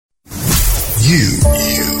You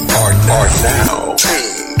are now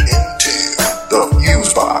tuned into the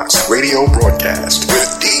Fusebox radio broadcast with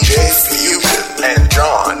DJ Fusion and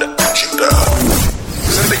John Judah.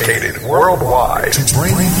 Syndicated worldwide to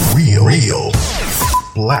bring real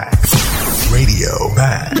black radio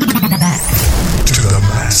back to the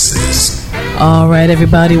masses. All right,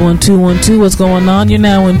 everybody, 1212, what's going on? You're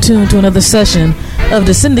now in tune to another session of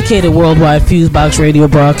the syndicated worldwide Fusebox radio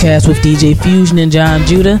broadcast with DJ Fusion and John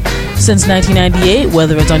Judah. Since 1998,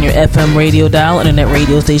 whether it's on your FM radio dial, internet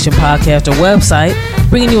radio station, podcast, or website,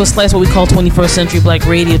 bringing you a slice of what we call 21st century black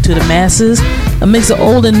radio to the masses, a mix of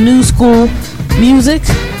old and new school music,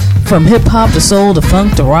 from hip-hop to soul to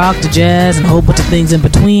funk to rock to jazz and a whole bunch of things in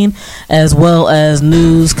between, as well as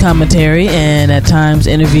news, commentary, and at times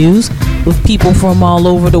interviews with people from all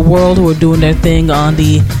over the world who are doing their thing on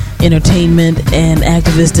the entertainment and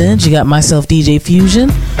activist end. You got myself, DJ Fusion,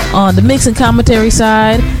 on the mix and commentary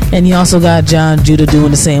side, and you also got John Judah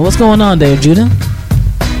doing the same. What's going on there, Judah?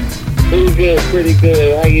 Pretty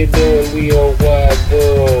good. How you doing? We on Wide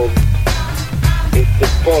World. It's the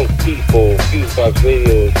funk people. Fusebox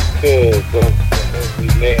Radio is good. Every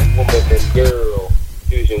man, woman, and girl.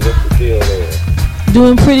 Fusion, what's the deal there?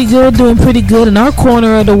 Doing pretty good. In our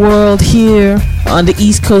corner of the world here on the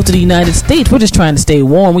east coast of the United States, we're just trying to stay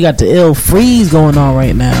warm. We got the ill freeze going on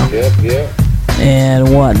right now. Yep.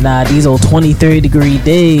 And whatnot. These old 20, 30 degree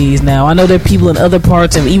days. Now, I know there are people in other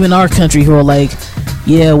parts of even our country who are like,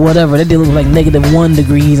 yeah, whatever. They're dealing with like -1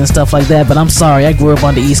 degrees and stuff like that. But I'm sorry, I grew up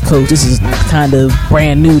on the East Coast. This is kind of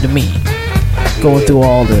brand new to me, going through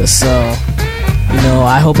all this. So,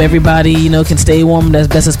 I hope everybody, can stay warm as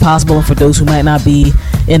best as possible. And for those who might not be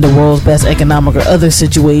in the world's best economic or other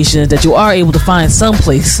situations, that you are able to find some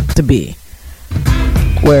place to be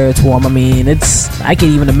where it's warm. I mean, I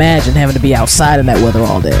can't even imagine having to be outside in that weather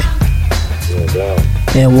all day.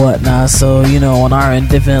 And whatnot. So, on our end,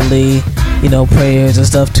 definitely, prayers and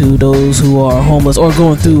stuff to those who are homeless or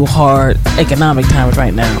going through hard economic times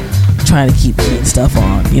right now, trying to keep heat and stuff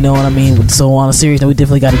on. You know what I mean? So on a serious note, we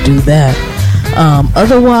definitely got to do that.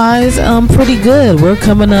 Otherwise, pretty good. We're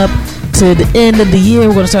coming up to the end of the year.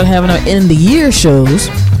 We're going to start having our end of the year shows.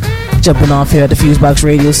 Jumping off here at the Fusebox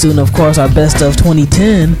Radio soon. Of course, our best of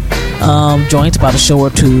 2010 joints, about a show or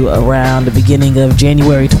two around the beginning of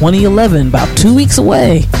January 2011, about 2 weeks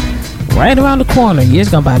away, right around the corner. Year's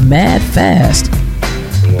gone by mad fast.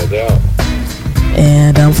 No doubt.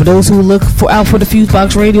 And for those who look out for the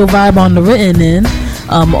Fusebox Radio vibe on the written end,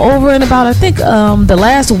 over in about, I think, the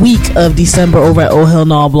last week of December over at Oh Hell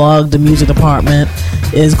Nah Blog, the music department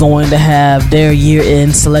is going to have their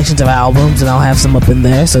year-end selections of albums, and I'll have some up in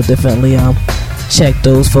there, so definitely check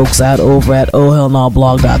those folks out over at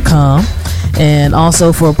ohhellnawblog.com. And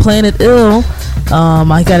also for Planet Ill,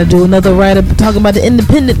 I got to do another write-up talking about the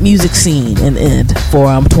independent music scene and end for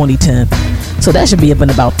 2010. So that should be up in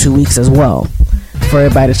about 2 weeks as well for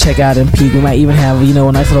everybody to check out and peek. We might even have,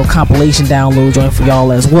 a nice little compilation download joint for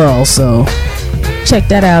y'all as well. So check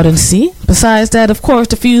that out and see. Besides that, of course,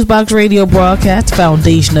 the Fusebox Radio broadcast, the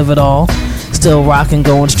foundation of it all, still rocking,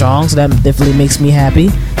 going strong, so that definitely makes me happy.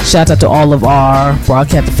 Shout out to all of our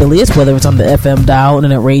broadcast affiliates, whether it's on the FM dial,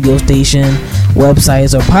 internet radio station,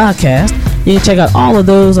 websites, or podcast. You can check out all of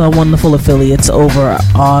those wonderful affiliates over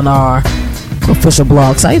on our official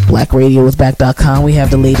blog site, blackradioisback.com. We have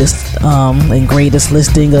the latest and greatest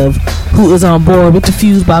listing of who is on board with the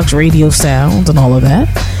Fusebox Radio sounds and all of that.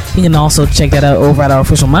 You can also check that out over at our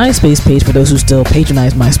official MySpace page for those who still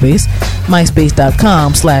patronize MySpace,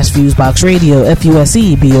 myspace.com/FuseboxRadio,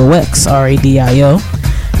 FUSEBOXRADIO.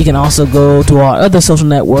 You can also go to our other social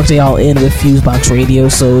networks. They all end with Fusebox Radio.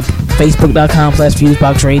 So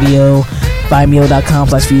Facebook.com/FuseboxRadio,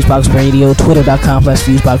 Vimeo.com/FuseboxRadio,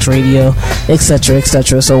 Twitter.com/FuseboxRadio,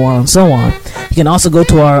 etc., so on and so on. You can also go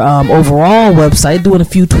to our overall website, doing a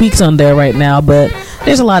few tweaks on there right now, but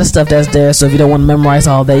there's a lot of stuff that's there, so if you don't want to memorize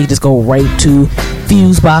all that, you just go right to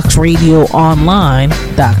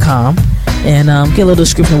FuseboxRadioOnline.com and get a little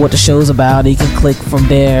description of what the show's about. You can click from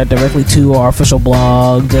there directly to our official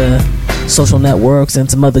blog, the social networks, and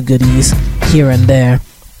some other goodies here and there.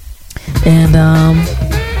 And I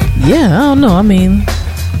don't know. I mean,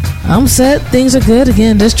 I'm set. Things are good.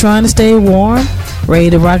 Again, just trying to stay warm.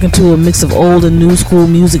 Ready to rock into a mix of old and new school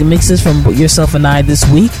music mixes from yourself and I this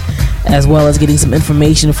week, as well as getting some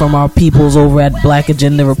information from our peoples over at Black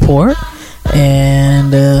Agenda Report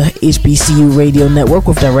and HBCU Radio Network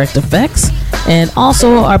with Direct Effects, and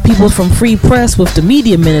also our peoples from Free Press with the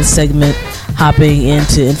Media Minute segment, hopping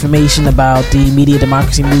into information about the media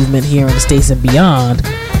democracy movement here in the States and beyond,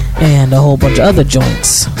 and a whole bunch of other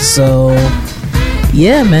joints. So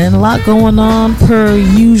Yeah, man, a lot going on per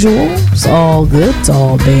usual. It's all good. It's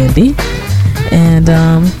all dandy. And,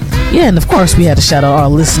 yeah, and of course we had to shout out our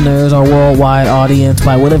listeners, our worldwide audience,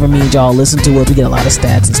 by whatever means y'all listen to us. We get a lot of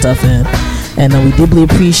stats and stuff in. And we deeply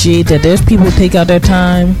appreciate that there's people who take out their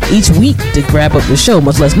time each week to grab up the show,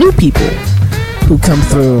 much less new people who come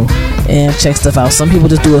through and check stuff out. Some people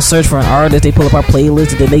just do a search for an artist, they pull up our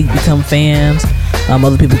playlist, and then they become fans.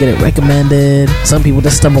 Other people get it recommended. Some people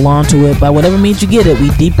just stumble onto it. By whatever means you get it, we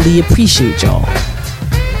deeply appreciate y'all.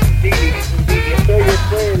 Tell your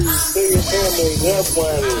friends, tell your family, loved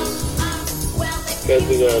ones, because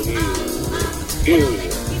we love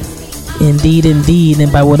you. Indeed, indeed.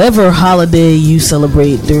 And by whatever holiday you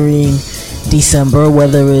celebrate during December,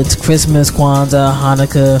 whether it's Christmas, Kwanzaa,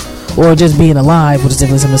 Hanukkah, or just being alive, which is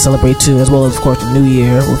definitely something to celebrate too, as well as, of course, the New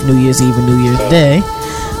Year, with New Year's Eve and New Year's Day.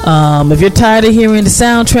 If you're tired of hearing the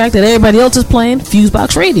soundtrack that everybody else is playing,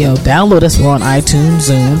 Fusebox Radio. Download us. We're on iTunes,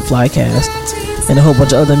 Zune, Flycast, and a whole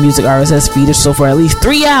bunch of other music RSS feeders. So for at least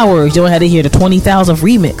 3 hours, you don't have to hear the 20,000th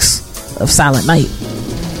remix of Silent Night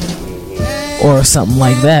or something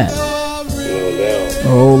like that,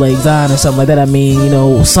 or Old Lake Zion or something like that. I mean, you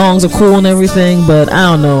know, songs are cool and everything, but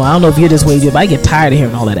I don't know if you're this way, but I get tired of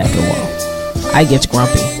hearing all that after a while. I get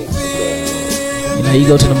grumpy. You know, you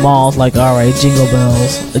go to the malls like, alright, Jingle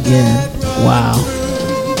Bells again. Wow.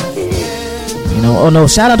 You know, oh no,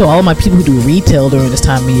 shout out to all of my people who do retail during this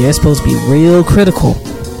time of year. It's supposed to be real critical.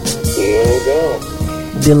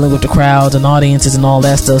 Dealing with the crowds and audiences and all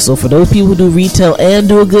that stuff. So for those people who do retail and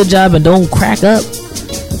do a good job and don't crack up,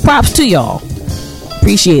 props to y'all.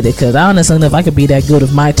 Appreciate it, because I don't necessarily know if I could be that good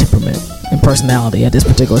with my temperament and personality at this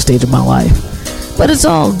particular stage of my life. But it's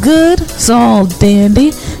all good. It's all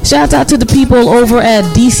dandy. Shout out to the people over at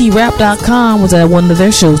DCRap.com. Was at one of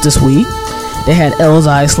their shows this week. They had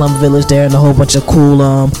Elzai Slum Village there and a whole bunch of cool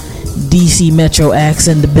DC Metro acts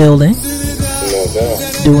in the building,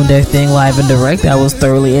 doing their thing live and direct. I was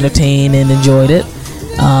thoroughly entertained and enjoyed it.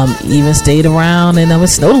 Even stayed around, and it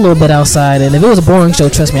snowed a little bit outside, and if it was a boring show,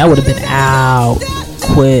 trust me, I would have been out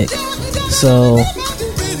quick. So,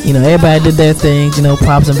 you know, everybody did their thing. You know,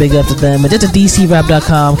 props and big up to them, and just the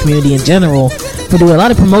DCRap.com community in general for doing a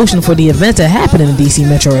lot of promotion for the events that happen in the DC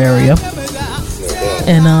Metro area.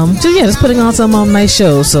 And just putting on some nice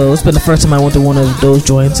shows. So it's been the first time I went to one of those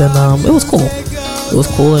joints, and it was cool. It was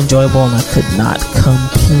cool, enjoyable, and I could not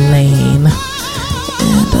complain.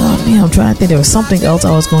 And I'm trying to think, there was something else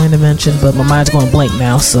I was going to mention, but my mind's going blank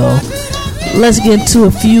now. So let's get to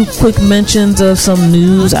a few quick mentions of some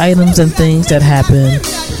news items and things that happened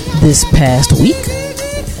this past week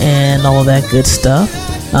and all of that good stuff.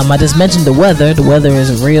 I just mentioned the weather. The weather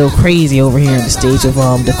is real crazy over here in the States with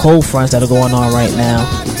the cold fronts that are going on right now.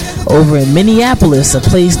 Over in Minneapolis, a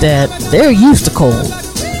place that they're used to cold.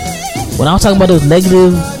 When I was talking about those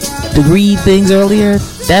negative degree things earlier,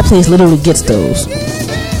 that place literally gets those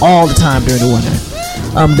all the time during the winter.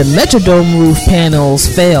 The Metrodome roof panels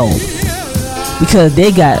failed because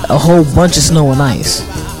they got a whole bunch of snow and ice.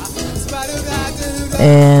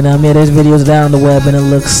 And there's videos down on the web, and it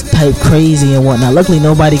looks type crazy and whatnot. Luckily,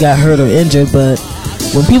 nobody got hurt or injured, but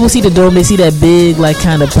when people see the dome, they see that big, like,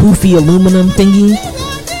 kind of poofy aluminum thingy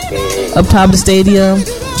up top of the stadium,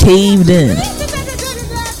 caved in.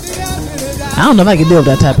 I don't know if I can deal with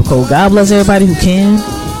that type of cold. God bless everybody who can,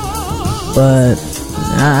 but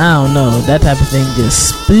I don't know. That type of thing just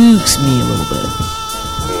spooks me a little bit.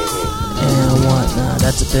 And whatnot.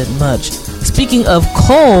 That's a bit much. Speaking of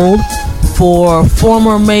cold, for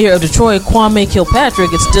former mayor of Detroit, Kwame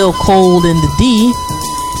Kilpatrick, it's still cold in the D.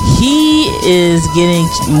 He is getting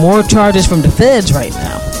more charges from the feds right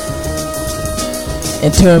now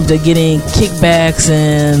in terms of getting kickbacks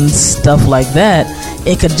and stuff like that,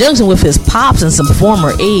 in conjunction with his pops and some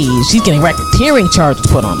former aides. He's getting racketeering charges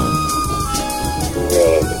put on him.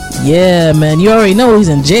 Yeah, man, you already know he's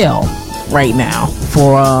in jail right now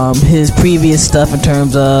for his previous stuff in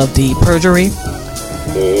terms of the perjury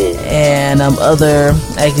and other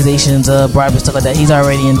accusations of bribery and stuff like that. He's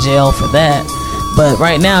already in jail for that. But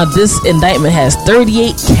right now, this indictment has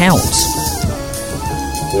 38 counts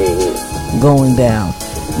going down.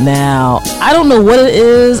 Now, I don't know what it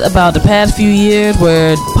is about the past few years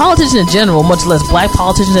where politicians in general, much less black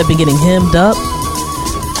politicians, have been getting hemmed up.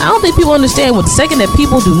 I don't think people understand what the second that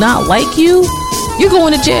people do not like you, you're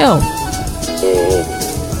going to jail.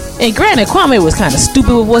 And granted, Kwame was kind of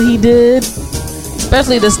stupid with what he did,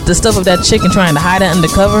 especially the stuff of that chick and trying to hide it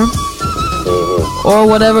undercover or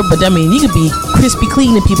whatever. But I mean, you could be crispy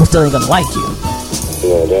clean and people still ain't gonna like you.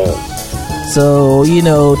 So, you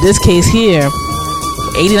know, this case here,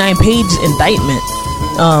 89-page indictment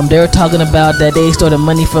They were talking about that they extorted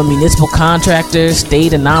money from municipal contractors,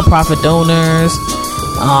 state and nonprofit donors,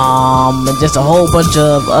 and just a whole bunch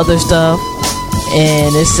of other stuff.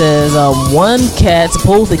 And it says one cat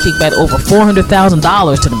supposedly kicked back over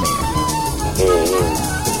 $400,000 to the mayor.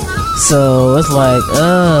 So it's like,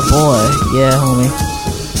 boy, yeah, homie.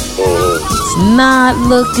 It's not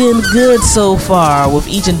looking good so far, with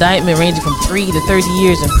each indictment ranging from 3 to 30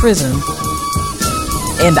 years in prison.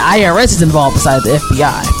 And the IRS is involved besides the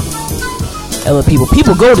FBI. Other people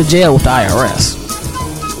go to jail with the IRS.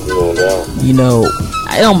 You know,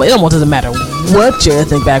 it almost doesn't matter what your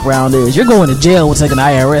ethnic background is. You're going to jail when an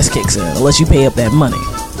IRS kicks in, unless you pay up that money.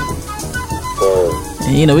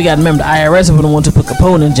 And you know, we got to remember the IRS were the ones who put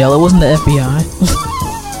Capone in jail. It wasn't the FBI.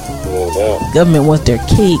 The government wants their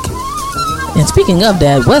cake. And speaking of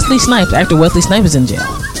that, Wesley Snipes, actor Wesley Snipes, is in jail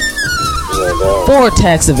for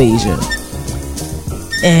tax evasion.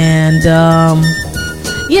 And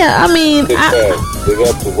yeah, I mean, big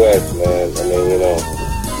up to West, man. I mean, you know,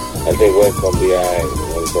 I think West gonna be alright. You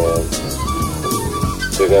know what I'm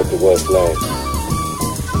saying? Big up to West Life.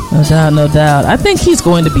 No doubt. I think he's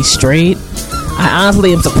going to be straight. I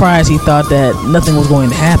honestly am surprised he thought that nothing was going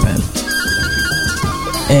to happen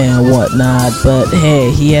and whatnot. But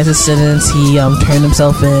hey, he has a sentence. He turned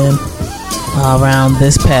himself in around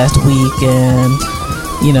this past week, and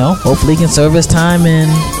you know, hopefully he can serve his time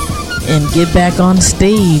and get back on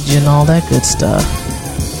stage and all that good stuff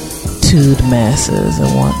to the masses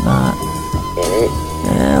and whatnot.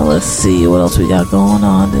 And let's see what else we got going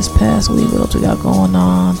on this past week. What else we got going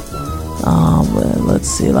on? Let's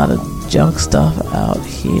see, a lot of junk stuff out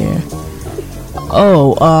here.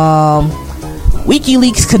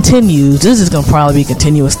 WikiLeaks continues. This is gonna probably be a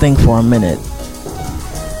continuous thing for a minute.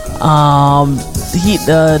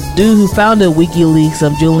 The dude who founded WikiLeaks,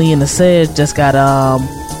 Julian Assange, just got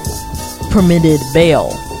permitted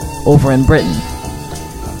bail over in Britain.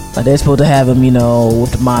 They're supposed to have him, you know,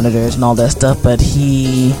 with the monitors and all that stuff, but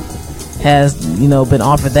he has, you know, been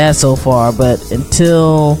offered that so far. But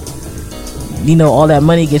until, you know, all that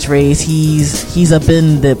money gets raised, he's up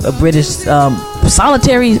in a British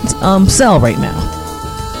solitary cell right now.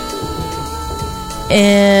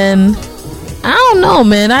 And I don't know,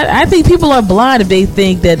 man. I think people are blind if they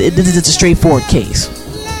think that this is a straightforward case.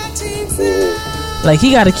 Like,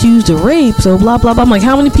 he got accused of rape, so blah, blah, blah. I'm like,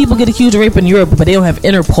 how many people get accused of rape in Europe, but they don't have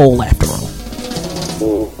Interpol after them?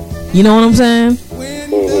 You know what I'm saying?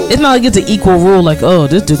 It's not like it's an equal rule, like, oh,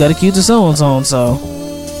 this dude got accused of so-and-so, so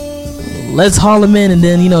let's haul him in and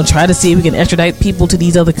then, you know, try to see if we can extradite people to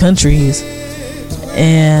these other countries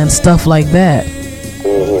and stuff like that.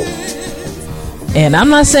 And I'm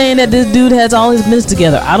not saying that this dude has all his business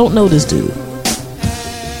together. I don't know this dude.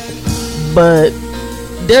 But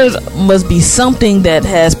there must be something that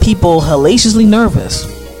has people hellaciously nervous.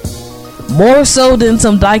 More so than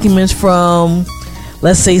some documents from,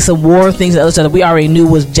 let's say, some war things and other stuff that we already knew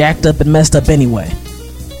was jacked up and messed up anyway.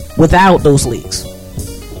 Without those leaks.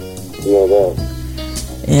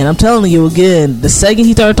 And I'm telling you again, the second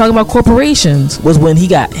he started talking about corporations was when he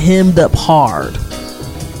got hemmed up hard.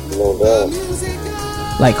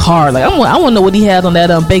 Like hard. Like I want to know what he had on that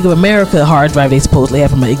Bank of America hard drive they supposedly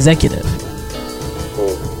had from an executive.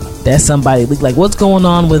 That's somebody like, what's going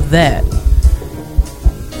on with that?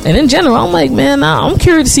 And in general, I'm like, man, I'm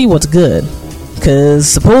curious to see what's good, because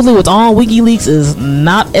supposedly what's on WikiLeaks is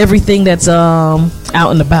not everything that's out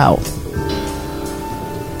and about.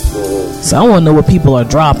 So I want to know what people are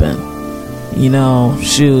dropping. You know,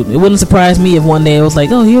 shoot, it wouldn't surprise me if one day it was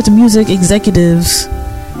like, oh, here's the music executives,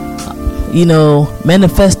 you know,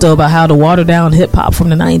 manifesto about how to water down hip hop from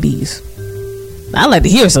the 90s. I'd like to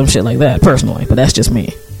hear some shit like that personally, but that's just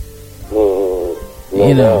me.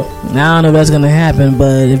 You know, now I don't know if that's gonna happen,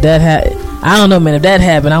 but if that I don't know, man. If that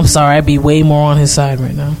happened, I'm sorry, I'd be way more on his side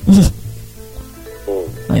right now.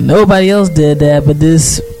 Like nobody else did that, but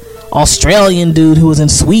this Australian dude who was in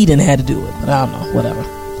Sweden had to do it. But I don't know, whatever.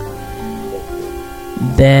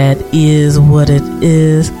 That is what it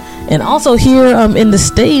is. And also here in the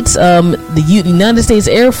States, the United States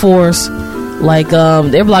Air Force, like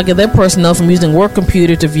they're blocking their personnel from using work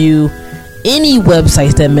computer to view any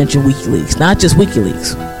websites that mention WikiLeaks, not just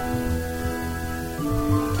WikiLeaks.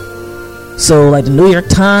 So like the New York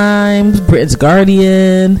Times, Britain's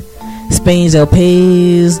Guardian, Spain's El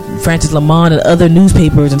País, France's Le Monde, and other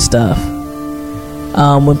newspapers and stuff.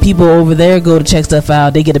 When people over there go to check stuff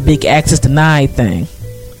out, they get a big access denied thing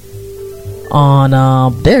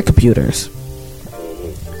on their computers.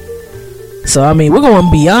 So I mean, we're going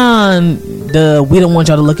beyond the we don't want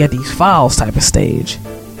y'all to look at these files type of stage.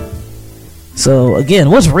 So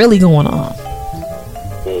again, what's really going on?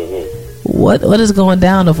 what is going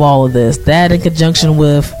down with all of this? That in conjunction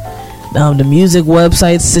with the music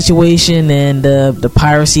website situation and the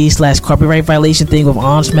piracy / copyright violation thing with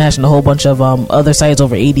OnSmash and a whole bunch of other sites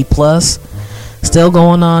over 80 plus still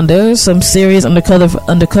going on. There's some serious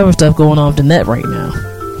undercover stuff going on with the net right now.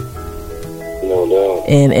 No doubt.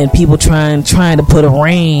 And people trying to put a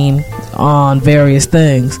rein on various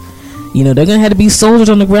things. You know, they're gonna have to be soldiers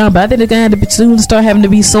on the ground, but I think they're gonna have to soon start having to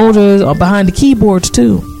be soldiers behind the keyboards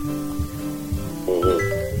too.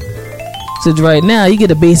 So right now, you get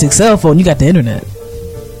a basic cell phone, you got the internet,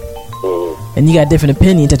 and you got different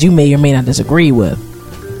opinions that you may or may not disagree with,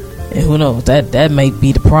 and who knows, that might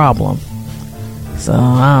be the problem. So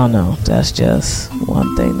I don't know. That's just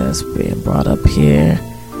one thing that's being brought up here.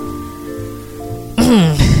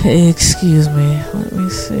 Excuse me. Let me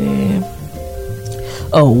see.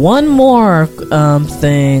 Oh, one more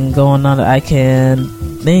thing going on that I can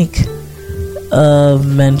think of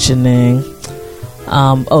mentioning.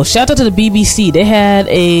 Shout out to the BBC. They had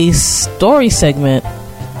a story segment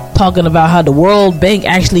talking about how the World Bank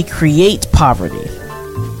actually creates poverty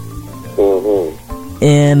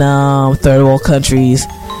in third world countries.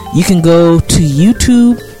 You can go to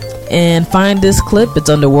YouTube and find this clip. It's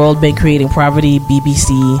under World Bank Creating Poverty,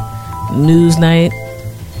 BBC Newsnight.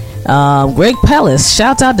 Greg Palast,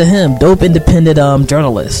 shouts out to him, dope independent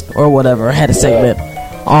journalist or whatever, had a segment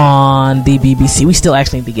on the BBC. We still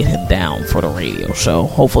actually need to get him down for the radio show,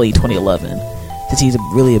 hopefully 2011, since he's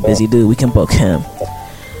really a busy dude. We can book him.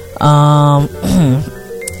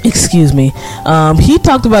 Excuse me. He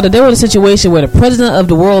talked about that there was a situation where the president of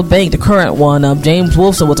the World Bank, the current one, James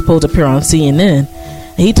Wolfson, was supposed to appear on CNN.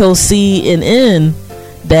 And he told CNN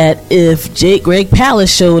that if Greg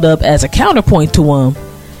Palast showed up as a counterpoint to him,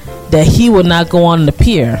 that he would not go on and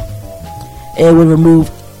appear. It would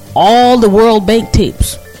remove all the World Bank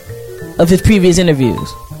tapes of his previous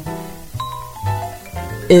interviews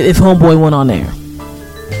if Homeboy went on there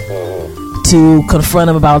to confront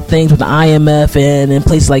him about things with the IMF and in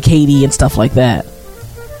places like Haiti and stuff like that,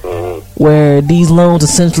 where these loans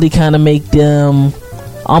essentially kind of make them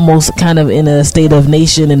almost kind of in a state of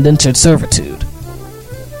nation indentured servitude.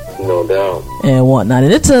 No doubt. And whatnot.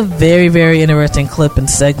 And it's a very, very interesting clip and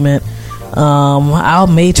segment. I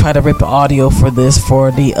may try to rip the audio for this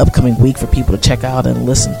for the upcoming week for people to check out and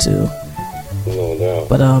listen to. No doubt.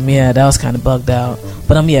 But yeah, that was kind of bugged out.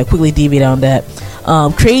 But yeah, quickly deviate on that.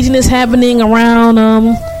 Craziness happening around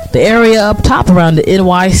the area up top around the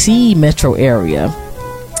NYC metro area.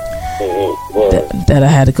 That I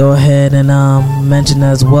had to go ahead and mention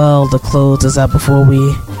as well to close this out before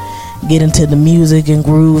we get into the music and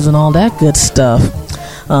grooves and all that good stuff.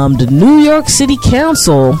 The New York City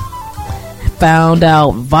Council found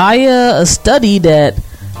out via a study that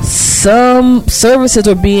some services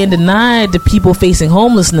were being denied to people facing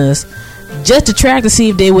homelessness just to track to see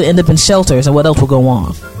if they would end up in shelters and what else would go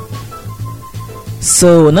on.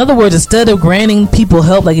 So in other words, instead of granting people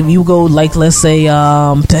help, like if you go, like let's say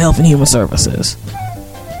to Health and Human Services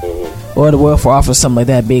or the welfare office, something like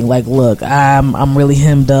that, being like, look, I'm really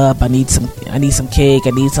hemmed up, I need some cake,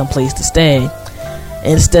 I need some place to stay,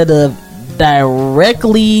 instead of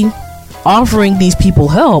directly offering these people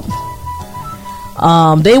help,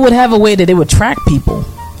 they would have a way that they would track people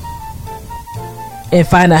and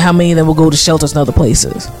find out how many of them will go to shelters and other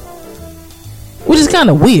places, which is kind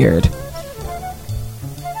of weird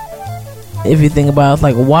if you think about it.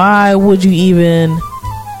 Like, why would you even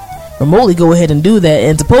remotely go ahead and do that?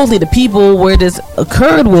 And supposedly the people where this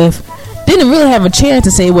occurred with didn't really have a chance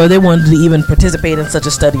to say whether they wanted to even participate in such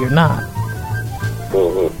a study or not.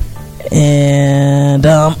 And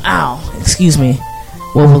excuse me,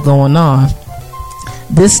 what was going on?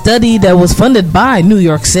 This study that was funded by New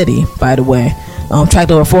York City, by the way,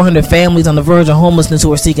 tracked over 400 families on the verge of homelessness who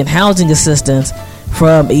were seeking housing assistance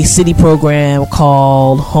from a city program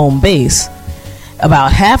called Home Base.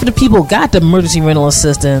 About half of the people got the emergency rental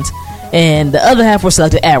assistance, and the other half were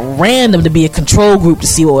selected at random to be a control group to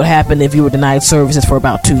see what would happen if you were denied services for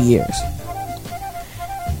about 2 years.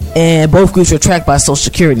 And both groups were tracked by a social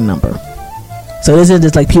security number. So this isn't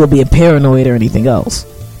just like people being paranoid or anything else.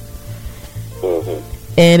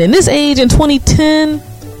 And in this age, in 2010,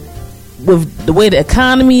 with the way the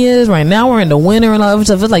economy is right now, we're in the winter and all that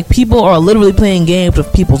stuff, it's like people are literally playing games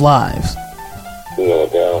with people's lives. No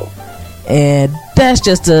doubt. And that's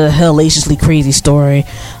just a hellaciously crazy story.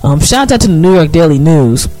 Shout out to the New York Daily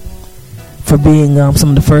News for being some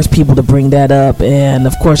of the first people to bring that up. And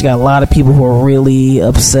of course, you got a lot of people who are really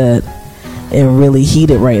upset and really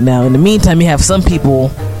heated right now. In the meantime, you have some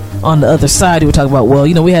people on the other side who were talking about, well,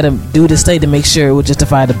 you know, we had to do this study to make sure it would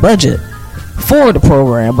justify the budget for the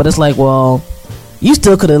program. But it's like, well, you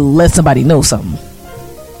still could have let somebody know something.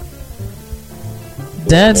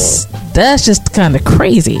 That's just kind of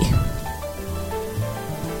crazy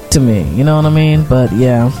to me, you know what I mean? But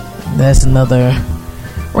yeah, that's another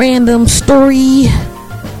random story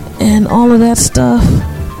and all of that stuff.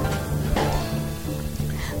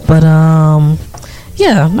 But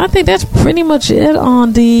yeah, I think that's pretty much it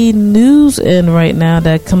on the news end right now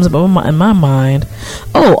that comes up in my mind.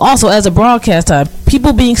 Oh, also, as a broadcast time,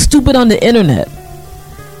 people being stupid on the internet.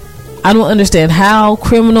 I don't understand how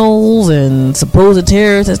criminals and supposed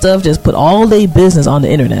terrorists and stuff just put all their business on the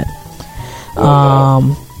internet.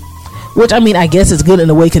 Which, I mean, I guess it's good in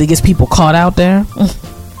a way because it gets people caught out there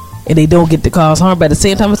and they don't get to cause harm. But at the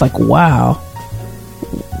same time, it's like, wow,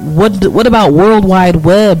 what about World Wide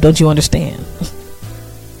Web? Don't you understand?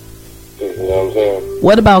 You know what I'm saying?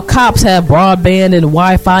 What about cops have broadband and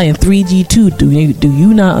Wi-Fi and 3G too? Do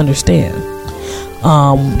you not understand?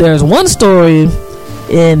 There's one story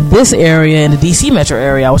in this area, in the DC metro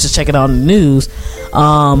area. I was just checking on the news.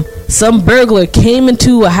 Some burglar came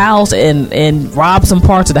into a house and robbed some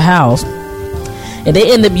parts of the house, and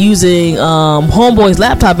they ended up using homeboy's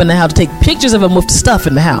laptop in the house to take pictures of him with the stuff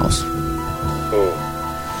in the house.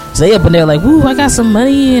 So they up in there like, "Woo, I got some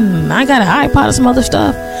money and I got an iPod and some other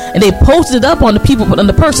stuff," and they posted it up on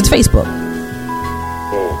the person's Facebook.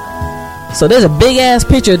 So there's a big ass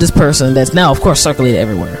picture of this person that's now, of course, circulated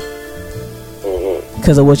everywhere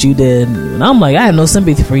because of what you did. And I'm like, I have no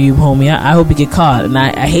sympathy for you, homie. I hope you get caught. And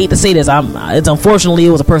I hate to say this, it's unfortunately it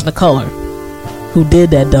was a person of color who did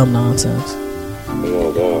that dumb nonsense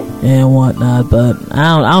and whatnot. But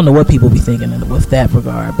I don't know what people be thinking with that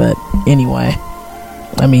regard. But anyway,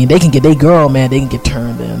 I mean, they can get their girl, man. They can get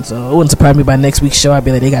turned in. So it wouldn't surprise me by next week's show I'd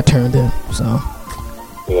be like, they got turned in. So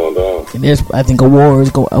and there's, I think,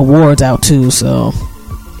 awards out too. So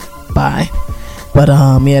bye. But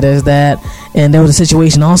yeah, there's that. And there was a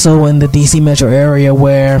situation also in the DC metro area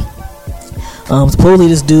where supposedly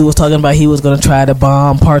this dude was talking about he was going to try to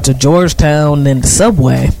bomb parts of Georgetown and the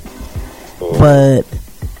subway, but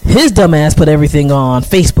his dumb ass put everything on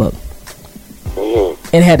Facebook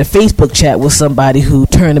and had a Facebook chat with somebody who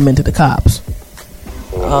turned him into the cops.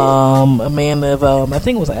 A man of I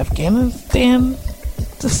think it was Afghanistan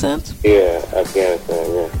descent. Yeah,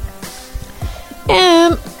 Afghanistan. Yeah.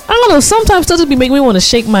 And I don't know, sometimes stuff just be making me want to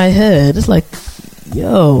shake my head. It's like,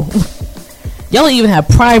 yo, y'all don't even have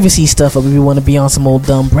privacy stuff up if you want to be on some old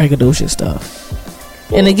dumb braggadocious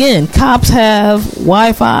stuff. And again, cops have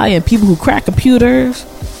Wi-Fi and people who crack computers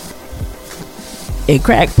and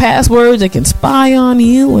crack passwords that can spy on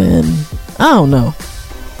you, and I don't know.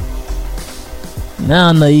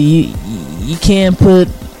 No, you can't put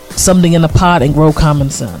something in a pot and grow common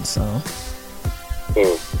sense. So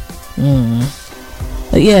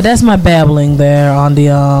But yeah, that's my babbling there on the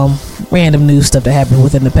random news stuff that happened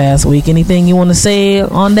within the past week. Anything you want to say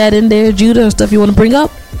on that in there, Judah, or stuff you want to bring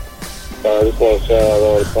up? I just want to shout out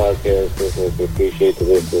all the podcast listeners. We appreciate the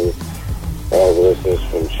listeners. All the listeners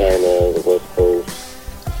from China, the West Coast,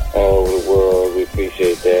 all over the world. We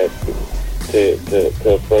appreciate that.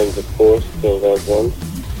 To friends, of course, to loved ones.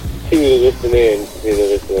 Continue to listen in.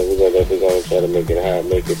 We're definitely going to try to make it high,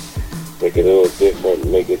 make it a little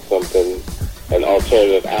different, make it something, an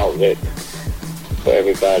alternative outlet for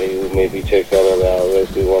everybody who maybe checks out other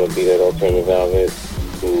outlets. We want to be that alternative outlet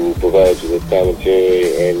to provide you with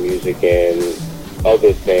commentary and music and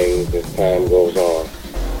other things as time goes on.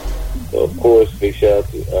 So, of course, big shout out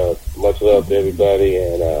to much love to everybody,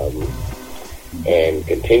 and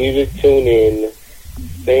continue to tune in.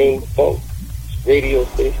 Same funk radio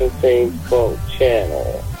station, same funk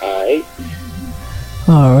channel. Alright?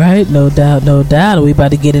 Alright, no doubt. We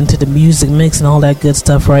about to get into the music mix and all that good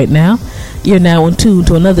stuff right now. You're now in tune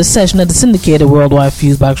to another session of the syndicated worldwide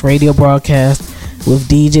Fusebox radio broadcast with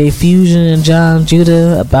DJ Fusion and John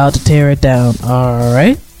Judah, about to tear it down.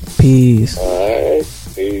 Alright, peace. Alright,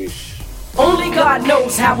 peace. Only God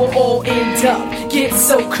knows how we'll all end up. Get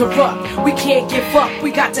so corrupt, we can't give up.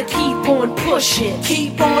 We got to keep on pushing.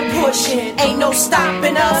 Keep on pushing. Ain't no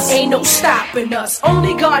stopping us. Ain't no stopping us.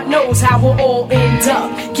 Only God knows how we'll all end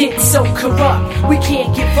up. Get so corrupt, we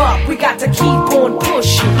can't give up. We got to keep on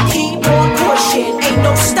pushing. Keep on pushing. Ain't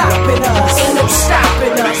no stopping us. Ain't no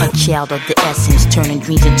stopping us. A child of the essence, turning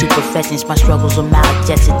dreams into professions. My struggles were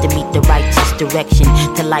maladjusted to meet the righteous direction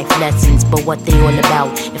to life lessons. But what they all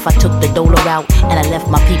about? If I took the dollar out and I left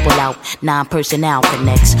my people out, non-personnel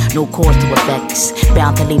connects, no cause to effects,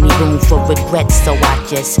 bound to leave me room for regrets. So I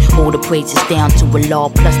just hold the praises down to a law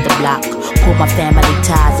plus the block. Pull my family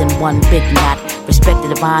ties in one big knot. Respect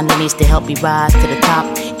the divine lineage to help me rise to the top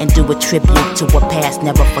and do a tribute to what past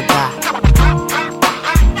never forgot.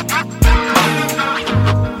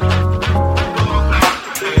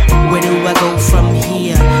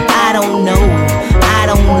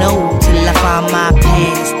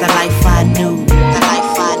 the life I knew, the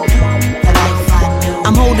life I knew, the life I knew.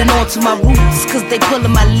 I'm holding on to my roots, cause they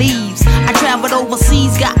pulling my leaves. I traveled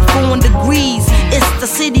overseas, got 4 degrees. It's the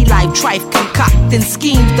city life, trife, concocting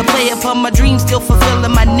schemes to play upon my dreams, still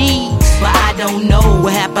fulfilling my needs. But I don't know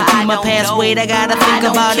what happened to my past. Wait, I gotta think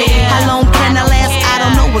about it. How long can I last? I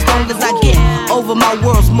don't know, as long as I get over my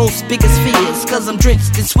world's most biggest fears. Cause I'm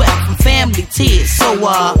drenched in sweat from family tears. So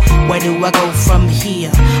where do I go from here?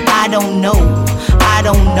 I don't know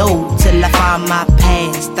till I find my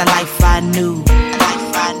past. The life I knew, the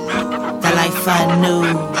life I knew, the life I knew.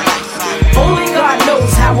 Only God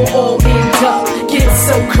knows how we'll all end up. Get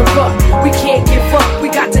so corrupt, we can't give up. We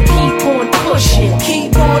got to keep on pushing,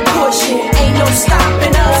 keep on pushing. Ain't no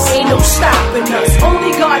stopping us, ain't no stopping us.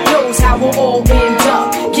 Only God knows how we'll all end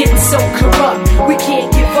up. Getting so corrupt, we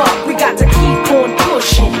can't give up. We got to keep on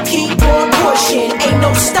pushing, keep on pushing. Ain't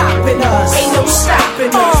no stopping us, ain't no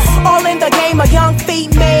stopping us. All in the game, a young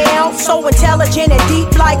female, so intelligent and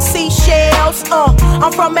deep like seashells.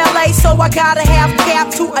 I'm from LA, so I gotta have cap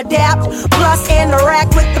to adapt. Plus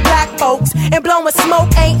interact with the black folks. And blowing smoke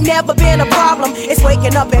ain't never been a problem. It's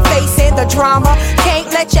waking up and facing the drama. Can't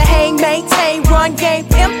let you hang, maintain, run game,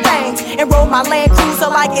 pimp things. And roll my Land Cruiser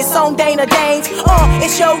like it's on Dana Danes.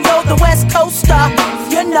 It's Yo, the West Coaster.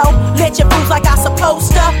 You know, let your booze like I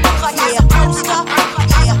supposed to. Yeah.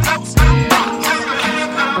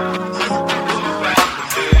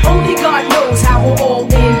 Only God knows how we'll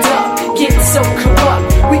all end up. Getting so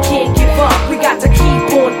corrupt, we can't give up. We got to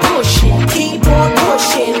keep on pushing, keep on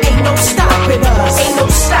pushing. Ain't no stopping us, ain't no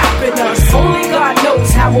stopping us. Only God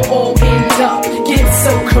knows how we'll all end up. Getting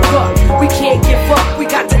so corrupt, we can't give up. We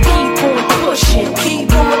got to keep on pushing,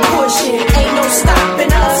 keep on pushing. Ain't no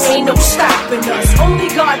stopping us, ain't no stopping us. Only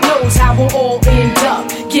God knows how we'll all end up.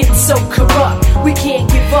 Getting so corrupt, we can't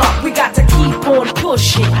give up. We got to keep on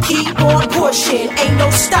pushing, keep on pushing. Ain't no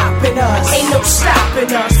stopping us, ain't no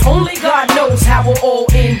stopping us. Only God knows how we'll all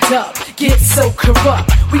end up. Get so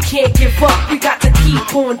corrupt, we can't give up. We got to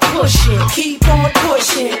keep on pushing, keep on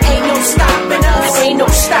pushing. Ain't no stopping us, ain't no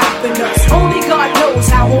stopping us. Only God knows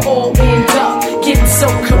how we'll all end up. Getting so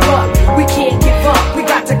corrupt, we can't give up. We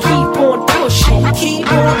got to keep on pushing,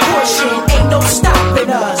 keep on pushing. Ain't no stopping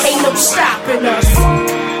us, ain't no stopping us.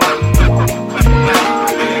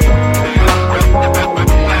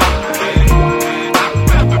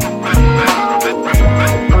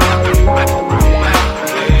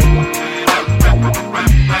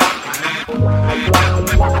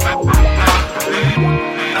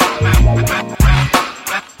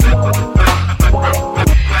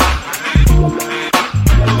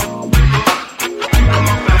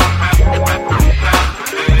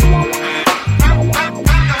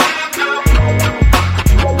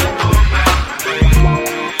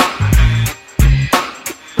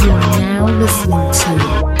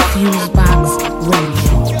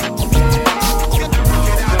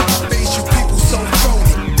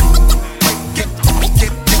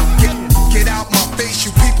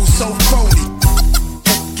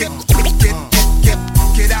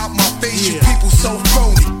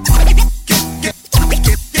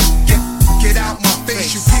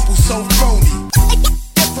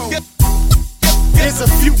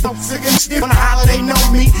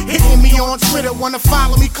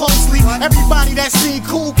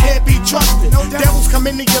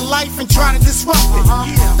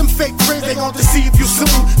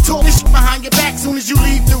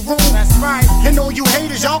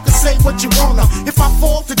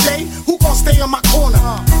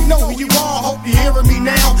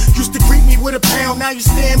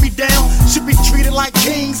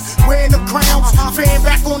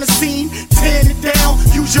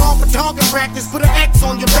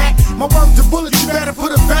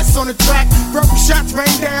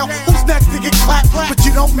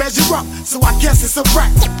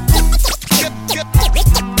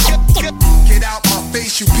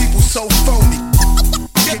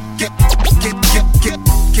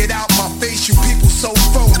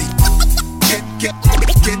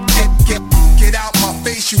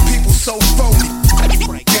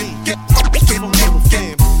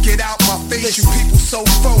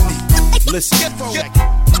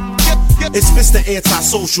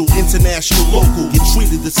 Antisocial, international, local. Get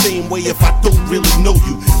treated the same way if I don't really know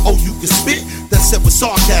you. Oh, you can spit? That's said with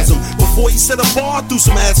sarcasm. Before he set a bar, threw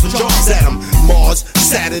some ads for jobs at him. Mars,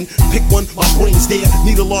 Saturn, pick one, my brain's there.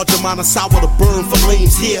 Need a large amount of sour to burn for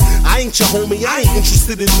lames here. I ain't your homie, I ain't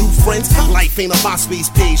interested in new friends. Life ain't a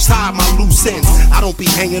MySpace page, tie my loose ends. I don't be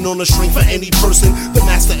hanging on a string for any person. The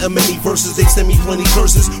master of many verses, they send me plenty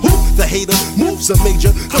curses. Who? The hater moves a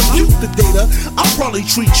major, compute the data. I'll probably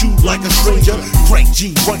treat you like a stranger. stranger. Great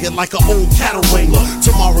G, rugged like an old cattle wrangler.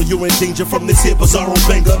 Tomorrow you're in danger from this here bizarro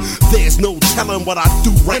banger. There's no telling what I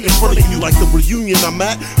do right in front of you. Like the reunion I'm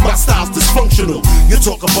at, my style's dysfunctional. You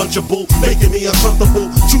talk a bunch of bull, making me uncomfortable.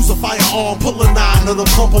 Choose a firearm, pull a 9 or the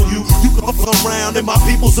pump on you. You can fuck around and my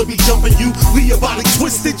peoples will be jumping you. Leave your body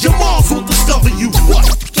twisted, your moms will discover you. What?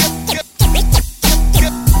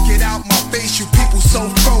 Get out my face, you people so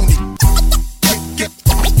phony.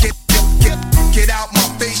 Get out my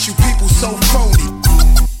face, you people so phony.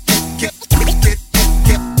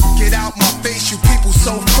 Get out my face, you people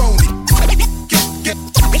so phony.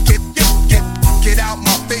 Get out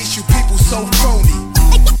my face, you people so phony.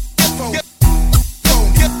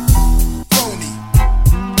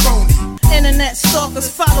 Internet stalkers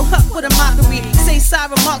follow up with a mockery. Say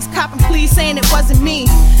sorry remarks, copping please, saying it wasn't me.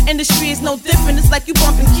 Industry is no different, it's like you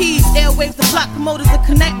bumping keys. Airwaves, the block promoters, the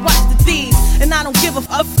connect, watch the D's. And I don't give a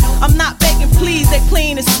fuck, I'm not begging please. They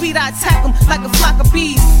playing it sweet, I attack them like a flock of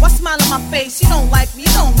bees. Why smile on my face? You don't like me,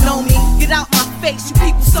 you don't know me. Get out my face, you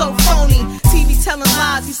people so phony. TV telling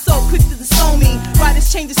lies, you so quick to disown me.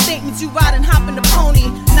 Writers change the statements, you ride and hop in the pony.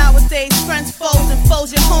 Nowadays, friends, foes, and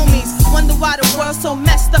foes your homies. Wonder why the world's so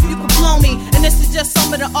messed up, you could blow me. And this is just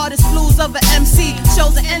some of the artist blues of an MC.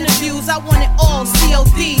 Shows and interviews, I want it all,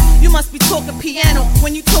 COD. You must be talking piano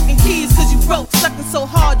when you talking keys. Cause you broke, sucking so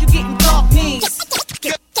hard, you getting dark knees.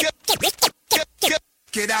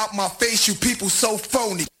 Get out my face, you people so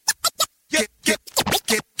phony.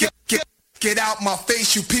 Get out my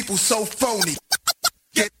face, you people so phony.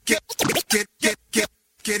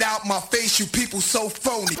 Get out my face, you people so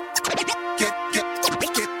phony.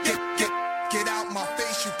 Get out my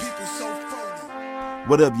face, you people so phony.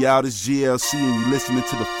 What up, y'all? This GLC, and you listening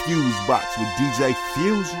to the Fuse Box with DJ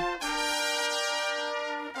Fusion.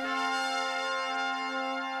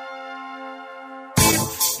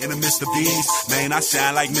 In the midst of these, man, I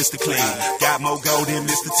shine like Mr. Clean. Got more gold than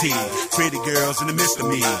Mr. T. Pretty girls in the midst of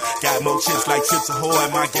me. Got more chips like Chips Ahoy.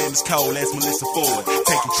 My game is cold as Melissa Ford.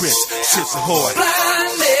 Taking trips, Chips Ahoy.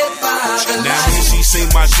 Now here she see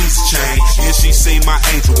my Jesus chain. Here she see my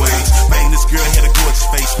angel wings. Man, this girl had a gorgeous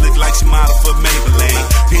face. Look like she modeled for Maybelline.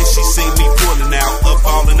 Then she see me pulling out, up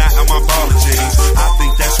falling out of my baller jeans. I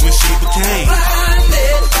think that's when she became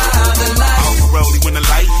off the rollie when the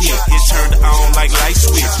light hit. It turned on like light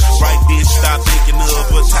switch. Right then she stopped thinking of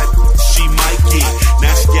what type of she might get.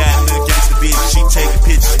 Now she got a little gangsta bitch. She taking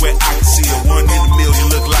pictures where I can see her. 1 in a million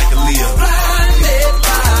look like a Leo.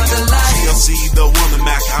 GLC the woman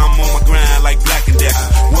Mac. I'm on my grind like Black and Decker.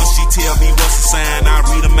 Once she tell me what's the sign, I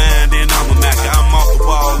read her mind, then I'm a Macker. I'm off the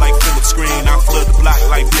wall like Philip Screen. I flood the block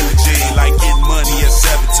like Billie Jean. Like getting money at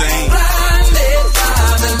 17. Blinded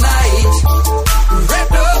by the light,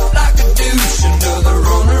 wrapped up like a douche, another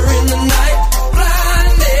runner in the night.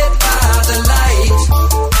 Blinded by the light,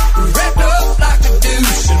 wrapped up like a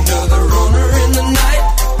douche, another runner in the night.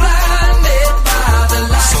 Blinded by the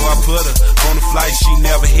light. So I put her on a flight she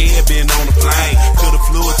never had been on a plane. Could've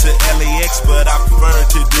flew her to LAX, but I preferred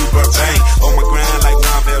to do Burbank. On my grind like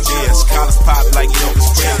Ron Valdez, collars pop like Elvis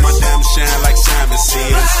Presley. My diamonds shine like Simon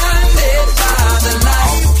says.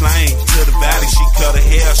 Off the plane to the valley, she cut her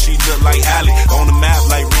hair, she look like Halle. On the map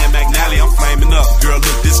like Rand McNally, I'm flaming up. Girl,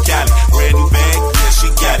 look this Cali. Brand new bag, yeah, she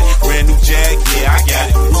got it. Brand new Jag, yeah, I got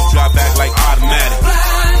it. Roof drop back like automatic.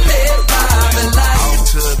 On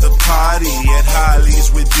to the party at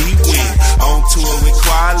Holly's with D-Win. On tour with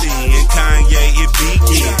Quali and Kanye, it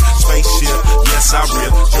begin. Spaceship, yes I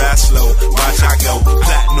rip. Drive slow, watch I go.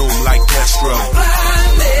 Platinum like Destro.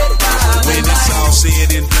 When it's all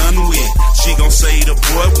said and done with, she gon' say the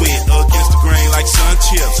boy went against the grain like sun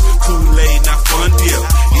chips. Kool-Aid, not fun dip.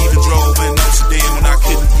 Even drove in Amsterdam when I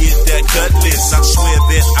couldn't get that cutlass. I swear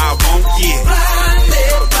that I won't get.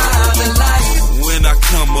 When I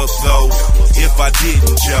come up though, if I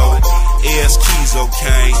didn't Joe, ask Keys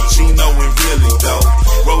okay. She knowin' really though.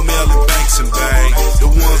 Romel and Banks and Bang, the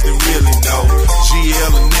ones that really know. GL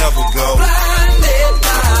will never go. Blinded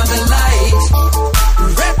by the light,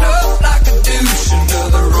 wrapped up like a douche,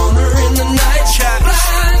 another runner in the night.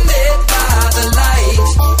 Blinded by the light,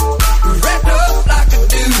 wrapped up like a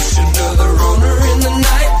douche, another runner in the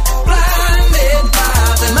night. Blinded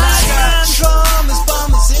by the light. My drum is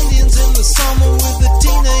bombers, Indians in the summer with a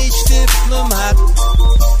teenage diplomat.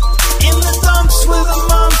 In the dumps with the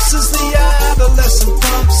mumps as the adolescent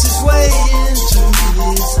pumps his way into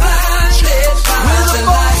his life. With a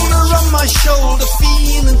boulder on my shoulder,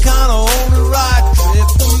 feeling kinda on the right trip,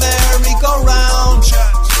 the merry-go-round.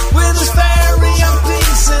 With his fairy and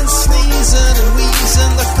pleasing, sneezing and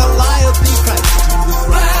wheezing, the calliope crashed to the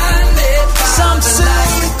ground. Some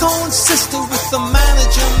silicone sister with the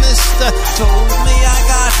manager, mister, told me I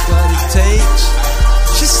got what it takes.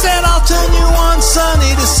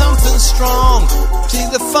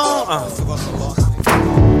 phone.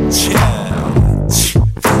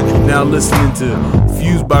 Now listening to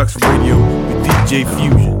Fusebox Radio with DJ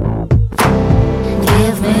Fusion.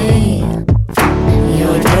 Give me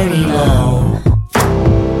your dirty love,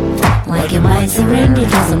 like you might surrender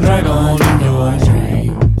to some drug on your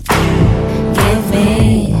drink. Give me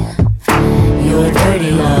your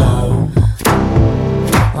dirty love,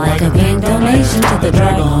 like a big donation to the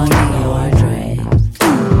drug on your drink.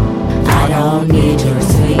 I don't need your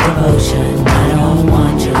sweet devotion, I don't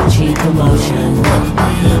want your cheap emotion.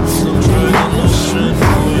 Some dirty lotion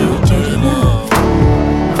for your dirty love,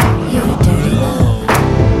 your dirty love.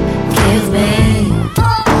 Give me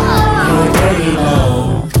your dirty love,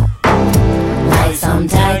 like some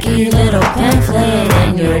tacky little pamphlet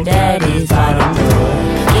in your daddy's bottom drawer.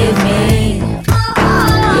 Give me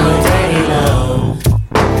your dirty love.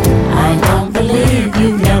 I don't believe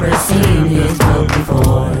you've never seen his book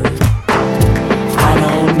before. I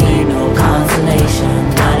don't need no consolation,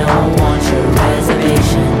 I don't want your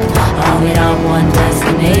reservation. Only got one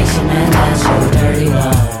destination, and that's your dirty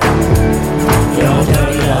love. Your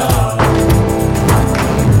dirty love.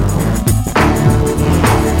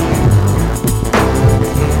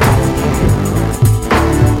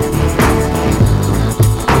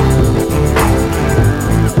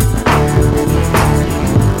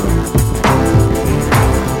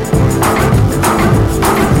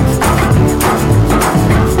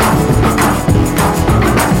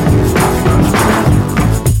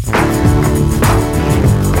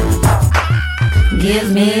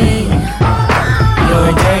 Give me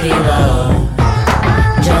your dirty love,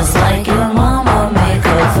 just like your mama make a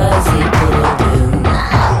fuzzy poodle do.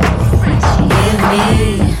 Give me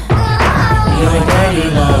your dirty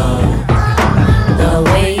love, the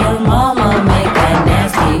way your mama make that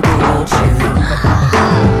nasty poodle chew.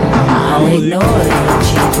 I'll ignore your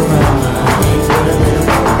cheap aroma and put a little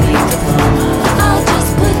pink diploma. I'll just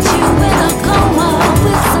put you in a coma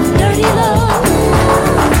with some dirty love,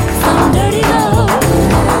 some dirty love.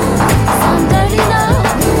 Some dirty love,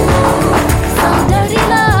 some dirty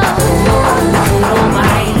love. Poodle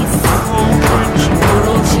bites,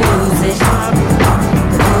 poodle chews it.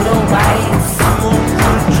 Poodle bites,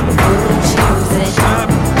 poodle chews it.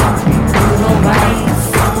 Poodle bites,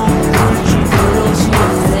 poodle chews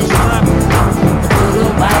it.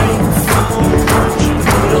 Poodle bites,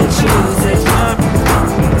 poodle chews it.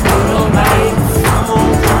 Poodle bites,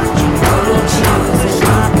 poodle chews it. Poodle bites. Poodle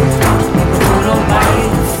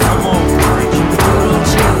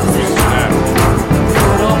chews it.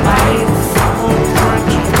 Poodle bites.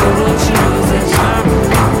 Poodle chews it.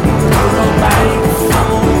 Poodle bites.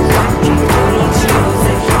 Poodle chews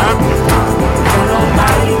it. Poodle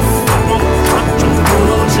bites.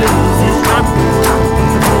 Poodle chews it.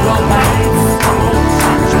 Poodle bites.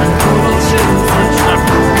 Poodle chews it.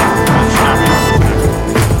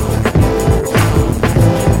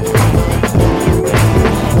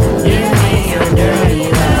 Give me your dirty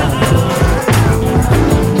love.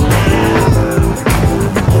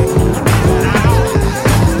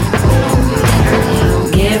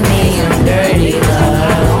 Give me your dirty love.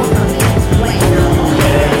 Dirty love.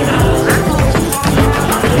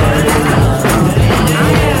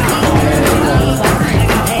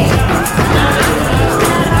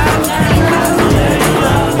 Dirty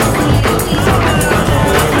love.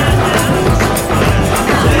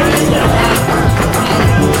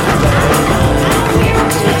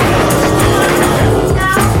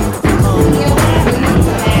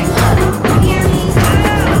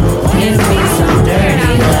 Give me some dirty love. Give me some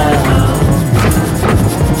dirty love.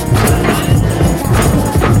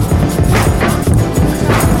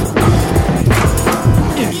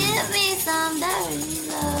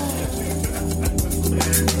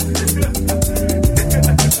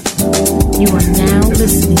 You are now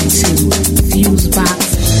listening to Fusebox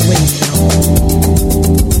Radio.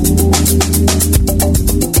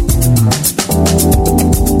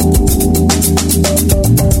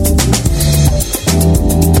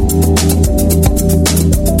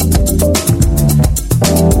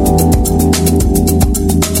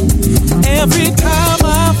 Every time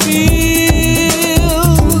I feel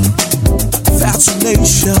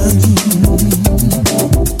fascination,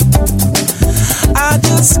 I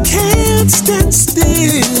just can't stand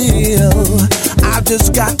still. I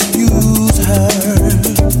just got to use her.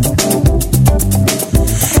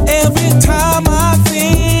 Every time I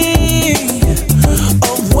think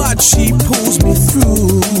of what she pulls me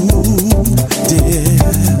through, dear,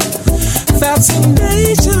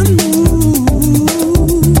 fascination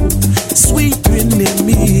sweeping in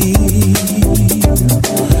me.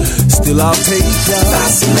 Still I'll take her.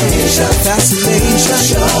 Fascination, fascination,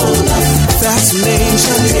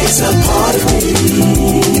 fascination takes a part of me.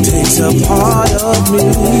 Takes a part of me.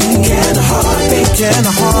 Can a heartbeat? Can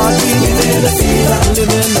a heartbeat? Living the fever.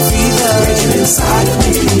 Living the fever. Raging inside of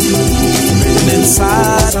me. Raging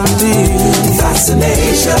inside of me.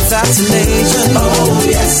 Fascination. Fascination. Oh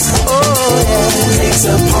yes. Oh yeah. Takes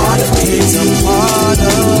a part of me. Takes a part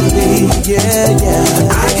of me. Yeah, yeah.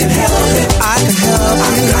 I can help it. I can help it.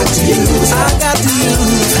 I got to use. I got to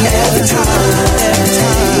use every time. Every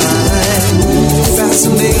time.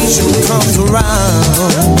 Fascination comes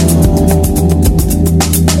around.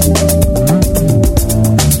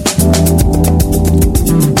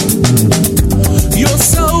 Your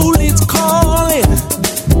soul is calling,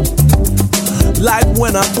 like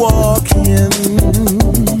when I'm walking.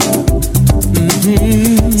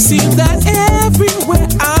 Seems that everywhere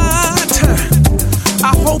I turn,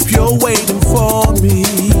 I hope you're waiting for me.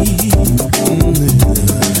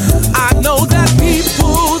 I know that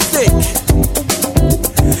people think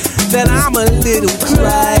that I'm a little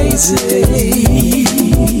crazy.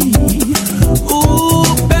 Ooh,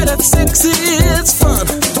 better sex is fun.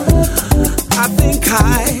 I think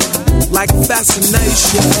I like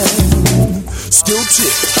fascination. Still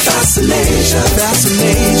chick. Fascination,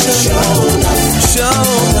 fascination. Show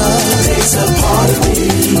enough. Takes a part of me.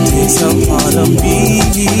 Takes a part of me.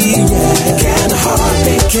 Yeah. Can a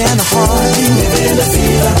heartbeat? Can a heartbeat? Living the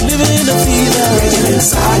fever. Living the fever. Raging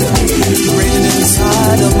inside of me. Raging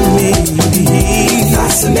inside of me.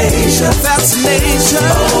 Fascination, fascination.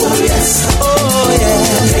 Oh yes, oh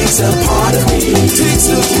yeah. Takes a part of me. Takes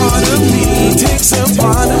a part of me. Takes a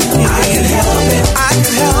part of me. I can help it. I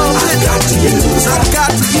can help it. I got to use. I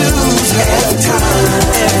got to use every time.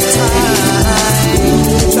 Every time.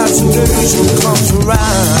 Fascination comes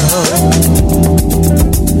around.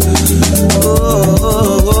 Oh.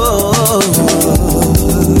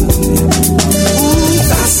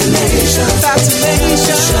 Fascination,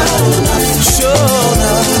 fascination. Sure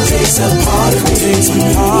enough, takes a part of me. Takes a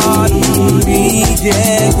part of me.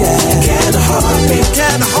 Yeah, yeah. Can a heartbeat?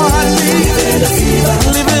 Can a heartbeat? Living the fever.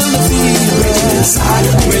 Living the fever. Raging inside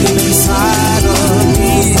of me. Raging inside of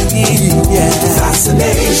me. Yeah.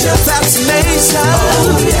 Fascination, fascination.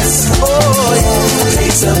 Oh yes, oh yeah.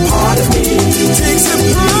 Takes a part of me. Takes a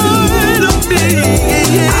part of me.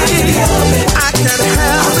 I can help it. I can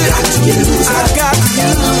help it. I got to use. I got to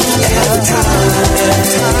use. Every time.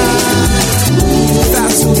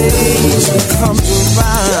 Fascination comes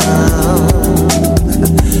around.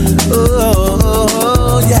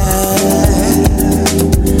 Oh yeah.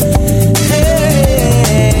 Hey,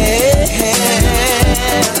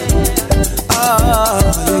 oh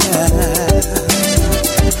yeah.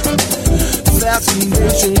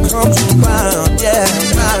 Fascination comes around. Yeah,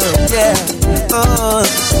 yeah.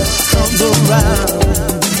 Comes around.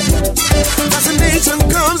 Fascination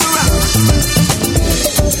comes around.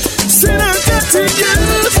 Said I got to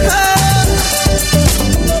use her.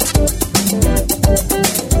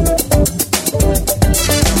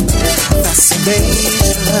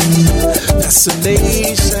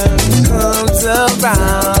 Fascination comes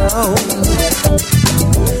around.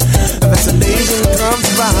 Fascination comes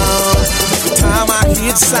around. Every time I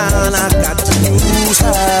hear the sound, I got to use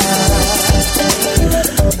her.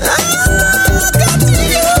 I got to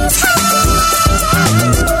use her.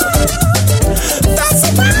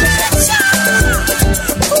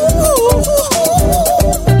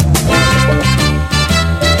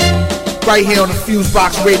 Right here on the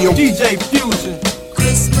Fusebox Radio. DJ Fusion.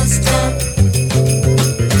 Christmas time,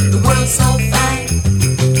 the world's so fine.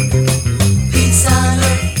 Peace on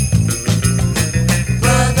earth,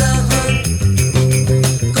 brotherhood,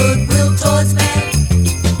 goodwill towards man,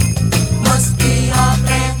 must be our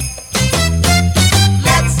plan.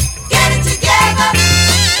 Let's get it together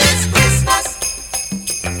this Christmas.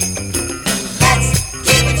 Let's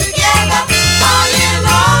keep it together all year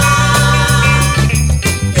long.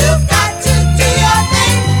 You've got to do your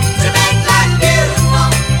thing to make life beautiful.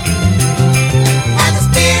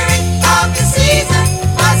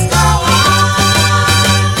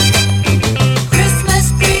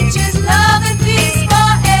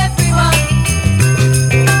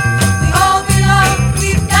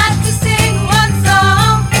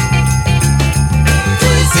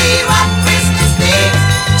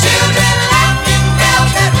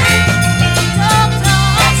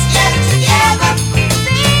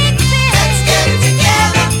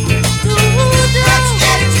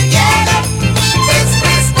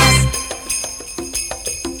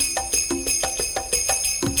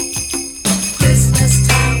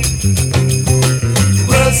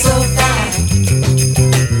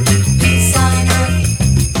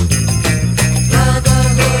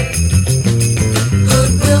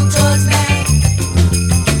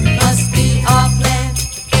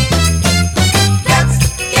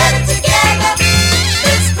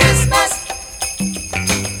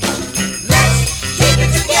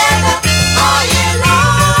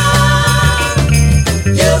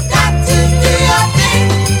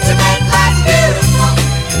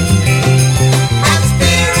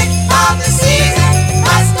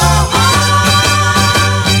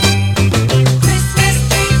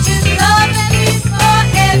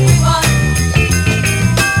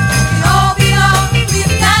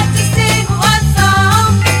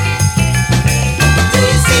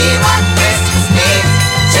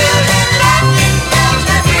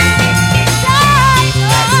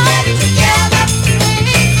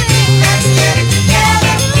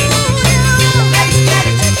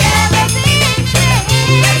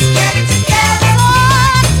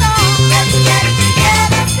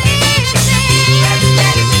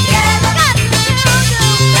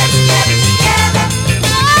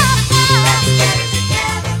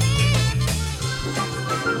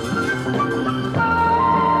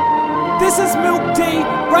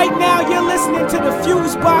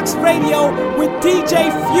 Fusebox Radio with DJ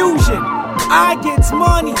Fusion. I gets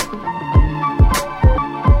money.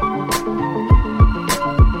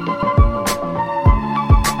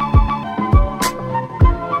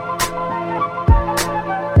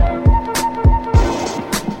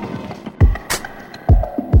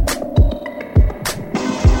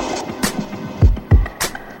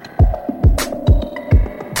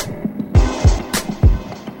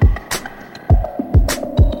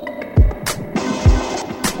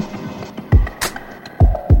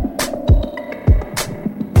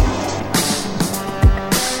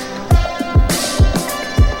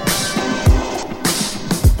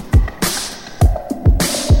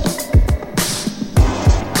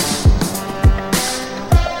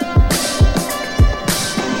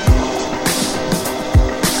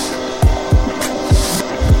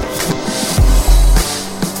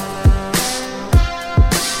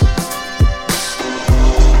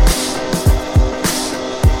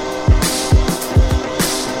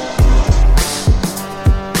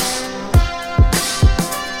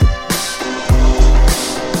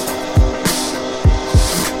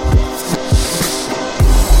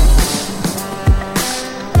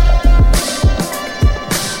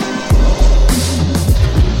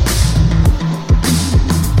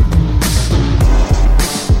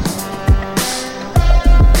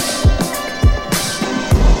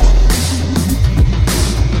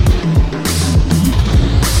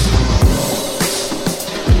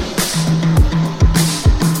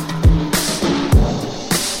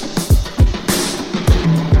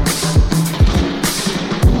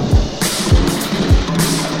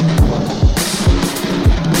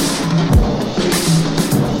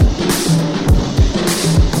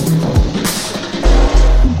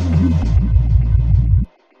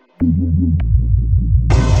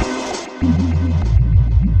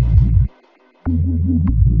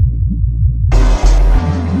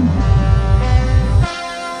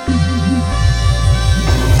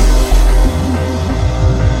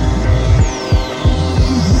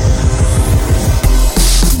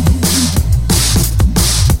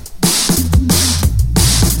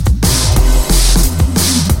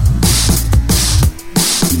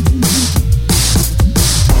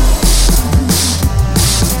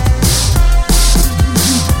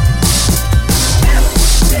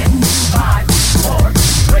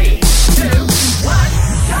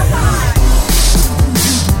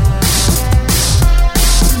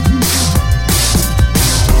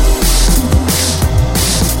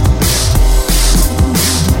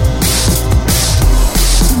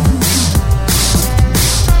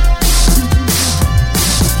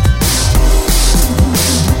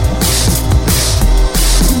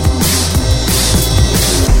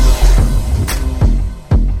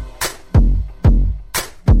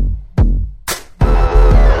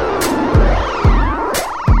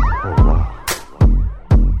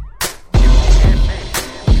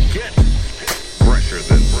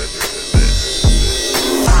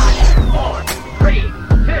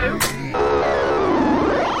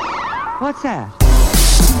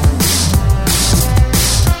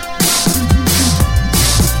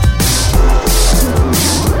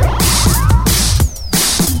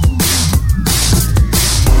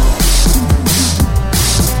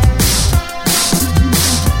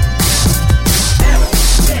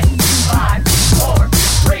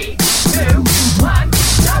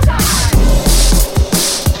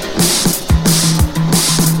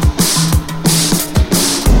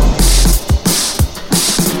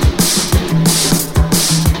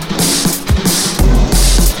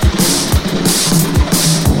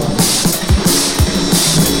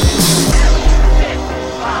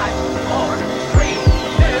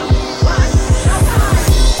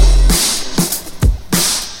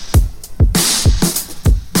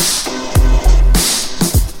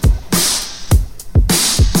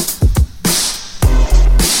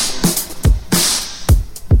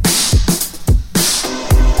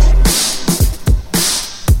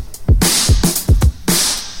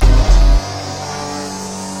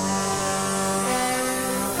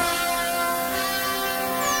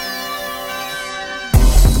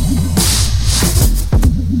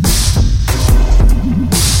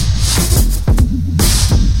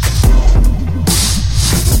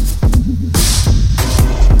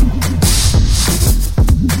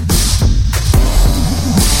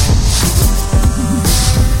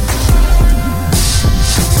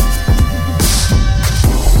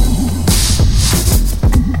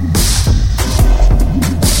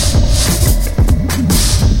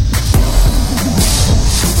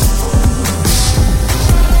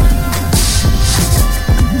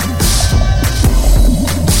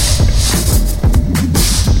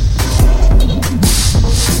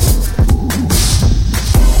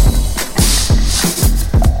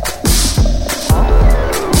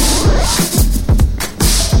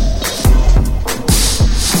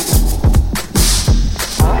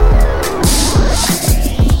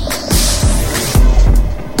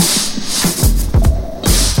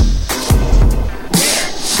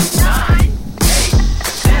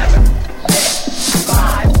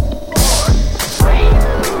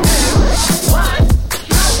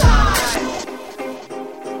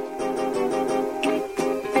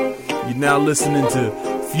 listening to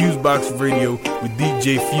Fusebox Radio with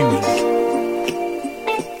DJ Fusion.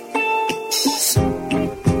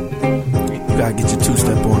 You gotta get your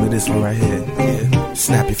two-step on to this one right here. Yeah.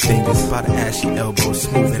 Snap your fingers by the ashy elbow,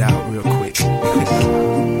 smooth it out real quick.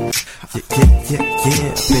 Yeah,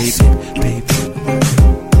 baby.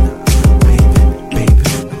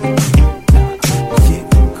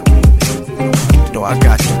 I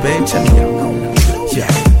got you, babe. Check me out. Yeah.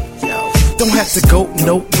 Don't have to go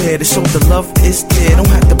nowhere to show the love is there. Don't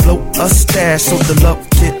have to blow a stash so the love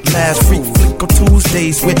get last. Free flick on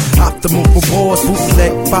Tuesdays with optimal rewards.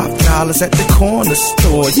 Bootleg $5 at the corner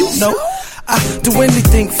store. You know, I do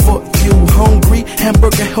anything for you. Hungry,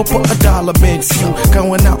 hamburger helper, $1 menu.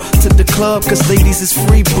 Going out to the club, cause ladies is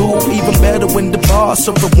free, boo. Even better when the bar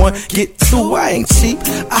serve the one, get two. I ain't cheap,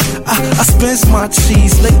 I spends my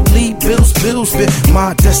cheese. Lately, bills been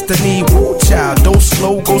my destiny. Woo, child, don't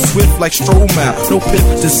slow, go swift like Stroma. No pip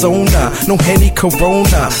to Zona, no Henny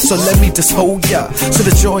Corona. So let me just hold ya, so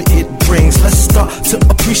the joy it brings. Let's start to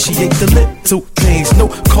appreciate the little things. No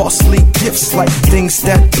costly gifts like things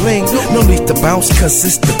that bling. No need to bounce, cause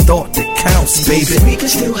it's the thought that counts, baby. We can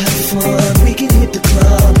still have fun, we can hit the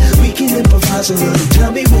club, we can improvise a little,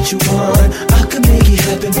 tell me what you want. I can make it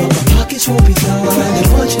happen, but my pockets won't be done. And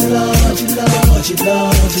what you love,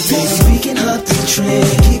 baby. We can hop the train,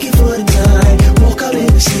 kick it for the night, walk out in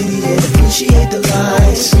the city and appreciate the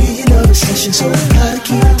lights. We in a session, so I gotta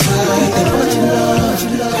keep it tight. And what you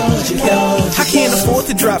love, I can't afford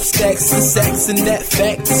to drop stacks and sacks, and that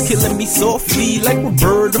fact is killing me softly like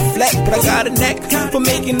Roberta Flack. But I got a knack for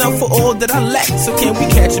making up for all that I lack. So can we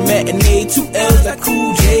catch a matinee, 2 L's like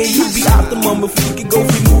Cool J? You'd be optimum if we could go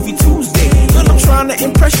free movie Tuesday. Girl, I'm trying to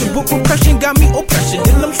impress you, but repression got me oppression.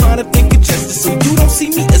 Then I'm trying to think of justice, so you don't see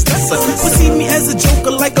me as lesser, but see me as a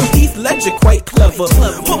joker like I'm Heath Ledger, quite clever.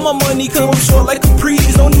 Put my money come up short like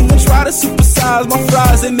Capri's. Don't even try to supersize my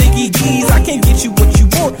fries and Mickey D's. I can't get you what you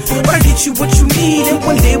want, but I get you what you need. And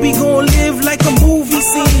one day we gon' live like a movie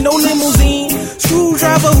scene. No limousine,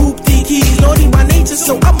 screwdriver, hoopty keys. Naughty by nature,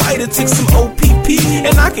 so I might've took some OPP.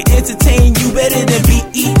 And I can entertain you better than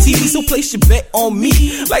BET. So place your bet on me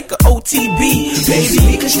like a OTB, baby.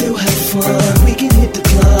 We can still have fun, we can hit the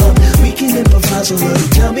club, we can improvise a little,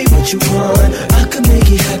 tell me what you want. I can make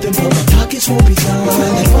it happen, but my pockets won't be done.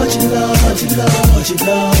 And what you love, baby.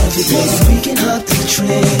 We can hop the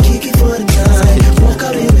train, kick it for the night, walk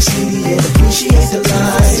out in the city and appreciate the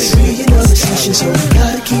lights. We in other sessions, so we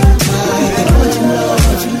gotta keep it tight. And what you love,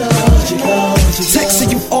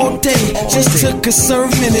 texting you all day, just took a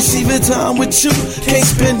sermon. It's even time with you, can't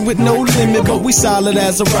spend with no limit. But we solid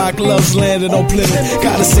as a rock, love's landed on Plymouth.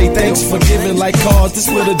 Gotta say thanks for giving like cars, this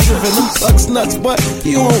would've driven them clucks nuts. But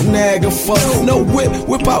you won't nag a fuck, no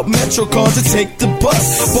whip out Metro cars to take the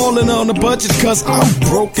bus. Ballin' on the budget cause I'm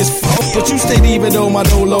broke as fuck, but you stayed even though my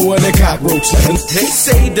dough lower than cockroach. They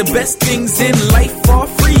say the best things in life are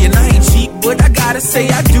free, and I ain't cheap, but I gotta say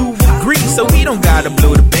I do agree. So we don't gotta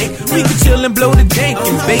blow the bank, we can chill and blow the dank.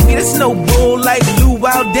 And baby, that's no bull like Lou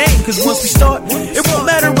Dang. Cause once we start, it won't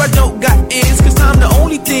matter I don't got ends, cause I'm the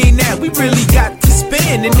only thing that we really got to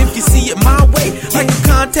spend. And if you see it my way, like a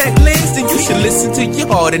contact lens, then you should listen to your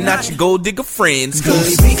heart and not your gold digger friends.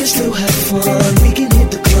 Cause we can still have fun, we can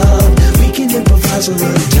hit the club, we can improvise a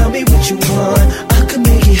little, tell me what you want. I can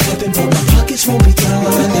make it happen, but my pockets won't be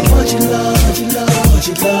done. And what you love,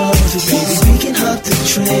 baby. We can hop the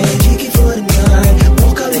train, kick it for the night,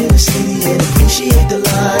 walk out in the city and appreciate the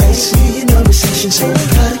lights. We in a recession, so we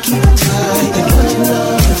gotta keep it tight. And what you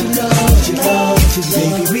love,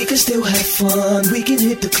 baby. We can still have fun, we can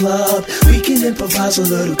hit the club, we can improvise a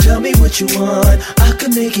little, tell me what you want. I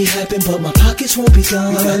can make it happen, but my pockets won't be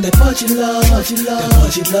done. That what you love,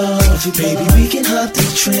 baby. We can hop the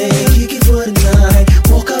train, kick it for the night,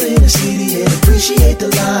 walk out in the city and appreciate the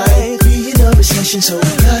light. We in a recession, so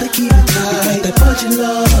we gotta keep it tight. That what you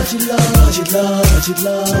love.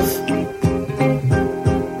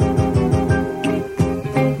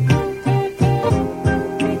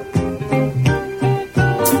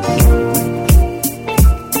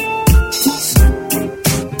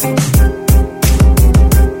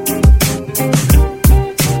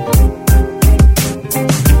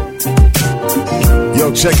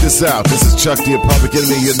 Check this out. This is Chuck the Public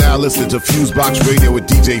Enemy. You're now listening to Fusebox Radio with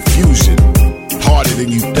DJ Fusion. Harder than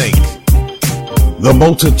you think. The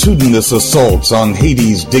multitudinous assaults on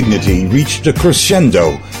Haiti's dignity reached a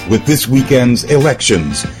crescendo with this weekend's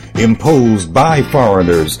elections, imposed by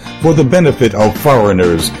foreigners for the benefit of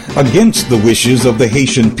foreigners, against the wishes of the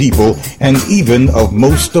Haitian people and even of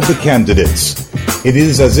most of the candidates. It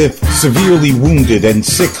is as if severely wounded and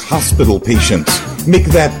sick hospital patients make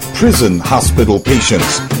that prison hospital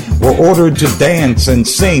patients were ordered to dance and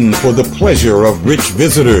sing for the pleasure of rich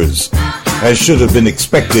visitors. As should have been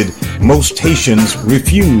expected, most Haitians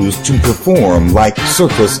refused to perform like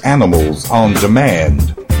circus animals on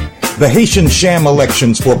demand. The Haitian sham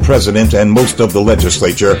elections for president and most of the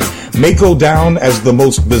legislature may go down as the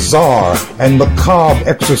most bizarre and macabre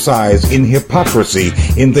exercise in hypocrisy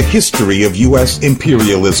in the history of U.S.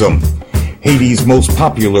 imperialism. Haiti's most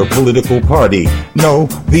popular political party, no,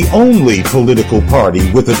 the only political party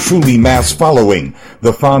with a truly mass following,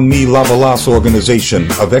 the Famille Lavalas organization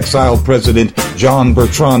of exiled President John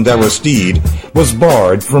Bertrand Aristide, was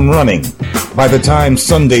barred from running. By the time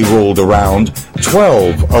Sunday rolled around,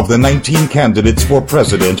 12 of the 19 candidates for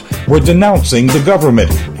president were denouncing the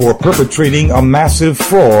government for perpetrating a massive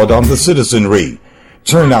fraud on the citizenry.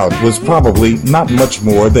 Turnout was probably not much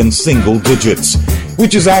more than single digits,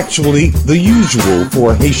 which is actually the usual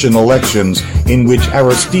for Haitian elections in which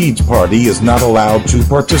Aristide's party is not allowed to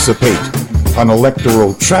participate. An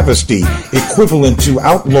electoral travesty equivalent to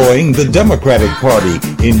outlawing the Democratic Party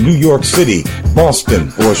in New York City,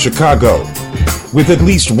 Boston, or Chicago. With at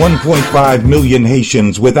least 1.5 million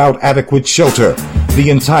Haitians without adequate shelter, the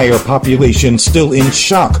entire population still in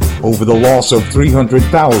shock over the loss of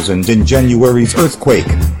 300,000 in January's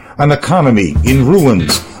earthquake, an economy in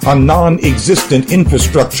ruins, a non-existent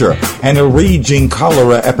infrastructure, and a raging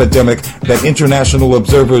cholera epidemic that international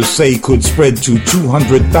observers say could spread to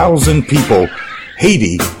 200,000 people,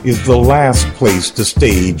 Haiti is the last place to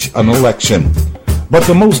stage an election. But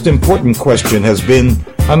the most important question has been,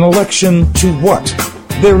 an election to what?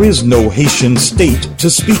 There is no Haitian state to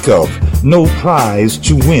speak of, no prize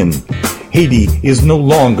to win. Haiti is no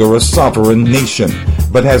longer a sovereign nation,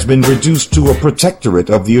 but has been reduced to a protectorate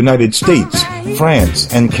of the United States, France,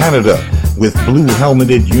 and Canada, with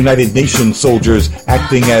blue-helmeted United Nations soldiers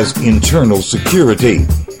acting as internal security.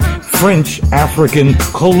 French, African,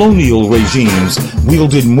 colonial regimes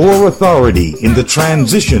wielded more authority in the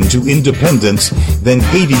transition to independence than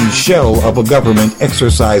Haiti's shell of a government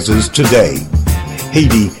exercises today.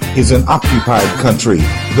 Haiti is an occupied country,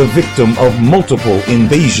 the victim of multiple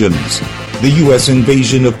invasions. The U.S.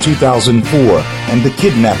 invasion of 2004 and the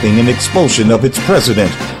kidnapping and expulsion of its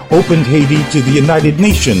president opened Haiti to the United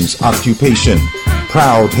Nations occupation.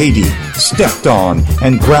 Proud Haiti stepped on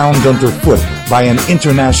and ground underfoot by an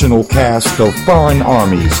international cast of foreign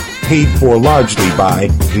armies paid for largely by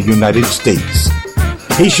the United States.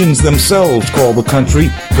 Haitians themselves call the country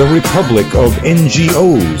the Republic of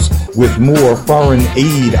NGOs, with more foreign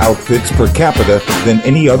aid outfits per capita than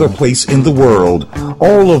any other place in the world,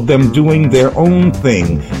 all of them doing their own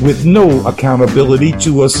thing with no accountability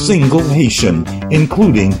to a single Haitian,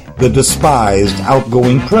 including the despised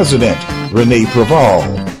outgoing president, René Préval.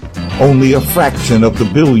 Only a fraction of the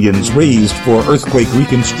billions raised for earthquake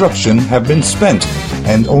reconstruction have been spent,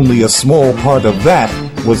 and only a small part of that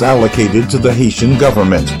was allocated to the Haitian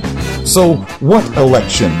government. So, what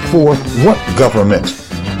election for what government?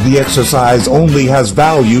 The exercise only has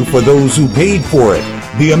value for those who paid for it,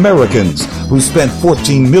 the Americans, who spent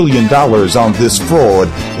 $14 million on this fraud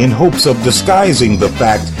in hopes of disguising the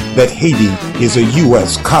fact that Haiti is a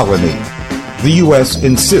U.S. colony. The U.S.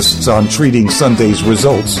 insists on treating Sunday's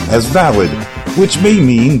results as valid, which may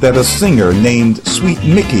mean that a singer named Sweet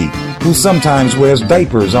Mickey, who sometimes wears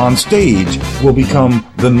diapers on stage, will become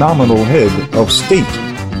the nominal head of state.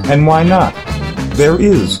 And why not? There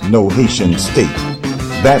is no Haitian state.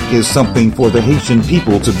 That is something for the Haitian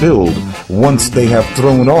people to build once they have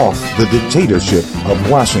thrown off the dictatorship of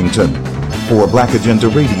Washington. For Black Agenda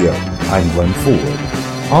Radio, I'm Glenn Ford.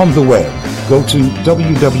 On the web, go to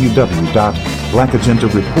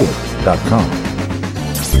www.blackagendareport.com.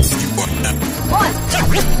 1, 2,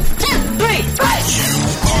 3, 4.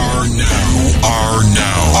 Are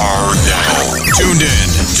now tuned in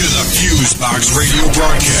to the Fusebox Radio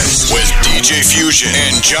broadcast with DJ Fusion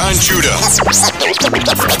and John Judah.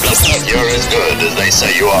 You're as good as they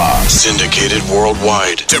say you are. Syndicated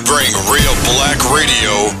worldwide to bring real black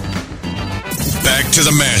radio back to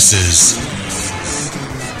the masses.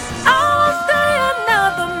 I'll stay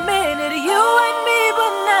another minute, you and me,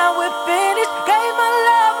 but now we're finished. Gave my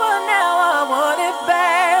love, but now I want it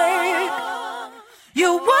back.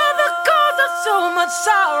 You were the cause of so much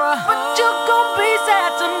sorrow, but you're gonna be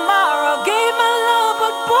sad tomorrow. Gave my love,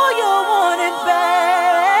 but boy, you want it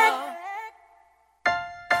back.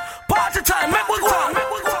 Party time, make we go on.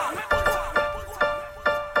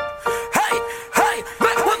 Hey, hey,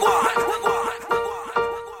 make we go on.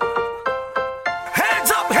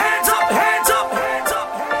 Hands up, hands up, hands up, hands up.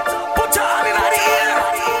 Put your hand in the air.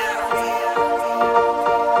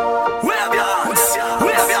 Wave your hands,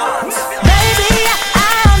 wave your hands. Baby, I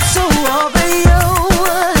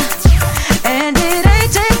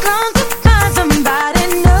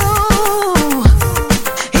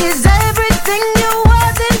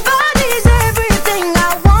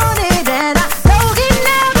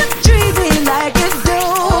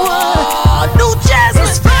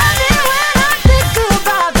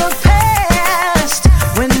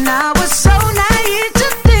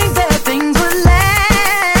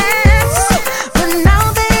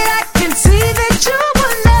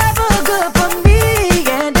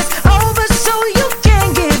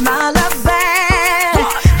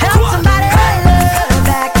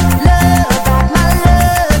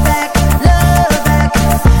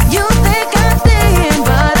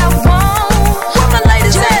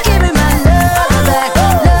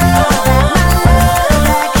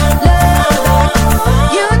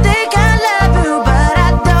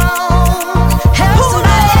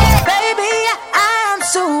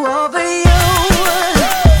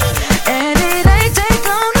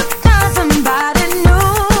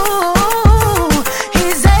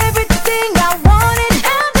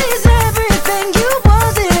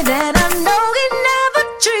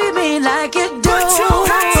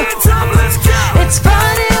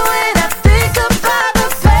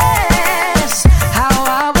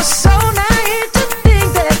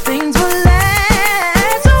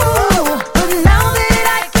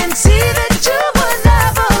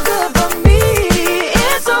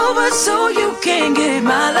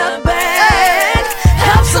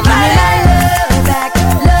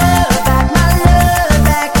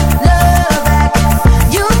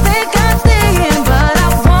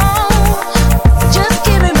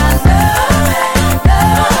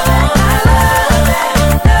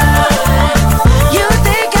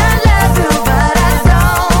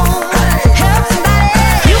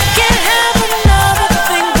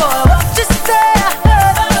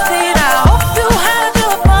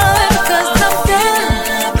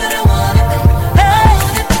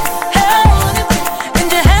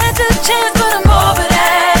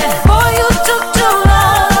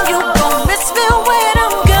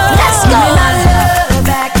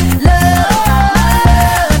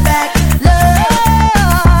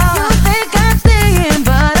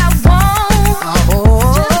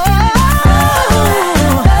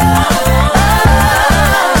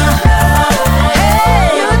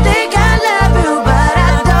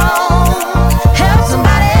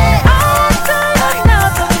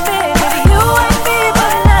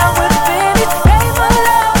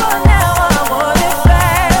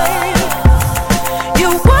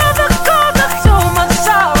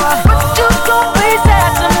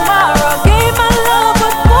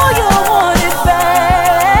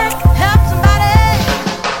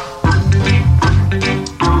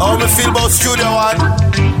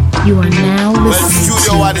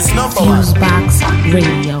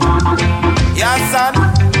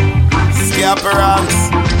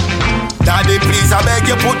appearance. Daddy, please, I beg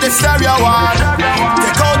you, put the stereo on.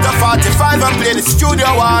 Take out the 45 and play the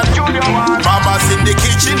studio one. Mama's in the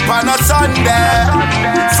kitchen pan a Sunday.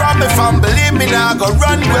 From if I'm believe me, now go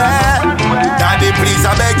run where. Daddy, please,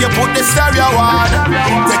 I beg you, put the stereo on.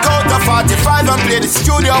 Take out the 45 and play the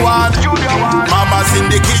studio one. Mama's in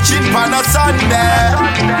the kitchen pan a Sunday.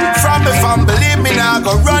 From if I'm believe me, now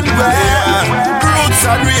go run where. Roots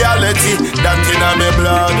and reality, that in my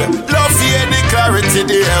blood. Love hear the clarity,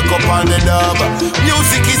 the echo on the dub.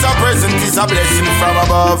 Music is a present, is a blessing from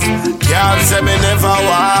above. Can't say me never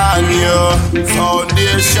want you.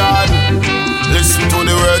 Foundation, listen to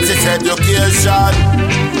the words, it's education.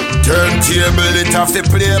 Turntable, it have to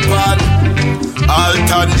play pan.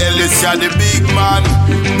 Alton Ellis, you're the big man.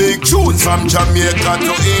 Big tunes from Jamaica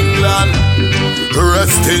to England.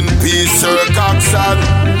 Rest in peace, Sir Coxsone.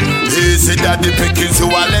 Easy Daddy Pickens, who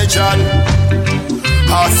a legend.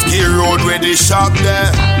 Husky Road where they shop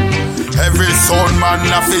there. Every sound man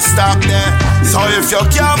have to stop there. So if you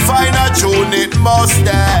can't find a tune, it must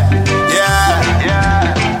there.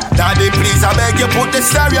 Yeah. Daddy, please, I beg you, put the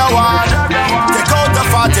stereo on. Take out the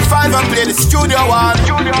 45 and play the studio one.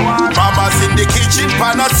 Mama's in the kitchen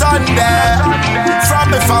pan a Sunday.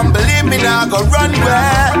 From if I'm believe me, now go run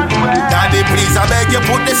where. Daddy, please, I beg you,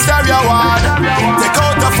 put the stereo on. Take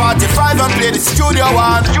out the 45 and play the studio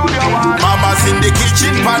one. Mama's in the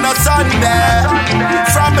kitchen pan a Sunday.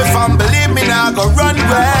 From if I'm believe me, now go run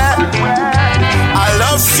where. I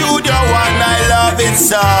love studio one, I love it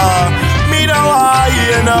so. Me no want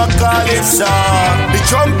hear no calypso. The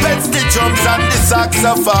trumpets, the drums and the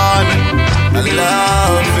saxophone, I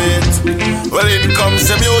love it. Well, it comes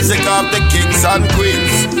the music of the kings and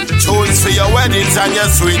queens. Tunes for your weddings and your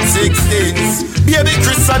sweet 16s. Baby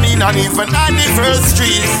christening and even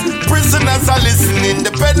anniversaries. Prisoners are listening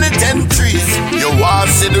the penitentiaries. You want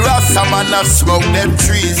to see the Rasta man and smoke them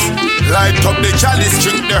trees. Light up the chalice,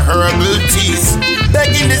 drink the herbal teas.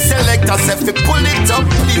 Begging the selectors if you pull it up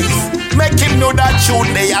please. Make him know that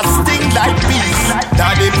tune they a sting like bees.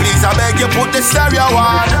 Daddy, please, I beg you, put the stereo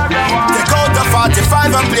on. Take out the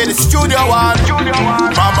 45 and play the studio one.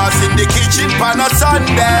 Mama's in the kitchen pan a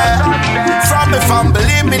Sunday. From if I'm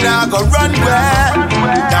believe me, now go run where.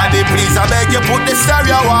 Daddy, please, I beg you, put the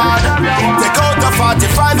stereo on. Take out the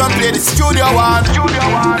 45 and play the studio one.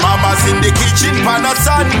 Mama's in the kitchen pan a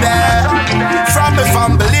Sunday. From if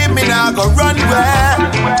I'm believe me, now go run where.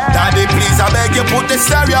 Daddy, please, I beg you, put the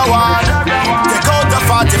stereo on. Take out the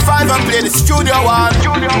 45 and play the studio one.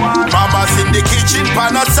 Mama's in the kitchen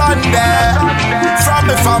pan a Sunday. From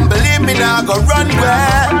if I'm believe me, now go run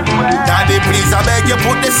where. Daddy, please, I beg you,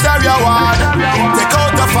 put the stereo on. Take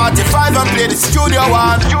out the 45 and play the studio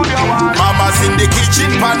one. Mama's in the kitchen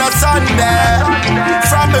pan a Sunday.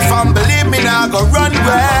 From if I'm believe me, now go run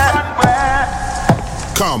where.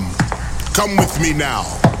 Come with me now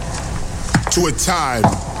to a time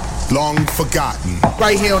long forgotten.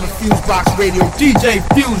 Right here on the Fusebox Radio, DJ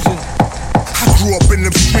Fusion. I grew up in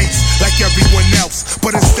them streets like everyone else,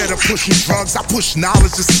 but instead of pushing drugs, I pushed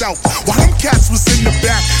knowledge itself. While them cats was in the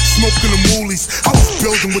back smoking the moolies, I was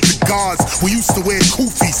building with the guards. We used to wear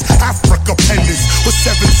kufis, Africa pendants with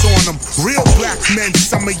sevens on them. Real black men,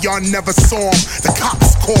 some of y'all never saw them. The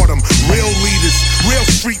cops caught them. Real leaders, real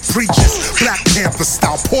street preachers, Black Panther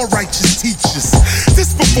style, poor righteous teachers.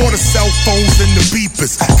 This before the cell phones and the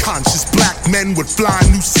beepers. Conscious black men with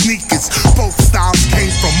flying new sneakers. Both styles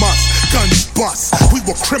came from us. Guns bust. We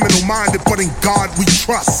were criminal minded, but in God we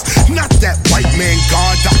trust. Not that white man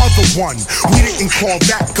God, the other one. We didn't call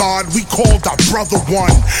that God, we called our brother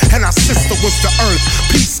one. And our sister was the earth.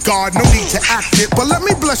 Peace, God, no need to act it, but let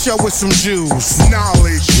me bless y'all with some Jews.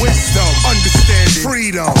 Knowledge, wisdom, understanding,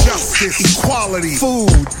 freedom, justice, equality,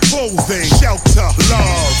 food, clothing, shelter,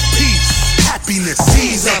 love, peace, happiness.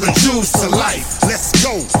 These are the Jews to life. Let's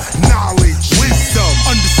go. Knowledge, wisdom,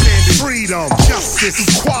 understanding, freedom, justice,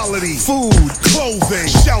 equality, food, clothing,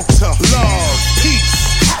 shelter, love, peace,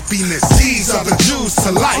 happiness. These are the Jews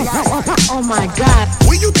to life. Oh my God.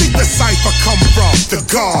 Where you think the cipher come from? The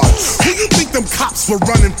gods. Who you think them cops were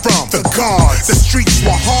running from? The gods. The streets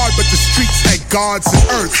were hard, but the streets had gods and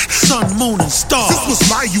earth. Sun, moon, and stars. This was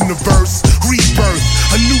my universe. Rebirth.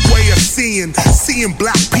 A new way of seeing. Seeing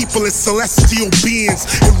black people as celestial beings.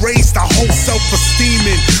 It raised our whole self-esteem.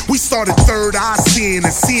 We started third eye seeing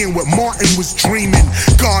and seeing what Martin was dreaming.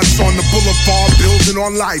 Gods on the boulevard building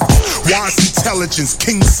on life. Wise intelligence.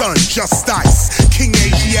 King Sun, just ice. King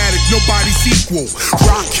Asiatic, nobody's equal.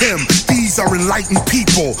 Rock him, these are enlightened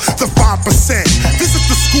people. The 5%. Visit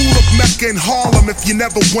the school of Mecca in Harlem if you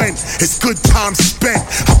never went. It's good time spent.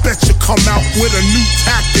 I bet you come out with a new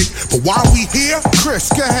tactic. But while we here, Chris,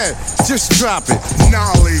 go ahead. Just drop it.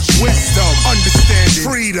 Knowledge, wisdom, understanding,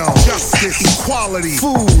 freedom, justice, equality,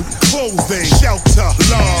 food, clothing, shelter,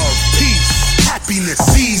 love, peace, happiness.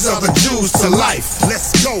 These are the jewels to life.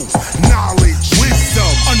 Let's go. Knowledge, wisdom,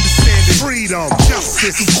 understanding, freedom,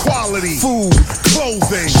 justice, equality, food,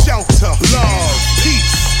 clothing, shelter, love,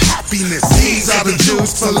 peace, happiness. These are the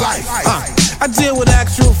jewels to life. I deal with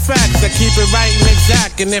actual facts, I keep it right and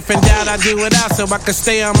exact. And if in doubt, I do it out so I can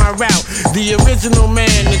stay on my route. The original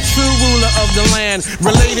man, the true ruler of the land,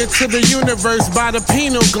 related to the universe by the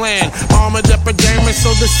pineal gland. Armored epidermis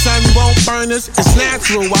so the sun won't burn us. It's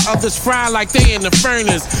natural while others fry like they in the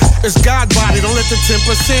furnace. It's God body, don't let the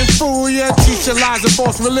 10% fool ya. Teach your lies and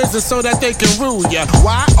false religion so that they can rule ya.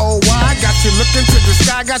 Why, oh why, got you looking to the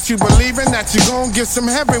sky, got you believing that you gon' get some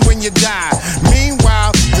heaven when you die.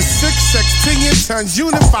 Meanwhile, the 6 sextillion tons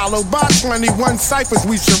unit followed by 21 ciphers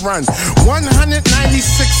we should run.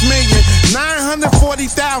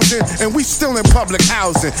 196,940,000 and we still in public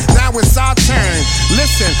housing. Now it's our turn.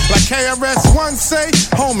 Listen, like KRS-One say,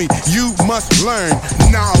 homie, you must learn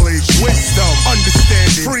knowledge, wisdom,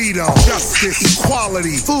 understanding, freedom, justice,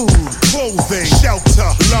 equality, food, clothing,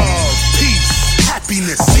 shelter, love, peace,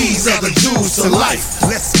 happiness. These are the jewels to life.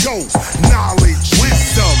 Let's go. Knowledge,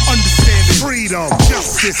 wisdom, understanding, freedom,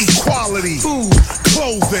 justice, equality, food,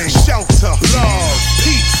 clothing, shelter, love,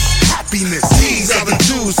 peace, happiness. These are the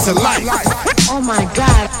jewels to life. Oh my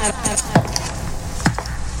God.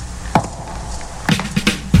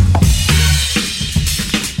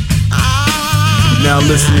 Now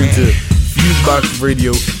listening to Fusebox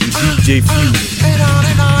Radio with DJ Fusion.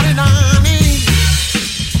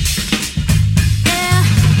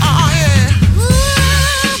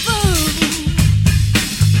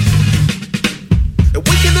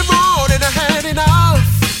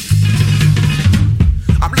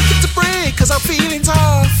 Cause I'm feeling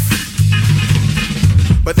tough.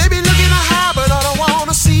 But they be looking to high, but I don't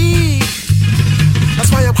wanna see. That's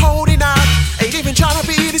why I'm holding out, ain't even trying to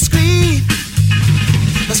be discreet.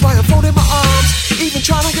 That's why I'm folding my arms, even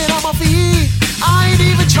trying to get on my feet. I ain't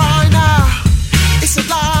even trying now, it's a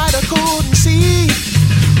light I couldn't see.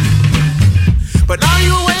 But now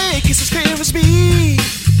you awake, it's as clear as me.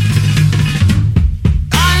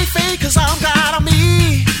 I ain't fake cause I'm glad I'm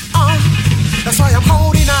me. That's why I'm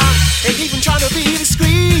holding out, ain't even trying to be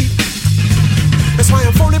discreet. That's why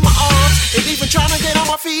I'm folding my arms, ain't even trying to get on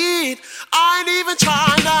my feet. I ain't even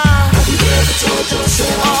trying now. Have you ever told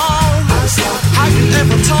yourself? Have you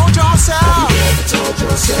ever told yourself? Have you ever told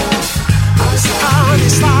yourself? How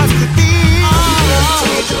this life could be? Have you ever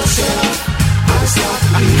told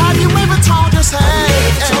yourself? Have you ever told yourself?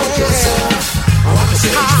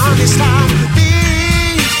 How this life could be?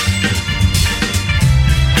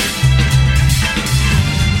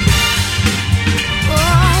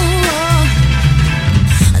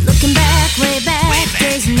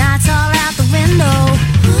 Nights all out the window.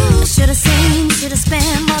 Should've seen, should've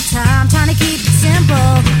spent more time trying to keep it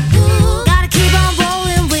simple. Gotta keep on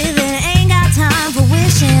rolling with it, ain't got time for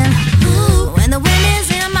wishing. When the wind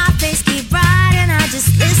is in my face, keep riding, I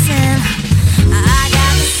just listen. I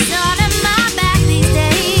got the sun in my back these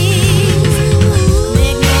days.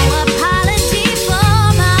 Make no apology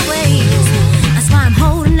for my ways. That's why I'm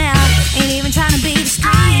holding out, ain't even trying to be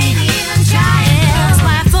discreet. I ain't even trying. That's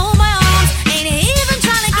why I fold my arms, ain't even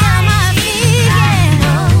trying to get on my feet.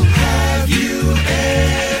 Have you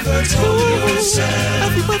ever told yourself?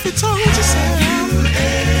 Have you ever told yourself? Have you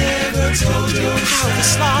ever told yourself how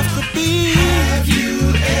this life could be? Have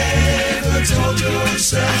you ever told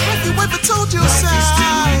yourself? Have you ever told yourself? Life is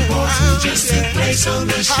too important just to place on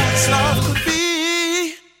the shelf. How this life could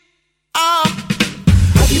be?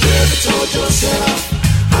 Have you ever told yourself?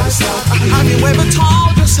 Have you ever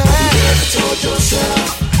told yourself? Have you ever told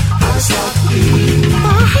yourself? How this life could be? Have you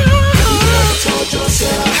ever told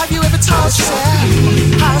yourself? Have you ever told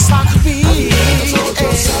yourself how this life could be? Have you ever told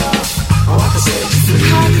yourself? Oh, I could set you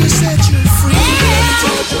free. I could set you free. Have you ever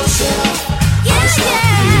told yourself? How this life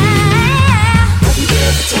could be? Have you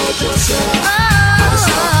ever told yourself? How this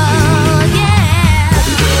life could be? Have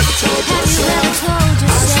you ever told yourself?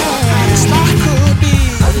 How this life could be?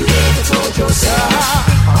 Have you ever told yourself?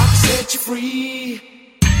 Oh, I could set you free.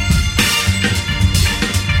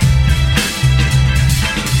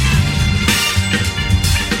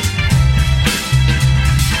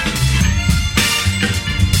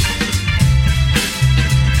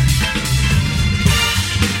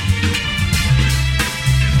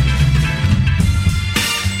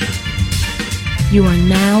 You are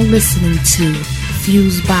now listening to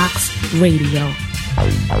Fusebox Radio.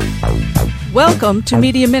 Welcome to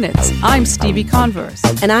Media Minutes. I'm Stevie Converse.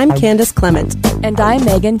 And I'm Candace Clement. And I'm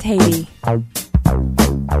Megan Tatey.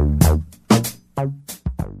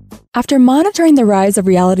 After monitoring the rise of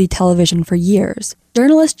reality television for years,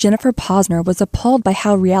 journalist Jennifer Posner was appalled by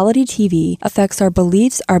how reality TV affects our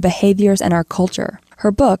beliefs, our behaviors, and our culture.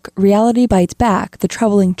 Her book, Reality Bites Back, The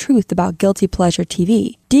Troubling Truth About Guilty Pleasure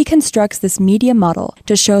TV, deconstructs this media model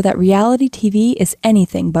to show that reality TV is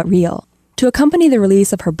anything but real. To accompany the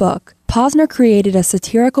release of her book, Posner created a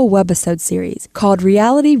satirical webisode series called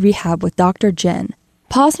Reality Rehab with Dr. Jen.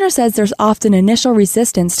 Posner says there's often initial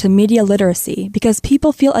resistance to media literacy because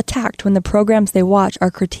people feel attacked when the programs they watch are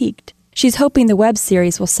critiqued. She's hoping the web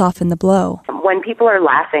series will soften the blow. When people are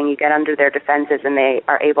laughing, you get under their defenses and they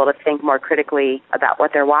are able to think more critically about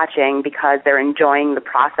what they're watching because they're enjoying the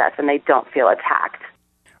process and they don't feel attacked.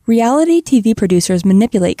 Reality TV producers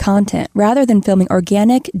manipulate content rather than filming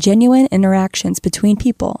organic, genuine interactions between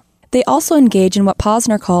people. They also engage in what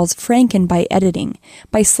Posner calls Frankenbite editing,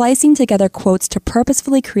 by slicing together quotes to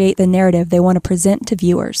purposefully create the narrative they want to present to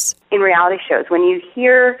viewers. In reality shows, when you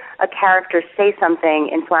hear a character say something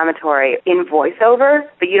inflammatory in voiceover,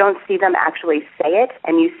 but you don't see them actually say it,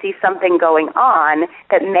 and you see something going on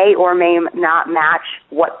that may or may not match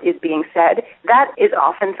what is being said, that is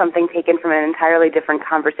often something taken from an entirely different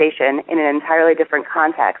conversation in an entirely different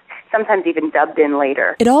context, sometimes even dubbed in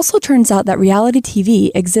later. It also turns out that reality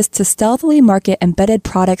TV exists to stealthily market embedded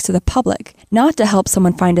products to the public, not to help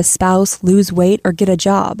someone find a spouse, lose weight, or get a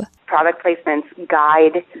job. Product placements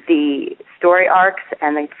guide the story arcs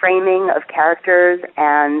and the framing of characters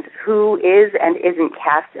and who is and isn't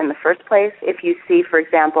cast in the first place. If you see, for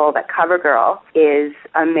example, that CoverGirl is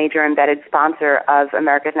a major embedded sponsor of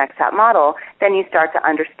America's Next Top Model, then you start to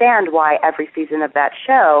understand why every season of that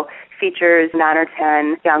show features 9 or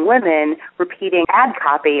 10 young women repeating ad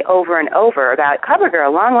copy over and over about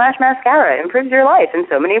CoverGirl Long Lash Mascara improves your life in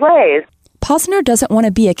so many ways. Posner doesn't want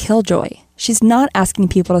to be a killjoy. She's not asking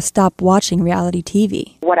people to stop watching reality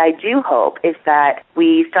TV. What I do hope is that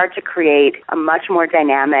we start to create a much more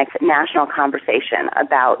dynamic national conversation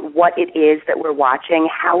about what it is that we're watching,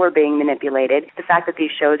 how we're being manipulated, the fact that these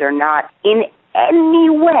shows are not in any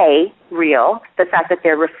way real, the fact that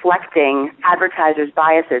they're reflecting advertisers'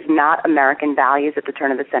 biases, not American values at the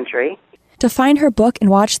turn of the century. To find her book and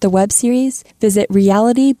watch the web series, visit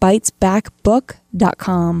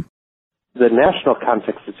realitybitesbackbook.com. The national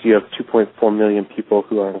context is you have 2.4 million people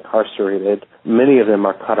who are incarcerated. Many of them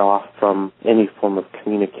are cut off from any form of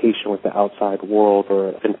communication with the outside world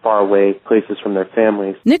or in faraway places from their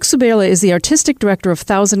families. Nick Suberla is the artistic director of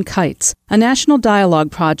Thousand Kites, a national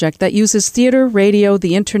dialogue project that uses theater, radio,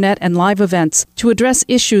 the internet, and live events to address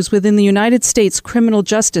issues within the United States criminal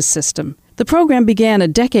justice system. The program began a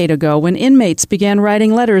decade ago when inmates began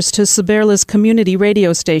writing letters to Suberla's community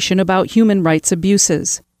radio station about human rights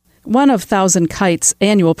abuses. One of Thousand Kites'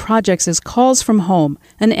 annual projects is Calls from Home,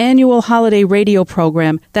 an annual holiday radio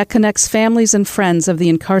program that connects families and friends of the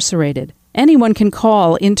incarcerated. Anyone can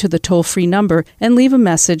call into the toll-free number and leave a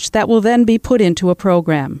message that will then be put into a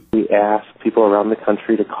program. We ask people around the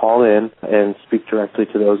country to call in and speak directly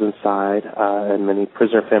to those inside, and many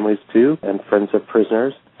prisoner families too, and friends of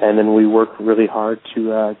prisoners. And then we work really hard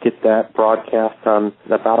to get that broadcast on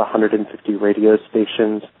about 150 radio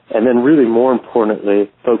stations. And then really more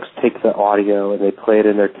importantly, folks take the audio and they play it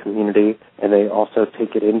in their community, and they also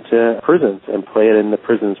take it into prisons and play it in the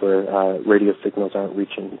prisons where radio signals aren't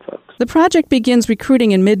reaching folks. The project begins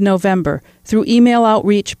recruiting in mid-November through email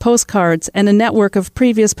outreach, postcards, and a network of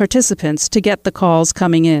previous participants to get the calls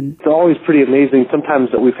coming in. It's always pretty amazing.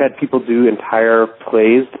 Sometimes we've had people do entire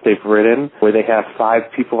plays that they've written where they have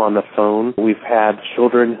 5 people on the phone. We've had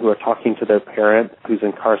children who are talking to their parent who's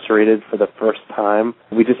incarcerated for the first time.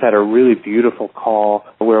 We just had a really beautiful call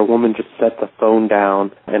where a woman just set the phone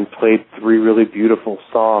down and played 3 really beautiful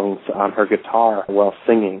songs on her guitar while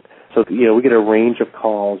singing. So, we get a range of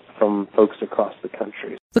calls from folks across the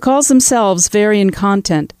country. The calls themselves vary in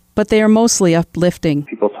content, but they are mostly uplifting.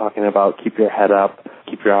 People talking about keep your head up,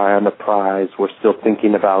 keep your eye on the prize, we're still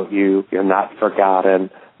thinking about you, you're not forgotten.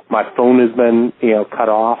 My phone has been, cut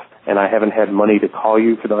off, and I haven't had money to call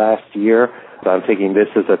you for the last year. So I'm taking this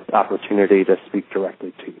as an opportunity to speak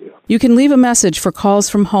directly to you. You can leave a message for Calls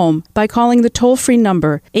from Home by calling the toll-free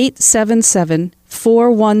number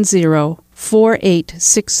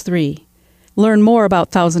 877-410-4863. Learn more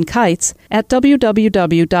about Thousand Kites at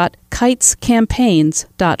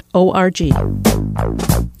www.kitescampaigns.org.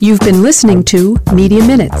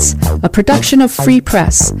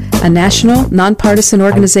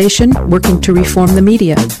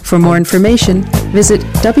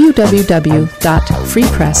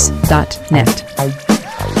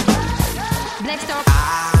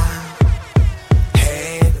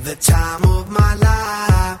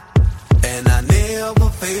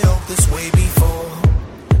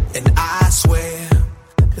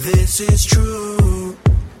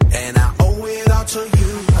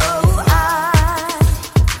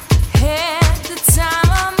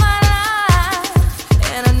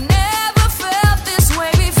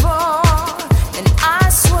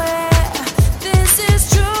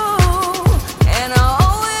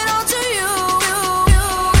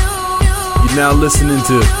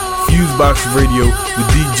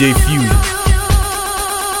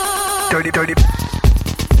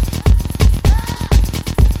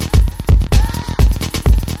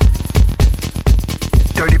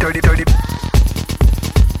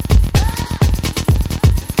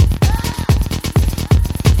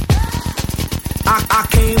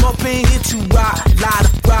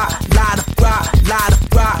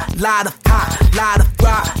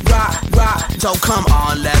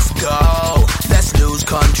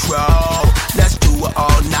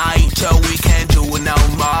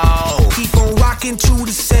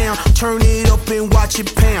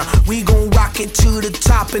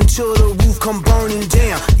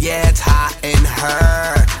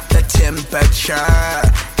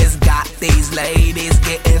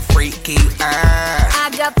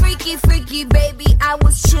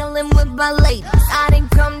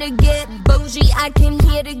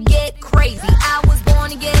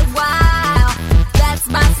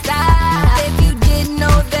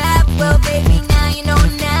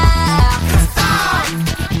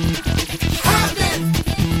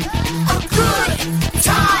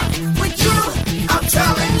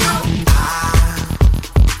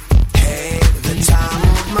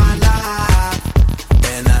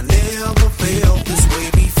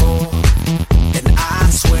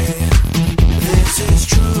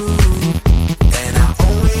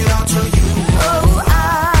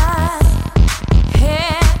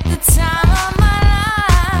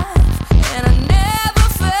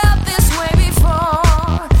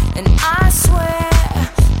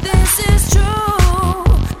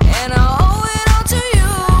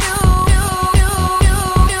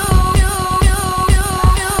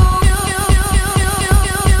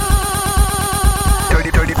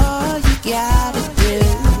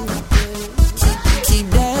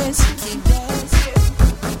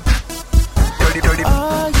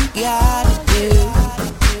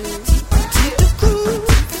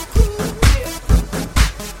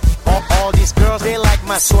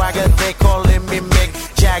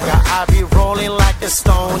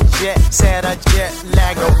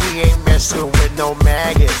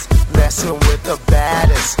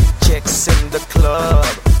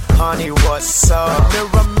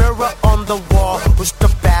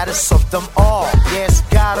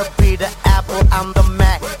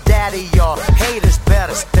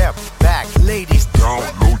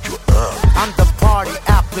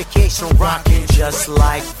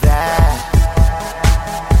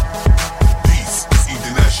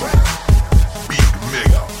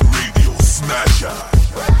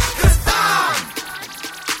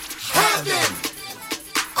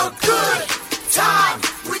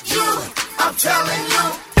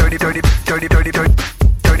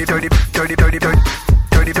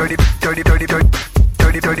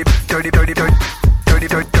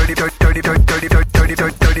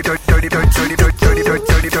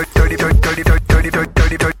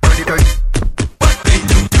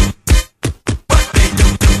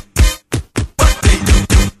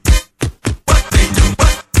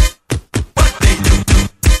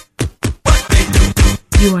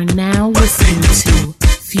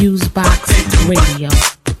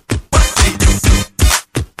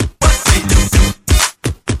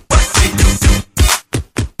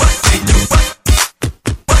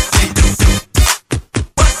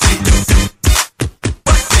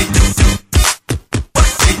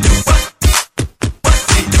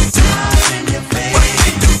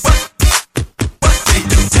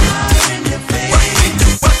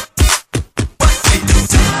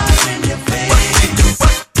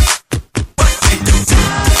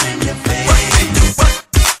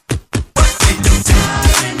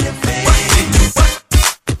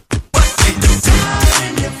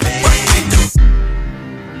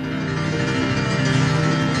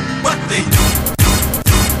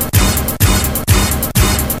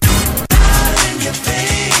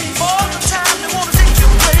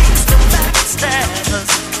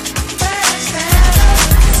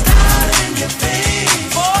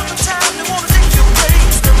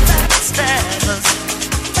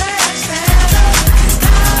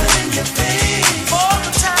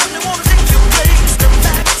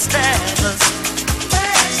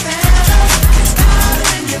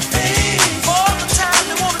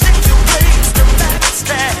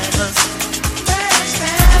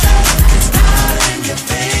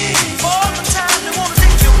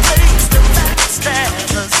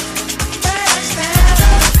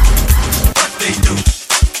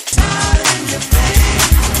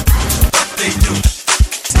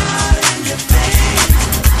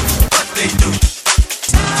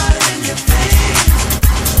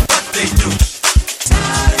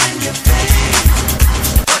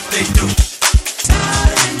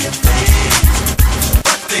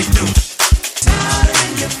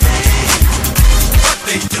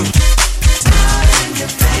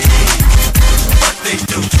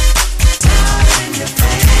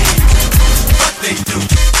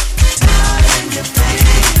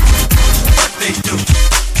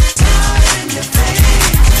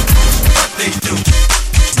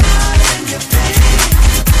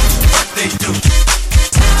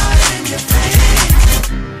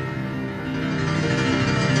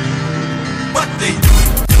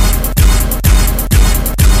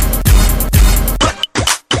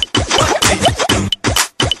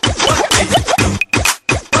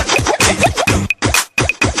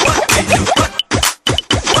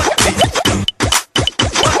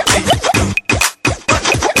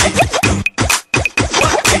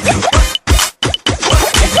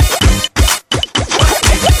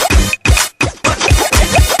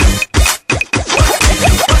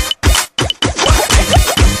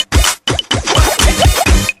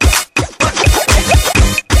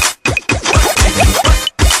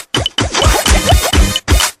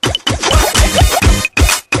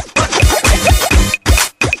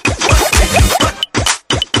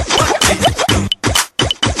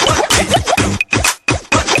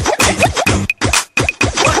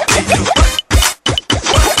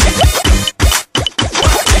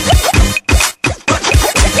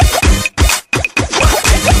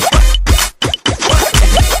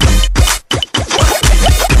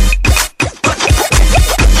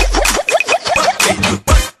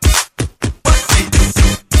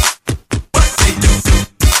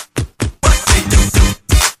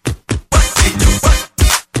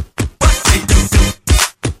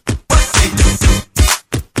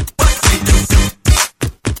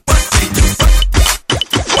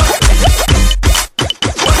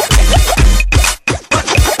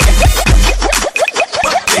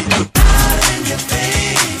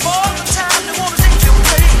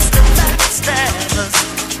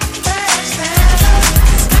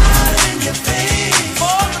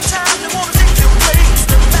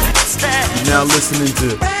 Now listening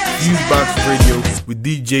to Fusebox Radio with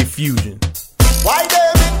DJ Fusion. Why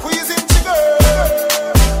they been squeezing sugar?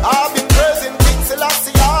 I've been praising King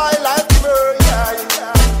Selassie, I like the bird, yeah.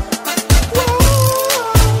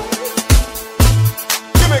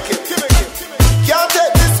 Give me it. Can't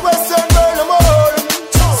take this Western girl no more.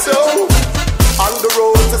 So, on the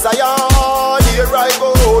road to Zion, here I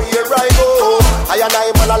go. I and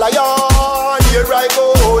I man a lion, here I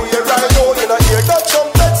go. You know hear the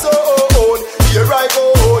trumpet sound. Here I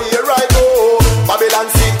go. Babylon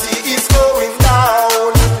city is going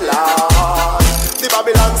down, Lord. The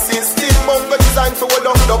Babylon system mongo designed to hold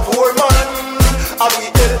up the poor man. And we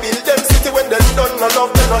help build them city when they done none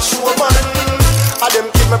of them no sure man. And them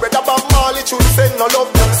kill my brother Bob Marley should send none of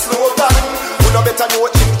them slogan. Who no better know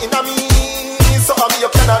him in a me, so I mean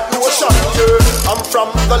you cannot know shot. Yeah. I'm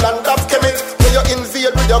from the land of Kemet, where you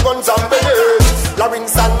invade with your guns and bayonets.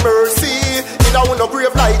 Larynx and Mercy, in a one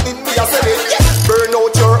grave lightning me a send it. Burn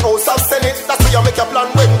out your house and sell it. That's where you make a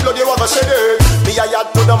plan when blood you have a shed it. Me a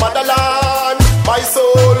yard to the motherland, my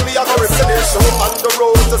soul me a go represent it. So on the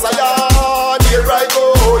road to Zion, here I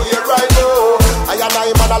go. I and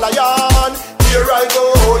I man a lion. Here I go.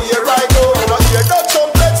 You know hear the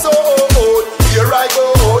trumpet sound. Here I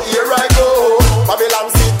go.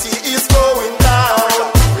 Babylon city is going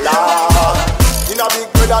down, Lord. In a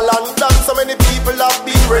big brother London, so many people have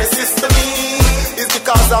been racist to me. It's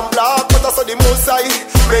because I'm black, but that's what the most I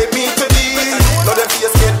made me to be. Now them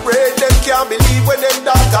face get red, them can't believe when them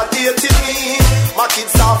daughter dating me. My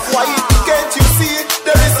kids are white, can't you see?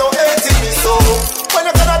 There is no hate in me. So when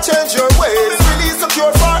you gonna change your ways, release the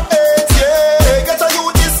cure for AIDS, yeah. Get a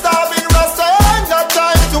youth is starving, Rasta, ain't got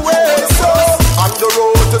time to waste. So on the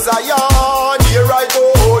road to Zion, here I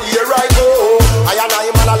go. I and I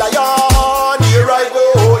man a lion. Here I go.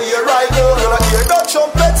 You know hear the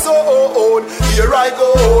trumpet sound. Here I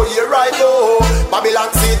go.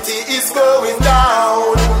 Babylon city is going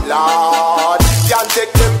down, Lord. Can't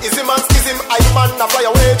take them easy man, schism. I man a fly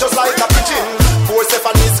away just like a pigeon. Poor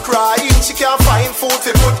Stephanie's crying, she can't find food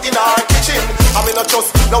to put in her kitchen. I mean not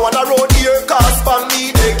just no one around here, cause for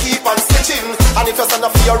me they keep on stitching. And if you're stand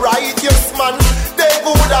up for your right, yes man, they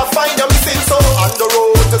good and find you missing. So on the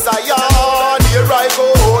road to Zion, here I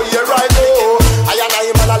go. I and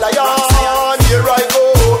I man a lion, here I go.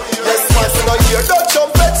 Yes man, so now hear the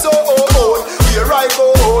trumpet sound. Here I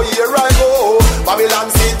go. Babylon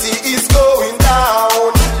city is going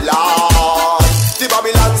down, Lord. The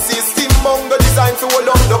Babylon system mongo designed to hold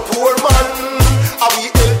up the poor man.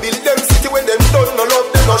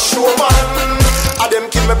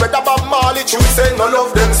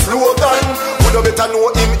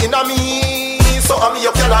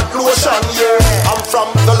 lotion, yeah. I'm from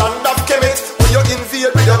the land of Kemet, where you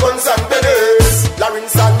invade with your guns and berets.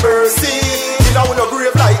 Lawrence and Mercy, in a no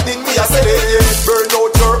grave lightning, me a say it, yeah. Burn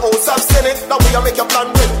out your house of Senate, now we a make your plan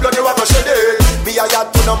when blood you have a shed it. Me a yard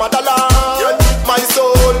to no motherland, my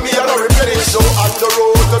soul, me a no replenish. So on the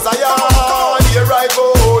road to Zion, here I go,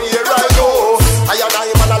 here I go. I am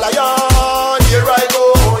a lion, here I go,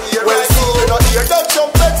 here well, I go. See, you not hear the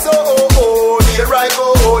trumpet, so here I go,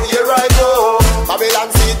 here I go. Babylon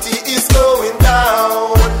City is going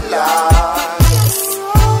down, Lord.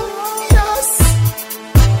 Yes.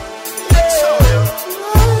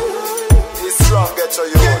 It's strong, get your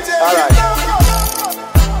youth. Alright.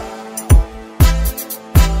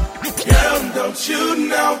 Girl, don't you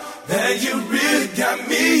know that you really got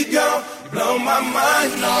me gone? Blow my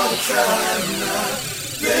mind all the time now.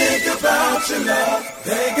 Think about your love.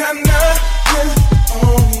 They got nothing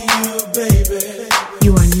on you, baby.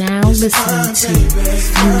 You are now listening to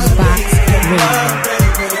Fusebox Radio.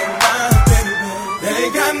 They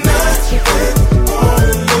got nothing on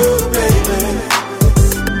you, baby.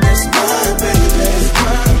 It's my baby,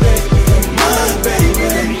 my baby, my baby,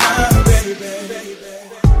 my baby.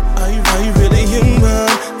 Are you really human?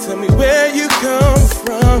 Tell me where you come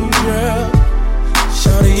from, girl.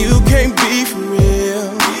 Shawty, you can't be for real.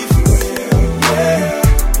 Yeah.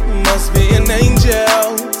 Must be an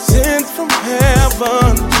angel sent from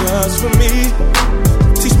heaven just for me.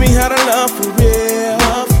 Teach me how to love for real.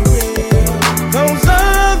 Those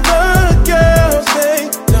other girls, they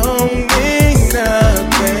don't mean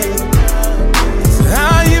nothing. It's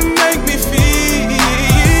how you make me feel,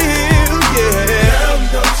 yeah. Girl,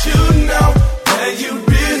 don't you know that you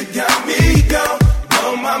really got me gone?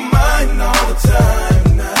 Blow my mind all the time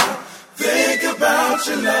now. Think about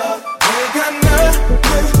your love. They got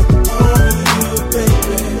nothing on you,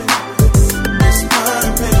 baby. It's my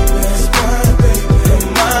baby, it's my baby,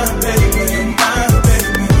 my baby, my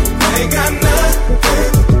baby. They got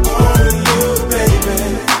nothing on you, baby.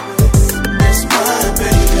 It's my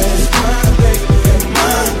baby, my baby,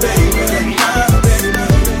 my baby, my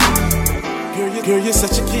baby. Girl, you're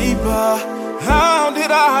such a keeper. How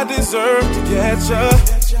did I deserve to get you?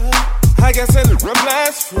 I guess I'm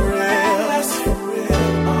blessed for real.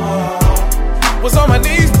 Was on my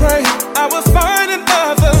knees praying I would find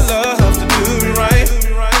another love to do me right.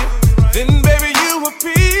 Then baby you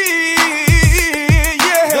appear,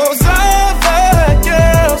 yeah. Those other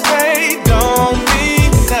girls, they don't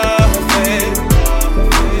mean nothing.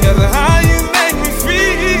 Cause of how you make me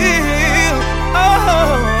feel.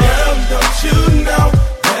 Oh, girl, don't you know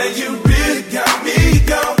that you really got me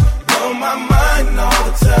gone? Blow my mind all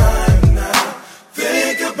the time now.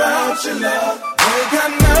 Think about your love. They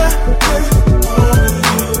got nothing on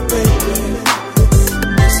you, baby.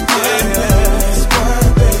 It's my baby,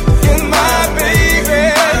 it's my baby,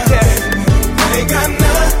 yeah. They got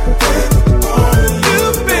nothing on you,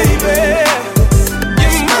 baby.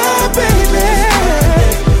 You're my baby,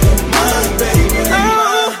 my baby,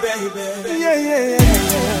 my baby, yeah, yeah,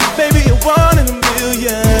 yeah. Baby, you're one in a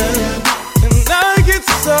million, and I get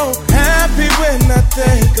so happy when I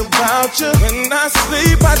think about you. When I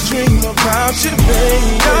sleep, I dream about you,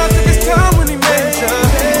 baby. God took his time when he made you.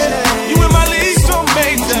 You in my league, so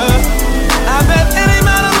major. I bet any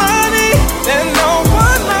amount of money, there's no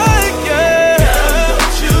one like you. Girl,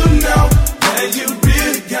 don't you know that you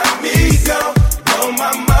really got me gone? Blow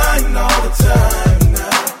my mind all the time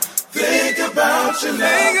now. Think about your love.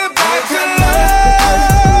 Think about your love.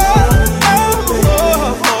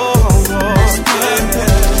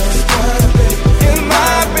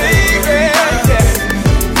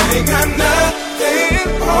 Got nothing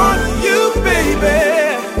on you, baby.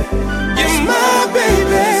 You're my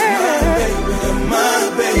baby. You're my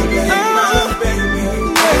baby. My baby.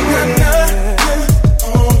 Got nothing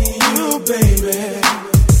on you, baby.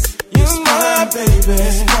 You're my baby.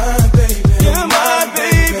 My baby. You're my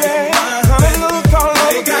baby. Call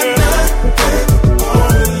they got nothing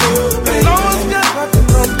on you, baby. No one's got nothing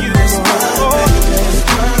on you. It's my baby.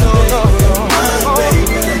 My baby.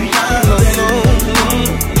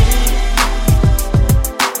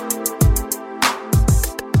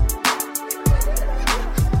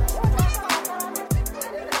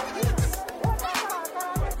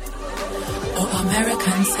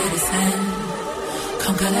 American citizen,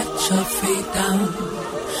 come collect your freedom,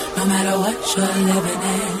 no matter what you're living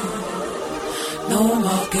in, no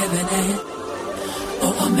more giving in.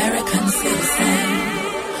 Oh, American citizen,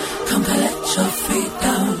 come collect your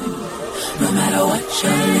freedom, no matter what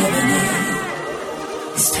you're living in.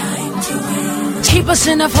 It's time to win.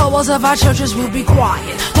 90% of followers of our churches will be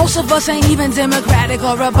quiet. Most of us ain't even Democratic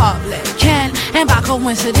or Republican. And by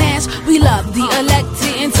coincidence, we love the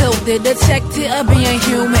elected until they're detected of being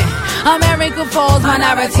human. America falls,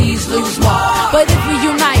 minorities lose more. But if we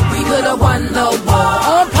unite, we could have won the war.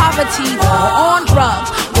 On poverty, war on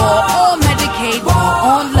drugs, war on Medicaid, war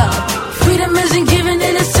on love. Freedom isn't given,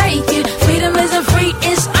 it is taken. Freedom isn't free,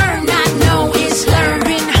 it's earned. I know it's learned.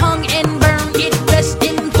 Been hung and burned, it rest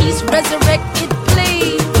in peace, resurrected,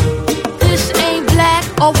 please. This ain't black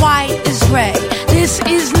or white, it's gray. This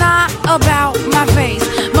is not about my face.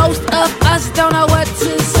 Most of us don't know what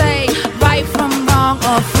to say. Right from wrong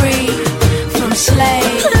or free from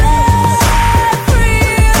slaves.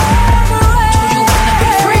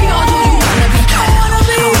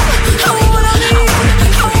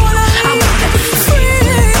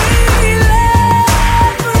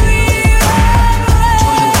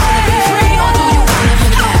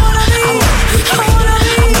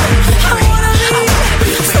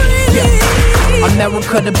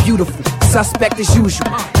 America the beautiful, suspect as usual.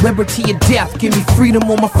 Liberty or death, give me freedom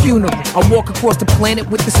on my funeral. I walk across the planet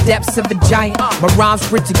with the steps of a giant. My rhymes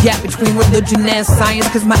bridge a gap between religion and science,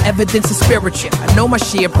 cause my evidence is spiritual. I know my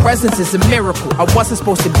sheer presence is a miracle. I wasn't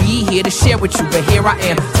supposed to be here to share with you, but here I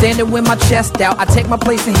am, standing with my chest out. I take my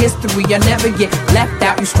place in history, I never get left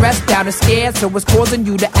out. You stressed out and scared, so it's causing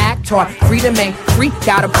you to act hard. Freedom ain't free,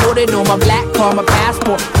 gotta put it on my black card, my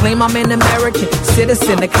passport. Claim I'm an American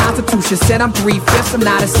citizen, the Constitution said I'm 3/5. I'm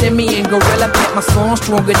not a simian, gorilla pet. My song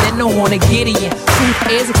stronger than the horn of Gideon. Truth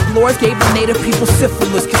is, explorers gave the native people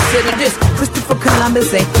syphilis. Consider this, Christopher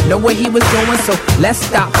Columbus ain't know where he was going, so let's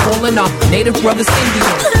stop calling our native brothers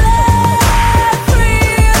Indians.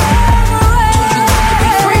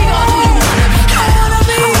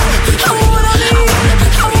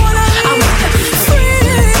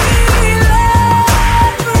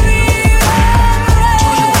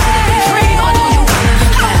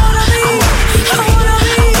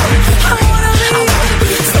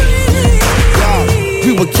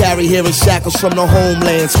 Carry here in shackles from the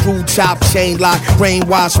homeland. Screw chop, chain lock,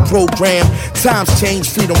 brainwash program. Times change,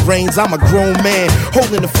 freedom reigns. I'm a grown man,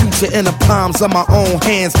 holding the future in the palms of my own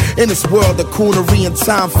hands. In this world of coonery and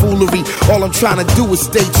tomfoolery, all I'm trying to do is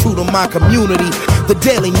stay true to my community. The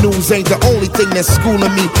daily news ain't the only thing that's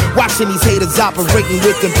schooling me. Watching these haters operating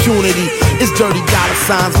with impunity. It's dirty dollar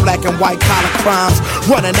signs, black and white collar crimes.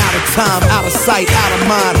 Running out of time, out of sight, out of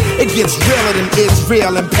mind. It gets realer than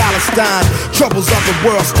Israel and Palestine. Troubles of the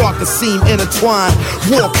world start to seem intertwined.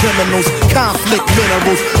 War criminals, conflict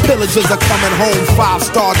minerals. Pillagers are coming home,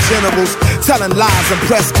 5-star generals. Telling lies in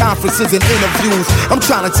press conferences and interviews. I'm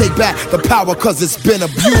trying to take back the power cause it's been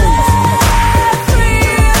abused.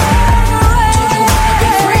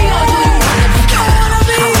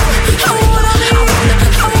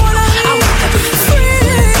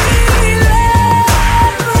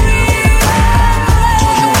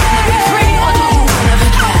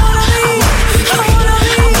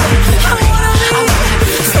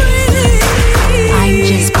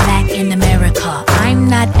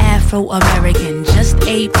 Afro-American, just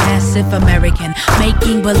a passive American,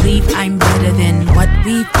 making believe I'm better than what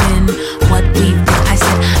we've been. I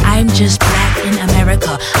said, I'm just black in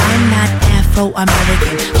America, I'm not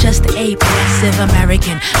Afro-American, just a passive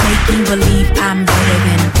American, making believe I'm better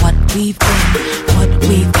than what we've been.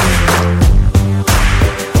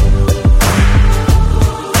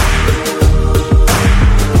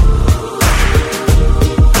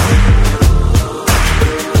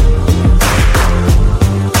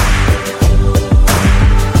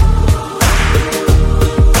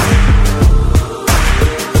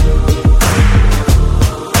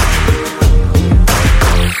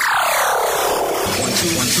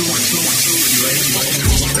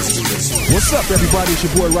 What's up, everybody? It's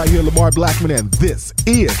your boy right here, Lamar Blackman, and this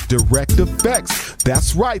is Direct Effects.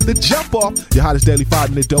 That's right, the Jump Off, your hottest daily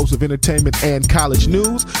 5-minute dose of entertainment and college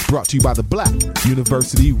news, brought to you by the Black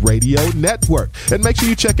University Radio Network. And make sure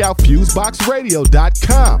you check out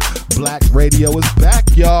FuseBoxRadio.com. Black Radio is back,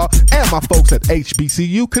 y'all, and my folks at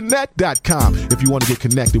HBCUConnect.com if you want to get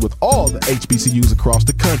connected with all the HBCUs across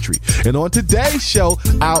the country. And on today's show,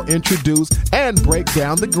 I'll introduce and break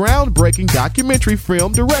down the groundbreaking documentary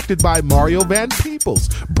film directed by Mario Van Peebles,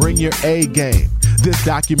 Bring Your A Game. This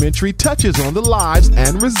documentary touches on the lives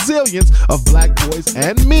and resilience of black boys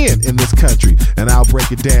and men in this country, and I'll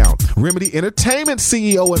break it down. Remedy Entertainment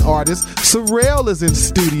CEO and artist Sorrell is in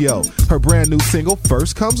studio. Her brand new single,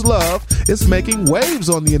 First Comes Love, is making waves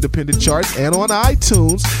on the independent charts and on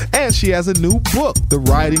iTunes, and she has a new book, The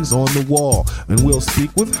Writings on the Wall, and we'll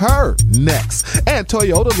speak with her next. And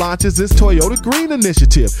Toyota launches this Toyota Green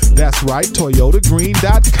initiative. That's right,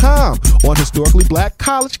 ToyotaGreen.com on historically black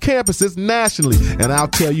college campuses nationally, and I'll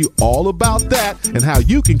tell you all about that and how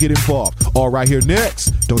you can get involved. All right, here next.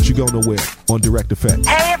 Don't you go nowhere on Direct Effects.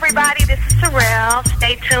 Hey everybody, this is Sorrell.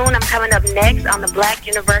 Stay tuned. I'm coming up next on the Black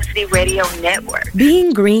University Radio Network.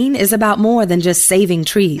 Being green is about more than just saving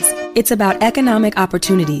trees. It's about economic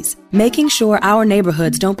opportunities, making sure our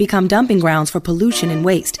neighborhoods don't become dumping grounds for pollution and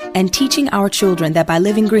waste, and teaching our children that by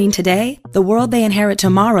living green today, the world they inherit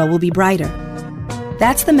tomorrow will be brighter.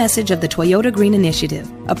 That's the message of the Toyota Green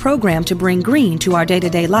Initiative, a program to bring green to our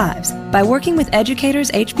day-to-day lives. By working with educators,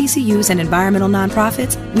 HBCUs, and environmental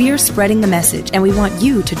nonprofits, we are spreading the message, and we want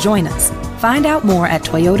you to join us. Find out more at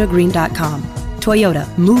ToyotaGreen.com. Toyota,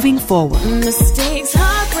 moving forward. Mistakes,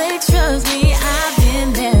 heartbreaks, trust me, I've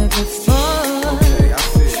been there before.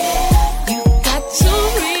 You got to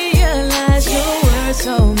realize you're worth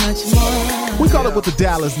so much more. We call it with the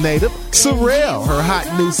Dallas native, Sorrell. Her hot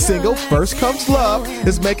new single, First Comes Love,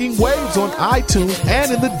 is making waves on iTunes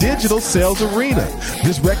and in the digital sales arena.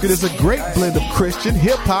 This record is a great blend of Christian,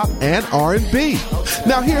 hip-hop, and R&B.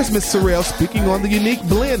 Now here's Miss Sorrell speaking on the unique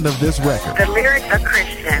blend of this record. The lyrics are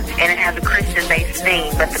Christian, and it has a Christian-based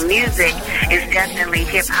theme, but the music is definitely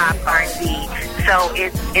hip-hop, R&B. So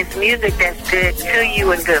it's music that's good to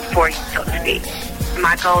you and good for you, so to speak.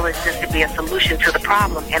 My goal is just to be a solution to the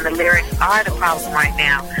problem, and the lyrics are the problem right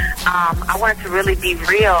now. I wanted to really be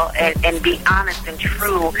real and be honest and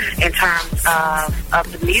true in terms of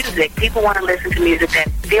the music. People want to listen to music that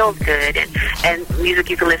feels good and music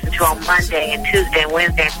you can listen to on Monday and Tuesday and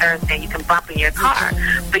Wednesday and Thursday. You can bump in your car.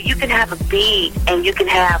 But you can have a beat and you can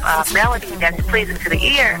have a melody that's pleasing to the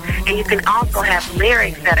ear, and you can also have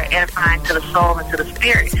lyrics that are edifying to the soul and to the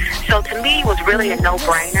spirit. So to me, it was really a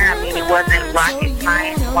no-brainer. I mean, it wasn't rocket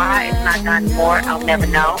science. Why it's not done more, I'll never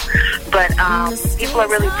know. But people are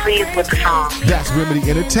really pleased with the song. That's Remedy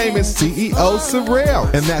Entertainment CEO Sorrell,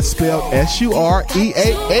 and that's spelled Sureal.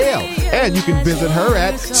 And you can visit her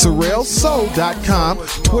at SorrellSoul.com,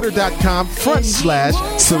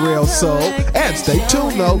 Twitter.com/SorrellSoul. And stay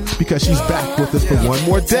tuned though, because she's back with us for one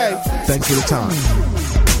more day. Thanks for the time.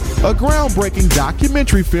 A groundbreaking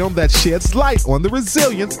documentary film that sheds light on the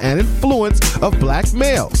resilience and influence of black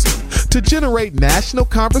males to generate national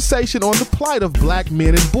conversation on the plight of black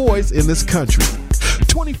men and boys in this country.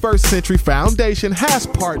 21st Century Foundation has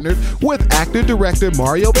partnered with actor-director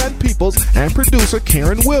Mario Van Peebles and producer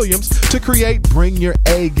Karen Williams to create Bring Your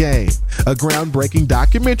A Game, a groundbreaking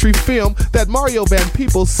documentary film that Mario Van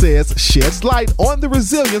Peebles says sheds light on the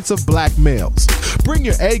resilience of black males. Bring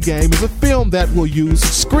Your A Game is a film that will use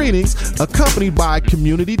screenings accompanied by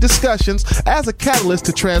community discussions as a catalyst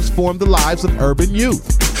to transform the lives of urban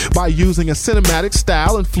youth. By using a cinematic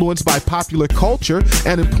style influenced by popular culture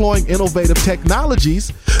and employing innovative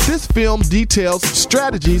technologies, this film details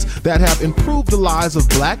strategies that have improved the lives of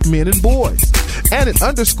black men and boys. And it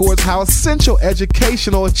underscores how essential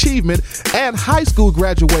educational achievement and high school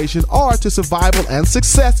graduation are to survival and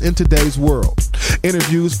success in today's world.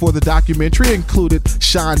 Interviews for the documentary included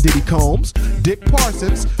Sean Diddy Combs, Dick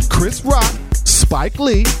Parsons, Chris Rock, Spike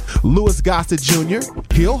Lee, Louis Gossett Jr.,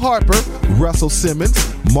 Hill Harper, Russell Simmons,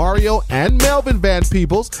 Mario and Melvin Van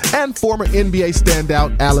Peebles, and former NBA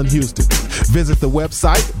standout Allen Houston. Visit the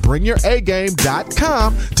website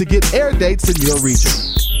bringyouragame.com to get air dates in your region.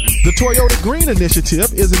 The Toyota Green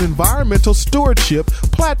Initiative is an environmental stewardship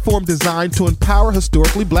platform designed to empower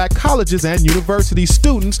historically black colleges and university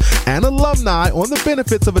students and alumni on the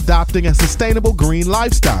benefits of adopting a sustainable green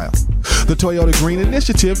lifestyle. The Toyota Green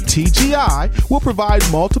Initiative, TGI, will provide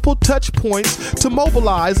multiple touch points to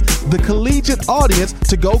mobilize the collegiate audience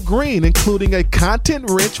to go green, including a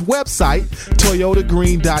content-rich website,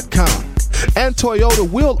 toyotagreen.com. And Toyota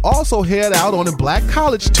will also head out on a black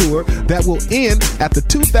college tour that will end at the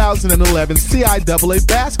 2011 CIAA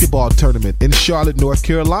basketball tournament in Charlotte, North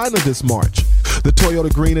Carolina this March. The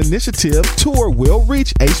Toyota Green Initiative tour will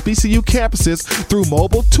reach HBCU campuses through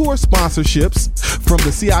mobile tour sponsorships from the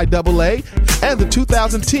CIAA and the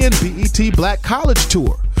 2010 BET Black College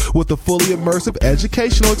Tour, with a fully immersive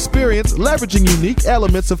educational experience leveraging unique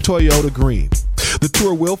elements of Toyota Green. The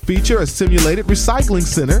tour will feature a simulated recycling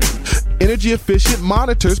center, energy-efficient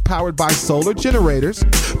monitors powered by solar generators.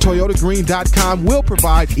 ToyotaGreen.com will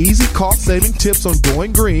provide easy cost-saving tips on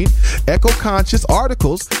going green, eco-conscious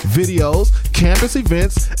articles, videos, campus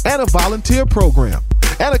events, and a volunteer program.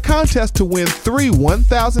 And a contest to win 3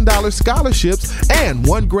 $1,000 scholarships, and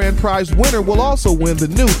one grand prize winner will also win the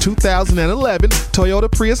new 2011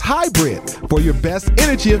 Toyota Prius Hybrid for your best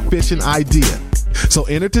energy-efficient idea. So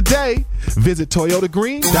enter today. Visit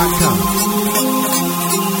ToyotaGreen.com.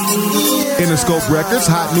 Interscope Records'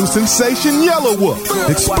 hot new sensation Yelawolf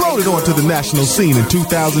exploded onto the national scene in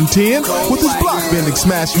 2010 with his block-bending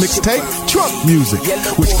smash mixtape Trunk Music,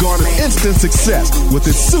 which garnered instant success with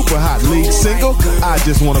his super hot lead single I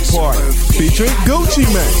Just Wanna Party, featuring Gucci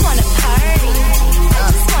Mane.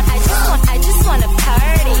 I just wanna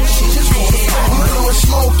party.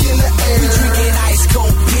 Smoke in the air. We drinking ice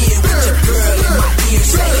cold beer with your girl in my ear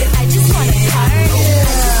saying I just wanna party.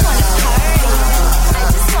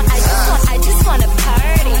 I just wanna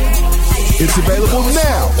party. It's available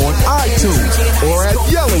now on iTunes or at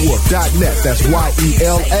yellowwolf.net. That's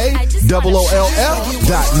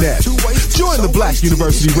YELAWOLF.net. Join the Black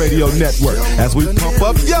University Radio Network as we pump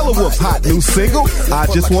up Yelawolf's hot new single, I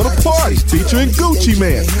Just Wanna Party, featuring Gucci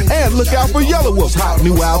Mane. And look out for Yelawolf's hot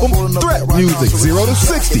new album, Threat Music 0 to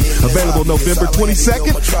 60, available November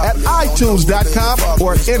 22nd at iTunes.com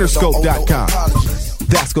or Interscope.com.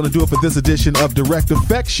 That's going to do it for this edition of Direct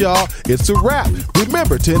Effects, y'all. It's a wrap.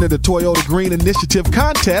 Remember, to enter the Toyota Green Initiative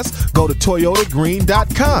contest, go to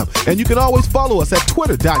ToyotaGreen.com. And you can always follow us at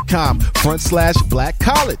Twitter.com/Black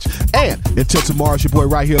College. And until tomorrow, it's your boy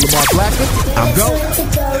right here, Lamar Blackman. I'm going.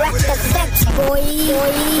 Direct Effects, boy.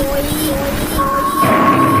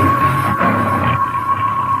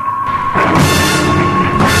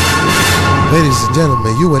 Ladies and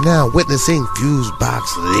gentlemen, you are now witnessing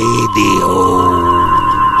Fusebox Radio.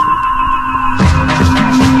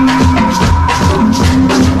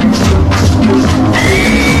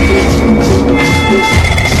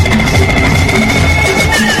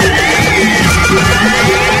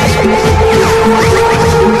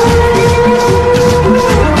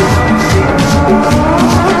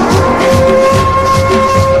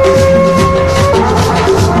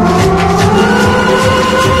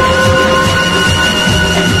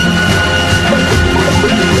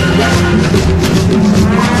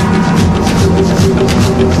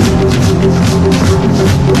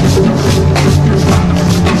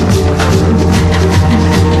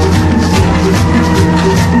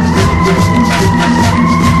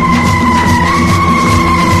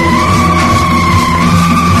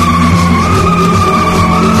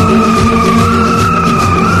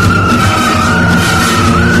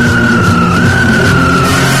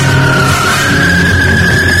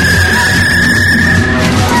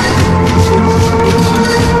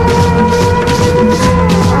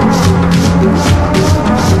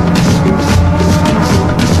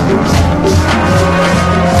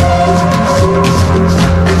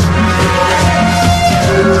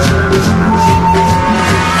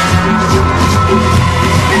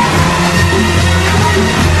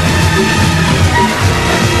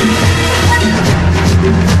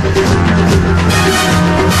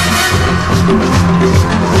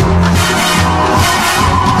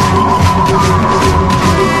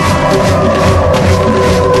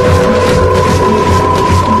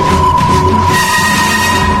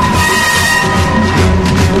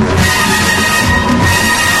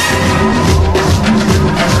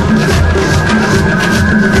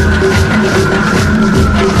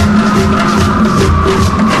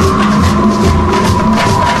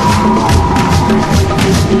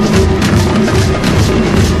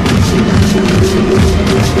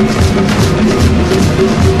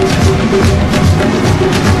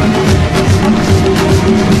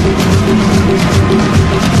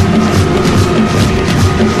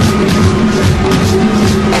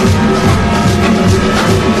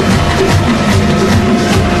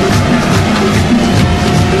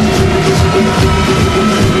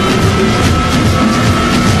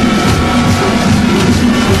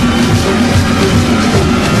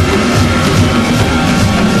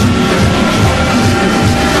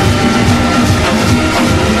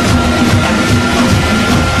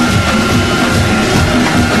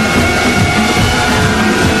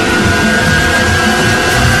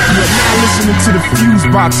 To the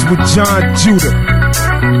Fusebox with John Judah.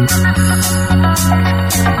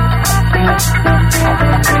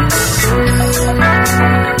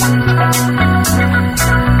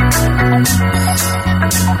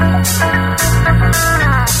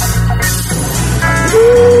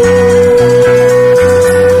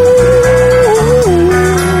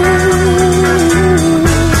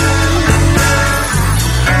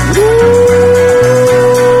 Woo!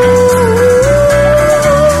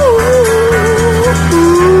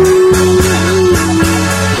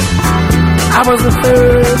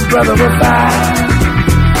 brother was fine,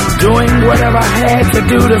 doing whatever I had to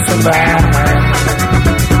do to survive.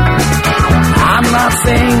 I'm not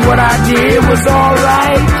saying what I did was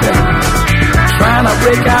alright. Trying to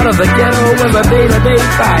break out of the ghetto was a day-to-day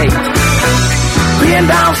fight. Being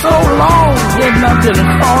down so long, getting up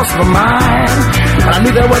didn't cross my mind. But I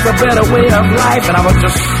knew there was a better way of life, and I was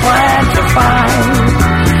just trying to find.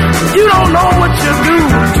 You don't know what you do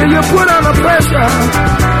till you put under pressure.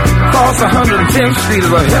 Across 110th Street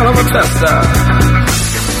is a hell of a tester.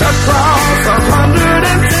 Across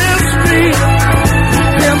 110th Street,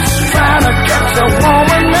 pimps trying to catch a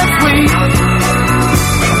woman that's weak.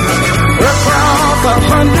 Across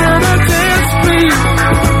 110th Street,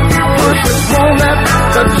 pushers won't let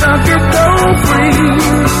the junkie go free.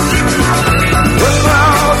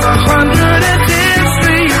 Across 110th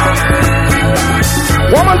Street,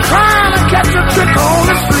 woman trying to catch a trick on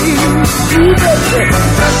the street. Ooh, baby.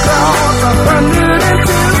 Across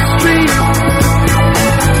 110th Street,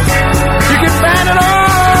 you can find it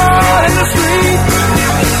all in the street.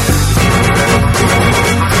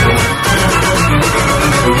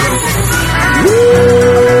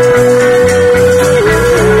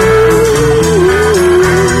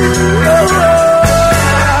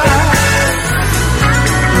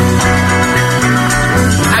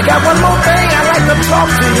 I got one more thing I'd like to talk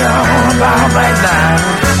to you about right now.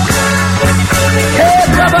 Hey,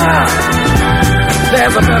 brother,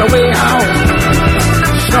 there's a better way out.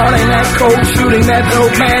 Starting that cold, shooting that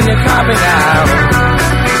dope man you're copping out.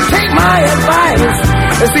 Take my advice,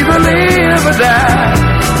 it's either live or die.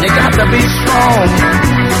 You got to be strong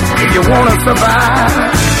if you want to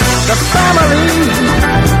survive. The family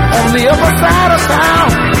on the other side of town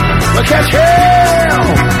will catch hell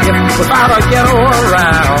without a ghetto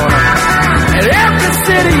around. In every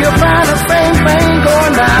city you find the same thing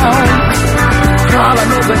going down.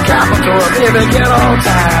 Harlem is the capital of every ghetto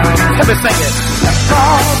town. Let me sing it.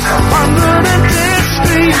 Across 110th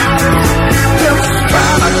Street, just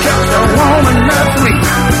trying to catch a woman that's weak.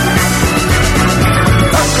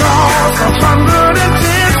 Across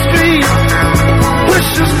 110th Street,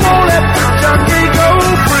 wishes won't let the junkie go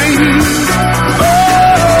free.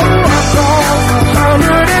 Oh, across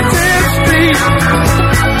 110th Street,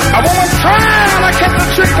 a woman trying to catch a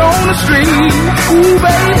trick on the street. Ooh,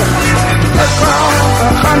 baby. Across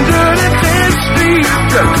 110th Street,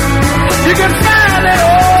 you can find it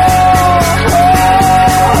all.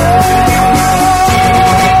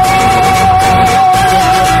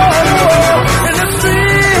 In the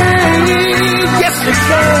street, yes you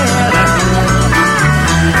can.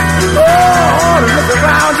 Oh, look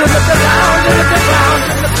around you, look around you, look around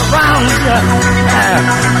you, look around you.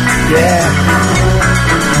 Yeah.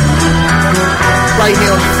 Right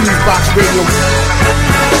here on the Fusebox Radio.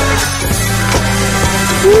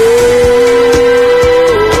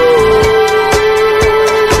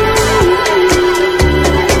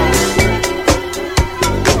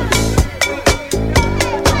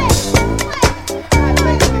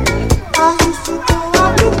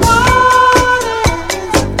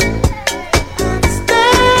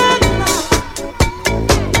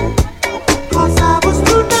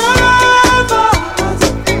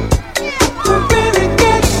 Really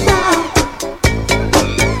get down.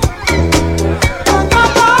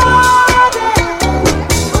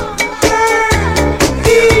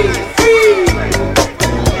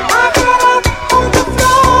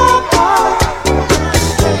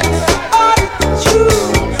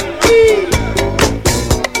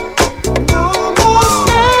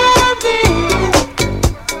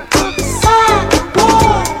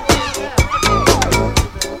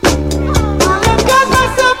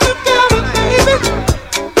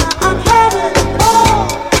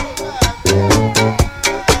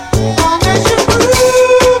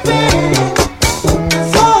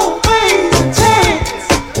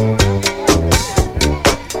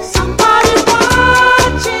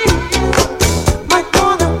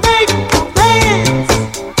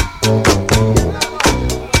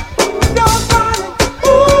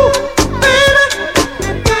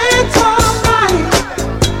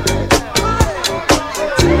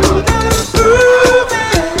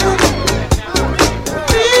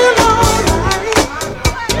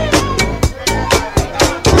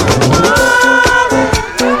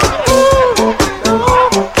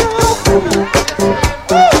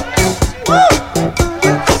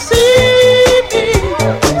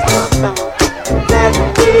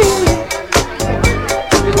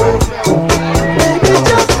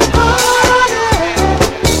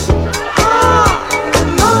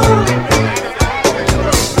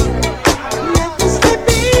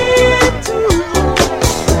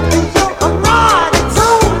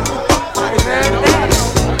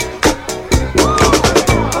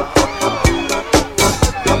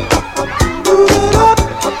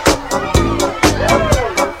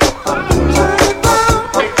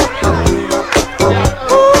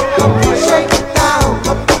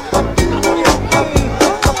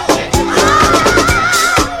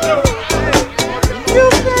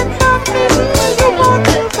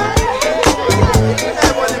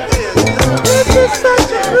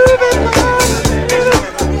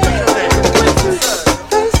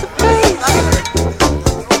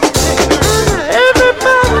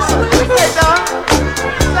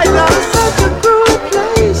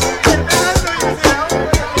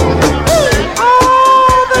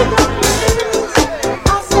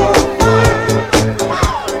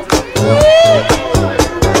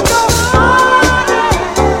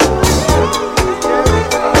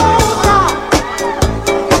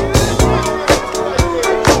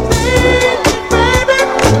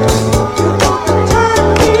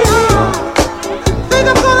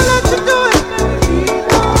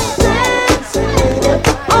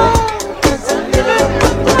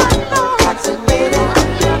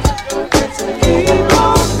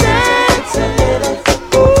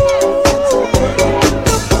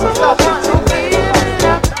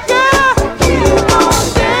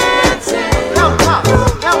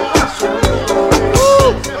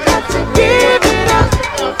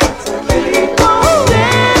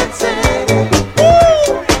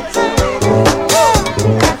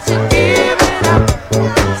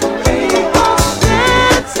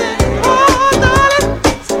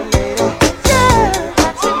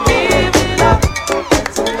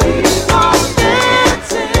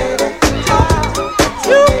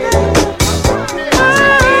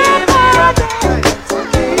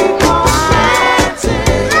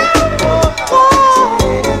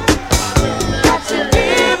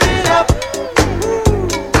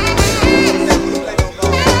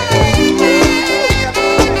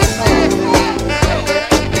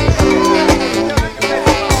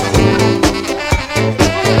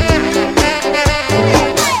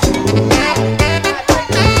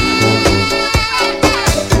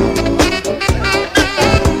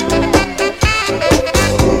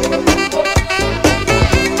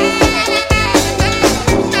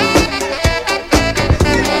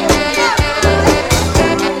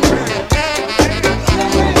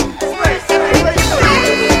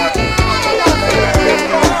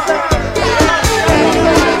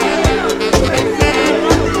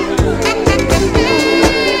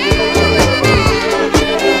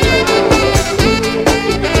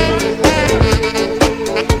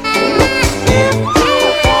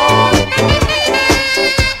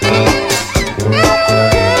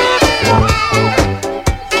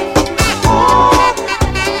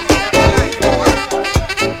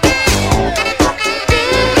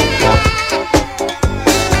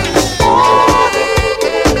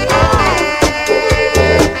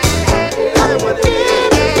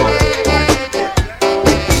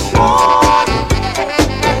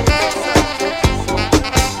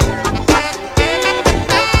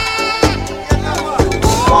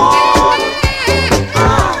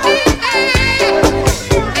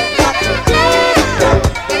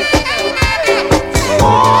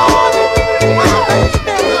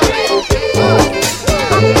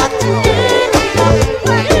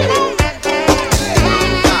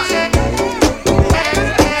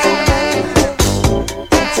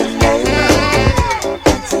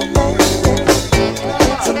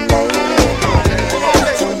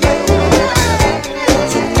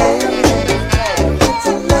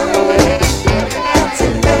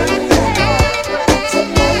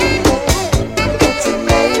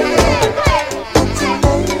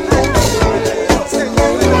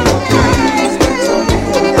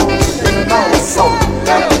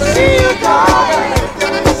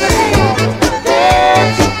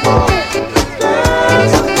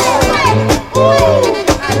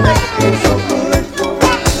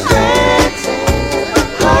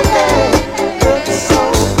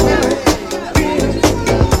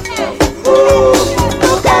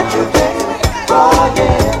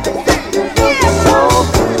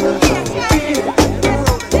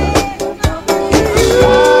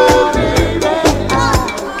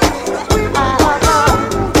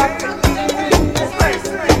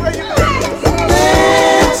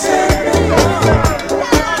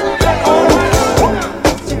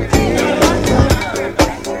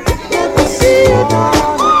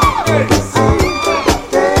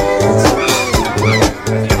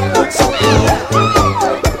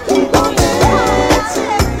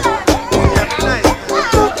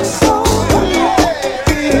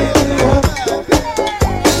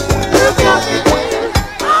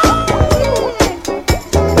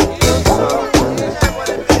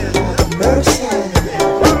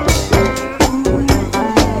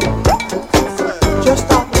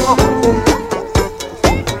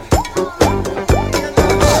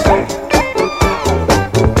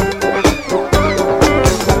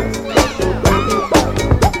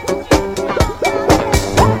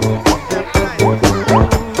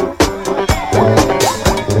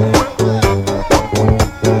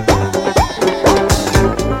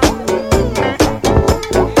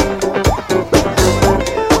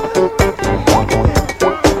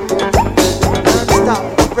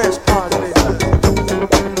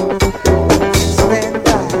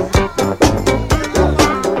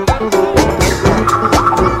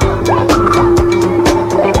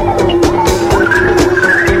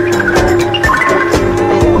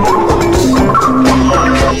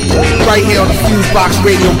 Fusebox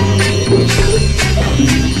Radio.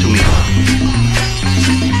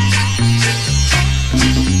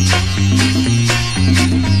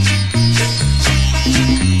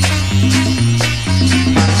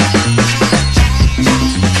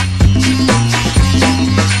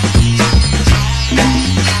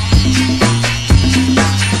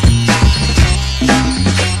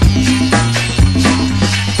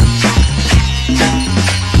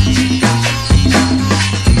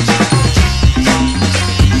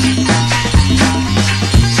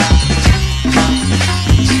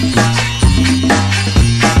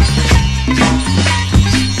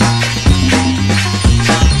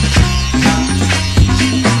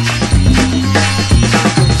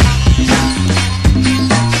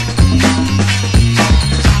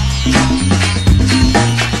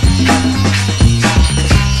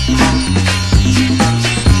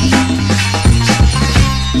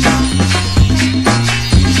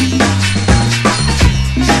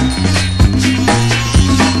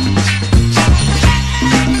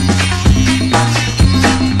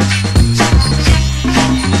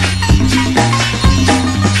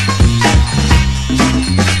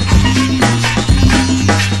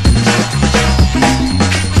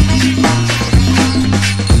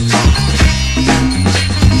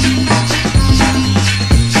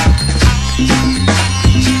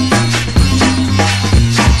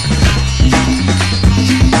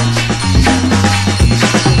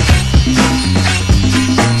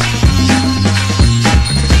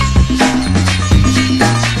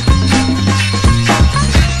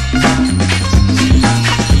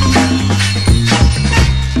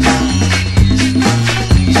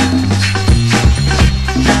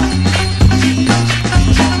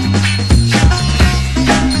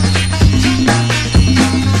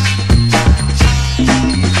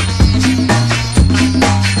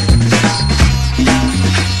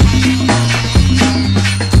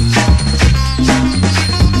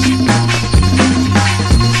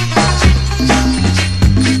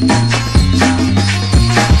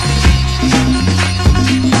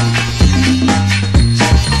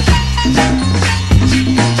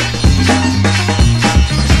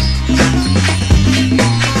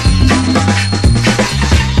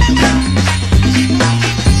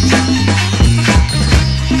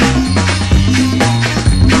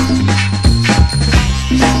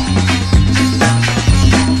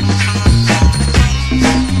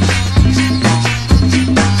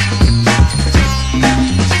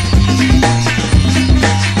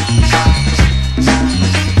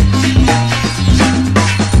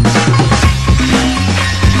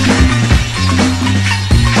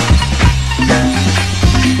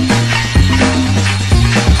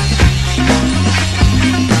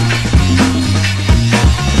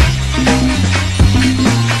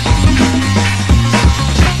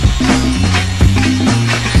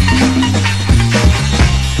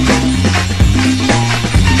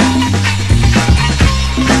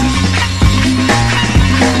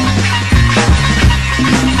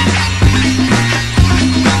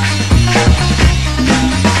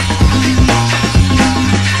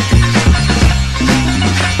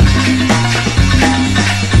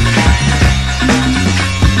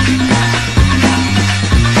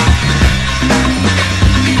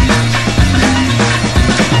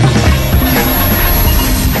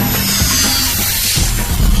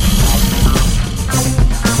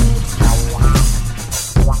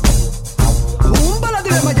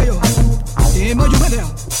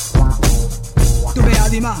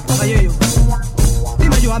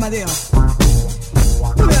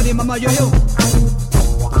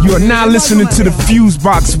 You are now listening to the Fuse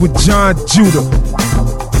Box with John Judah.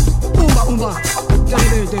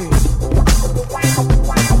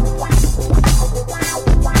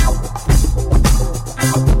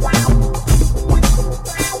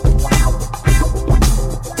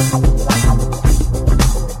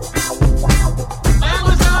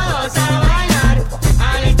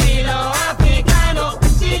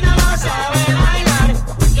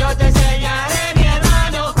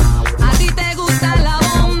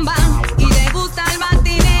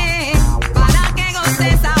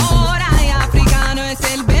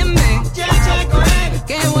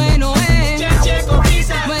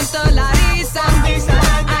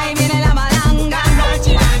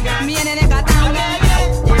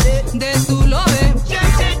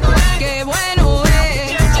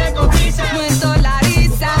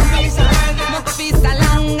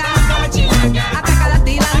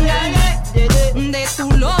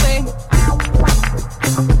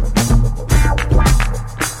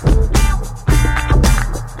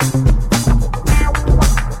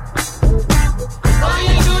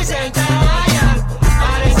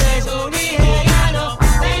 Pareces un nigeriano.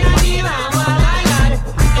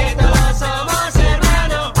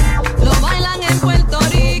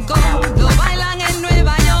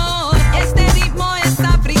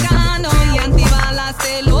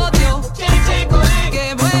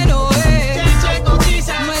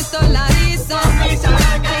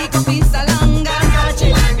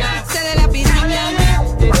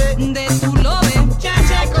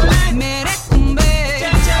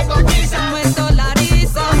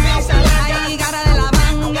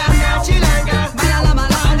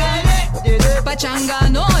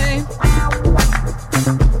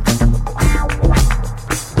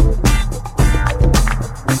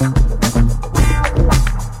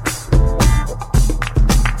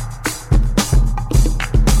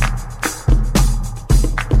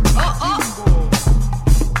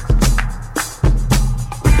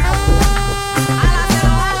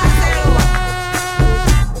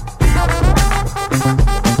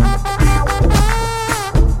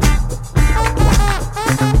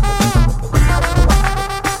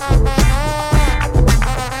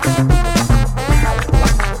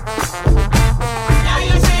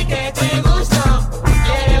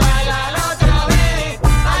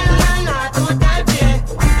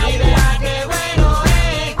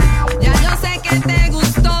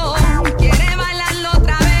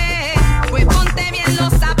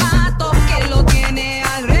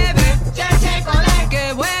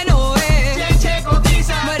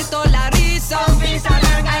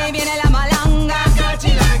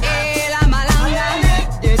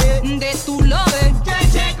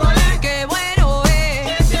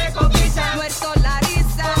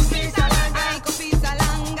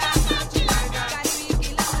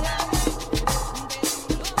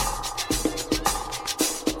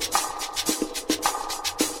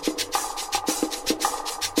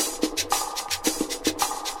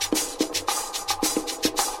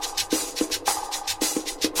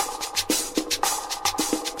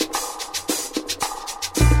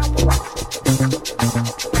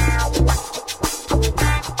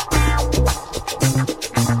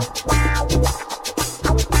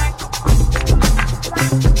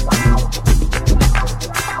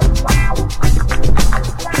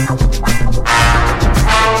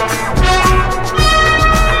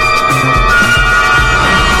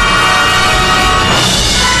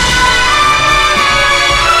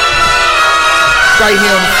 right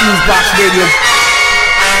here on the Fusebox Radio.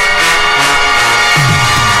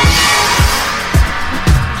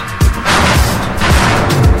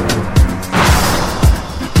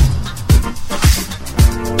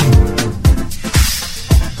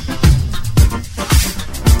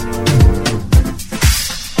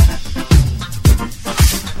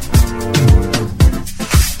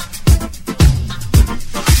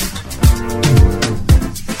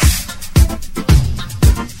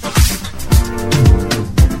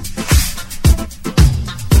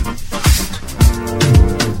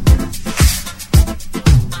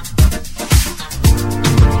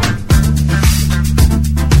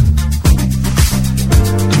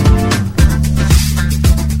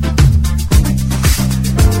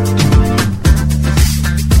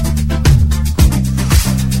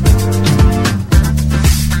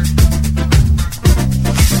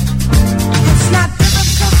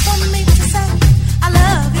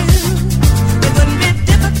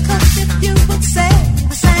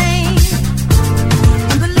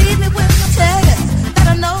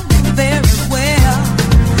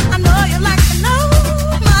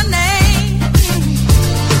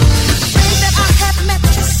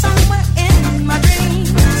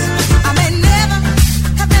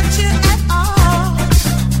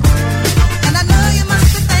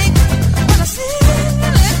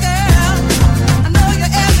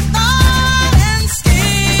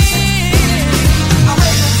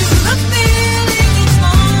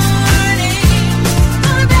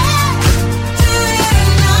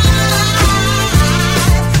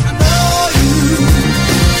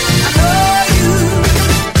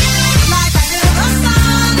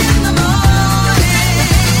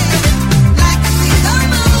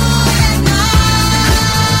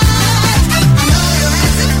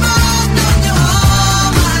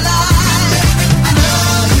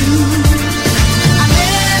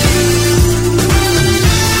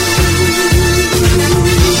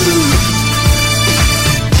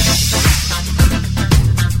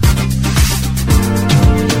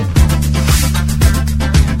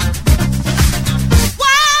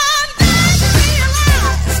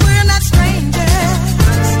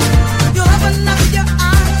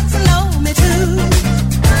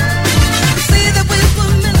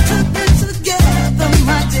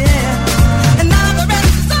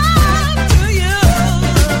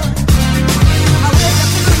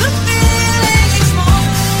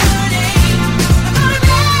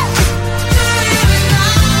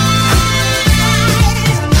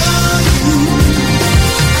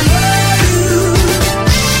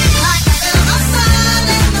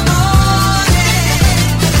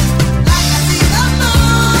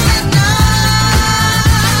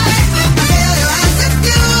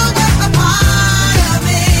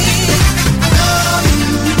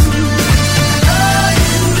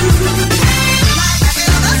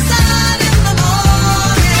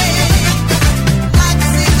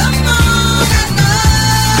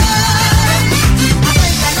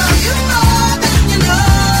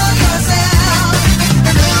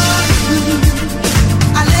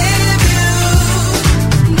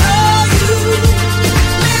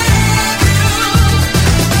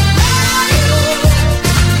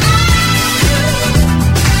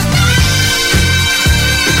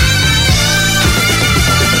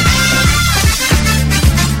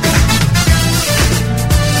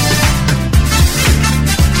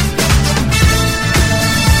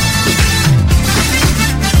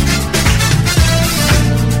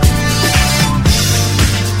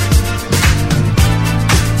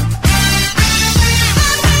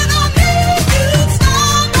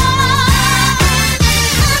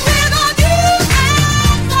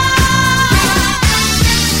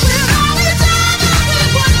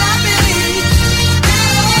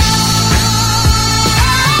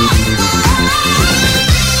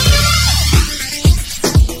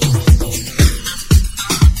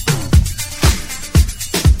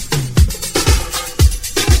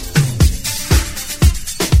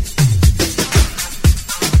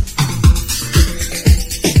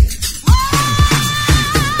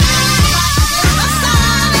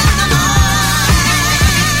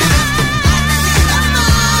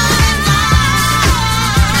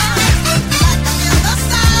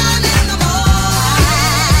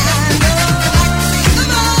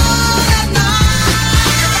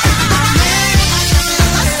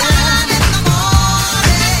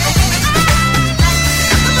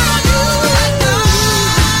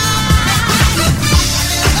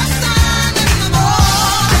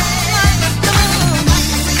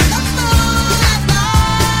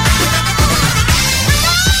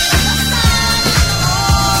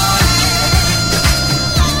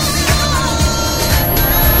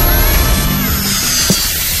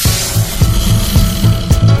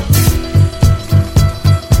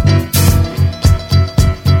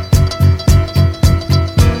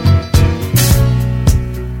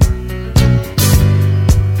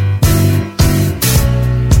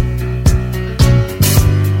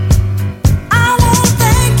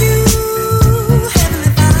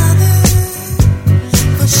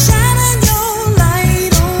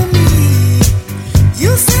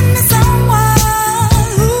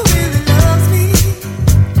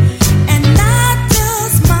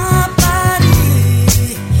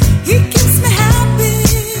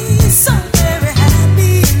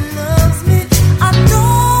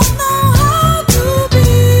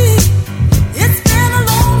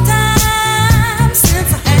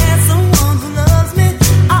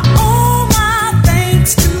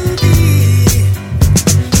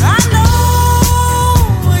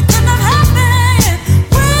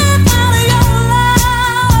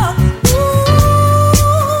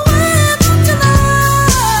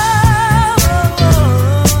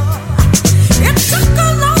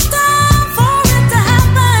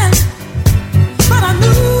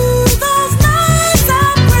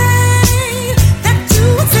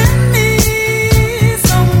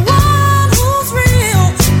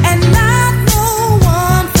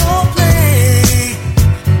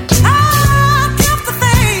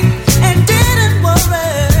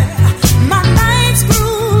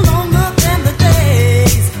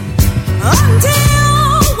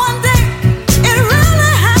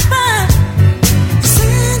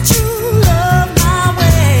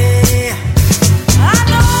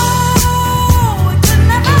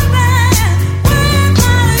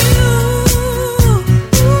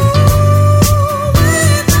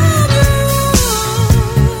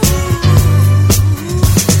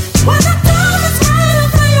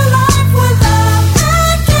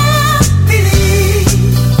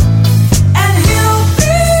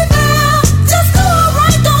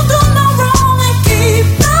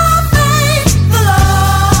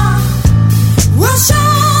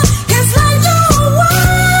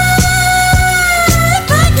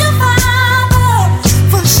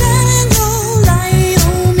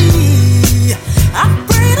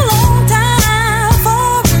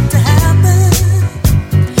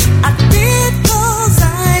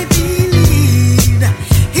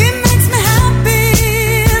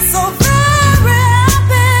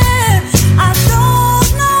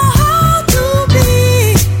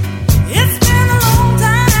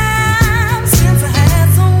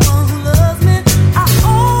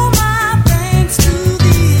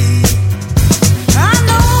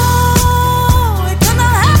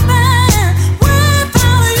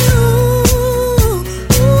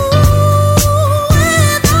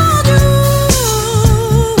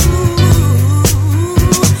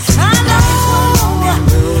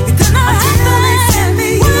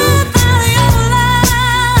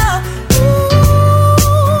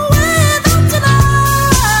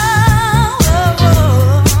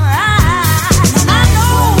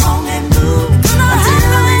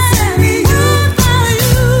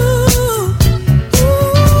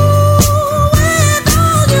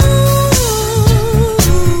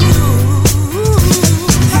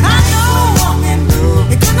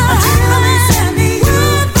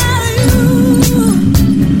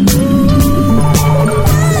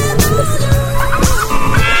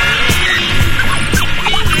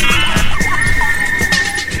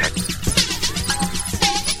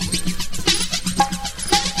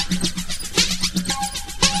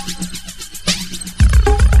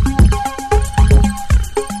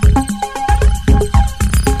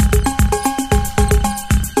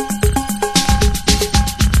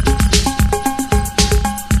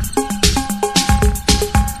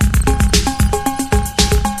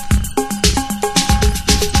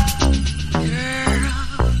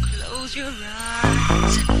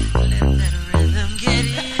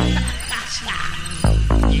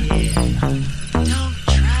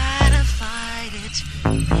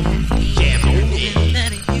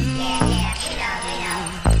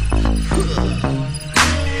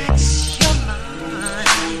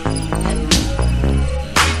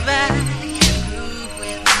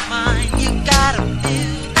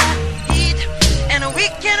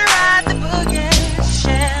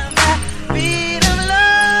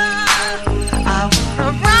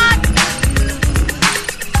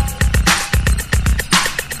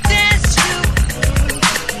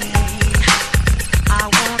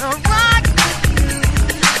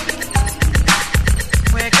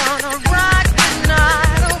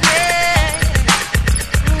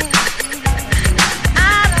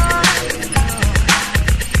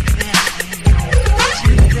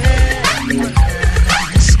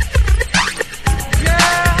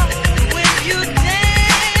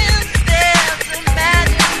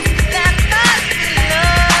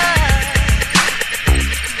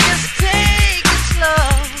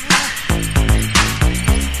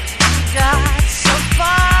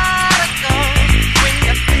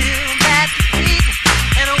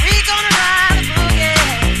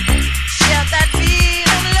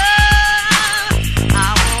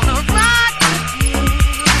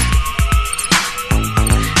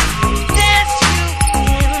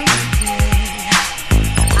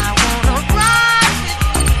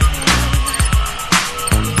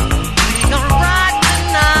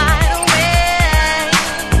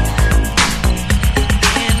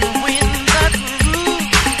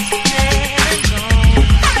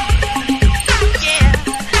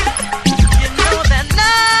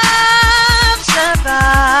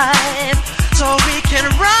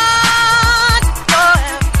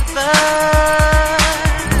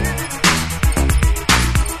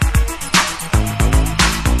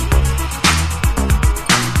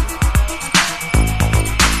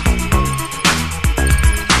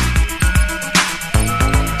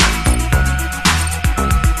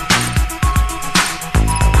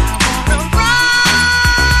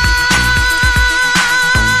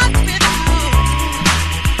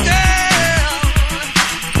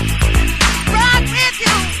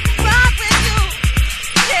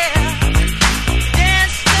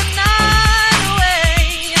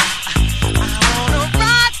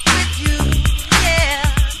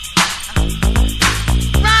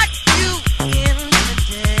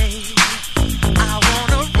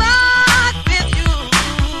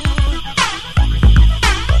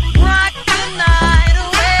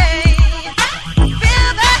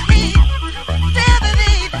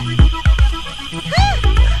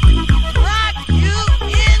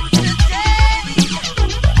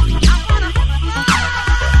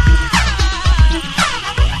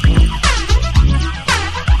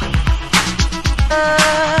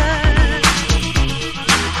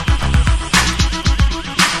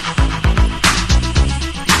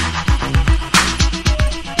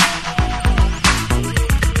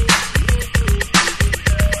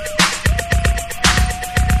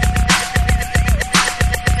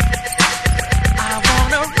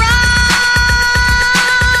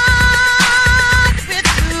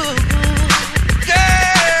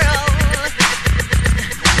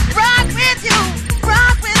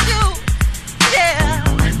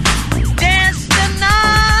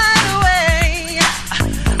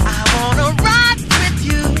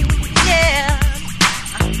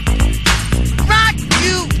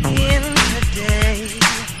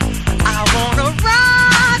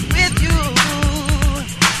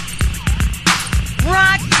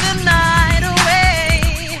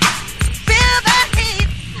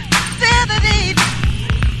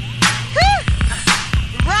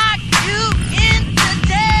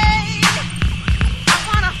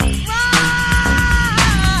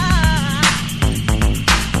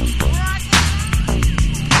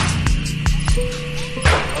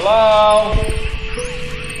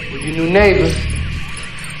 your new neighbors.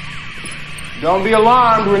 Don't be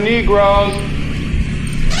alarmed, we're Negroes.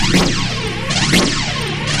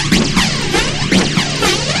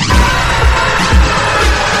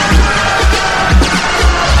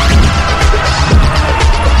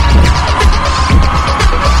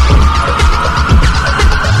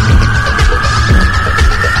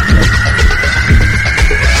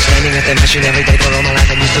 The machine every day for all my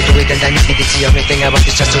life. I'm used to do it and I need it. It's the only thing I want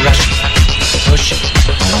is just to rush, push,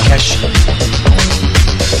 cash.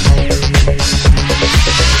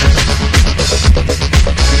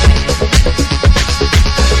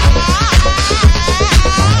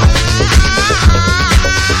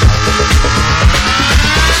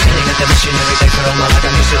 Standing at the machine every day for all my life.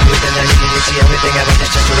 I'm used to do it and I need it. It's the only thing I want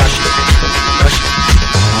is just to rush, push,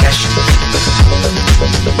 cash.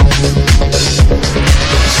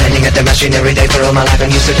 Standing at the machine every day for all my life. I'm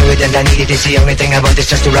used to do it and I need it. It's the only thing I want is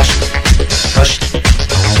just to rush, push,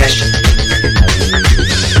 cash.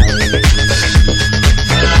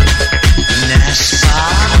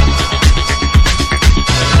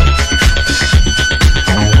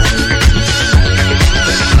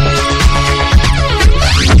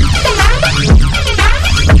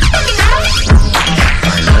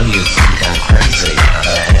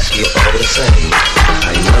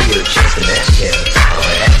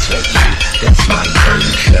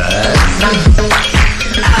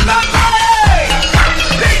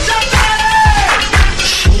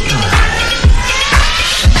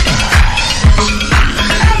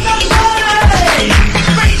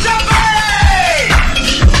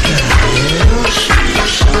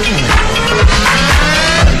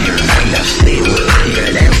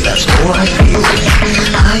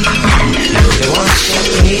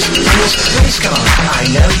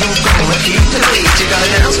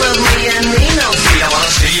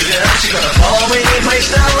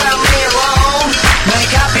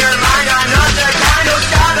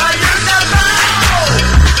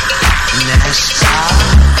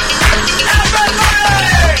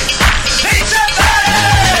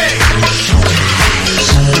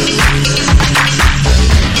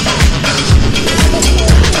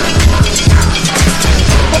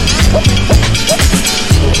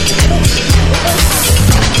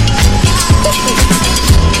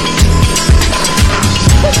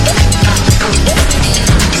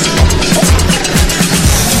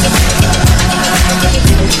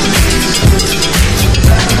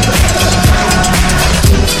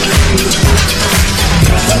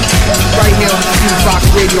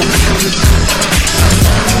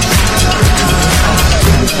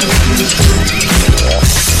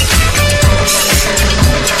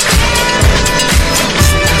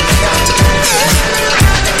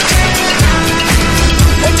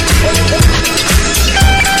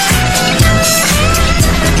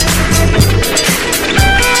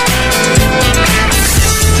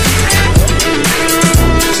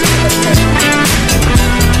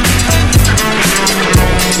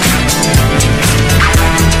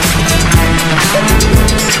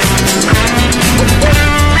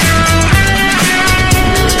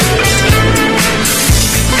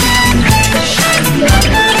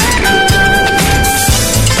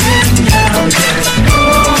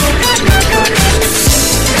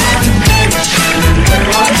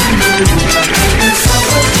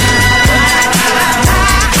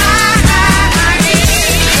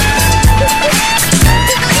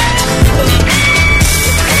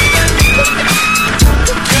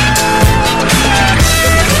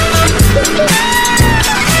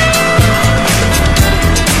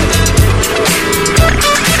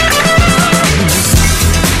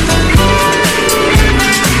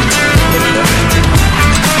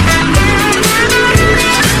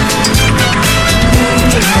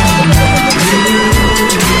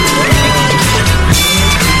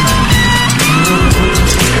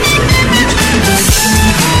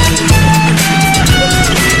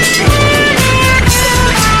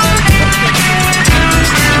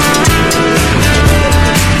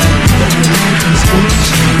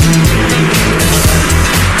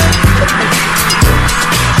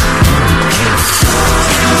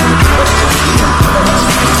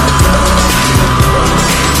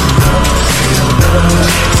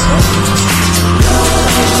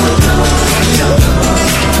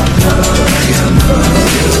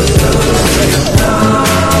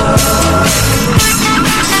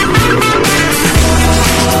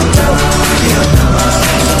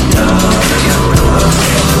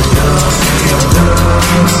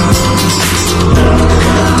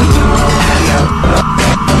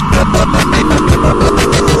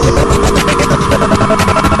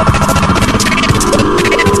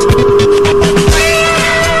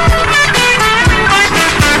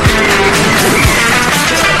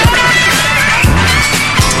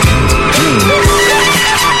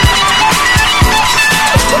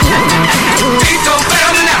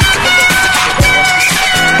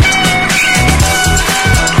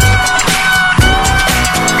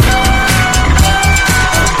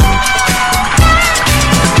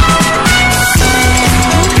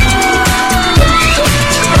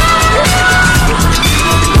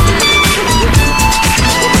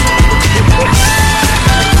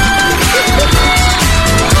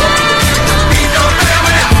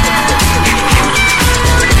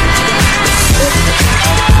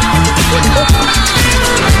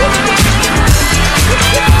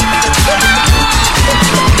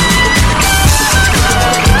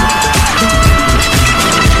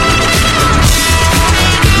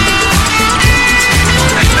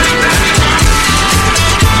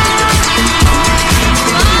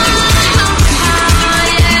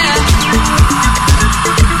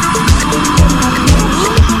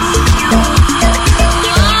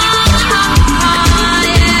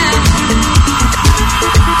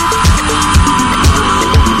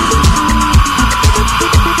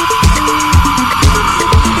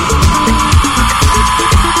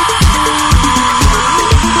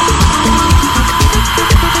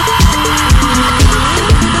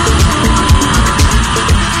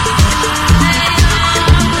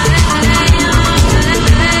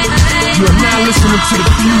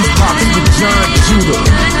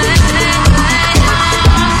 Judah.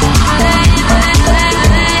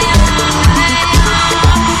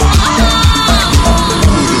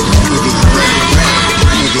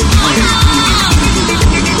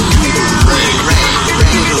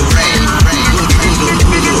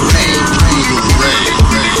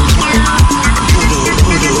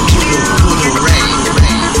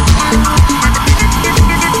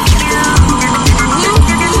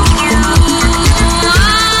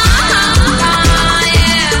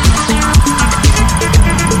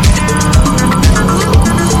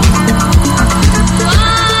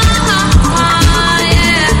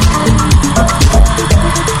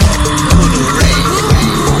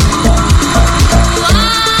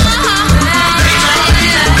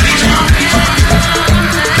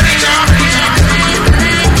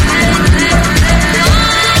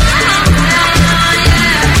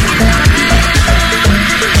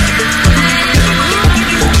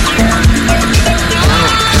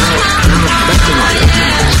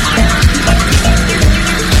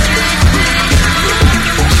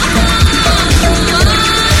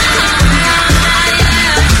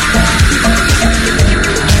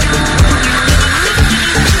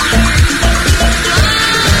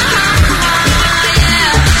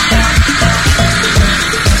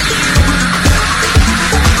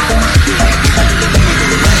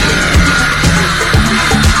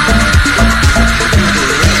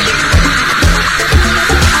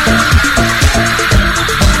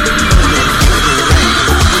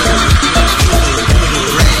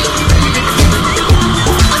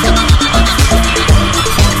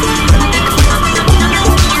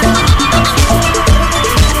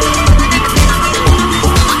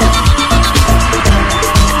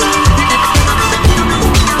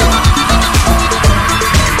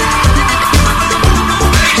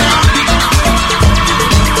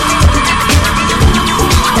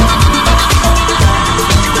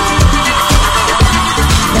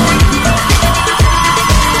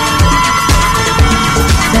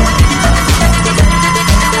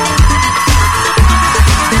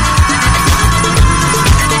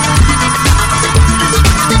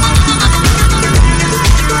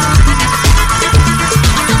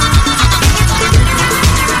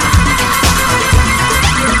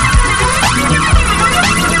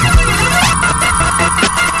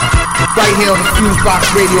 Right here on the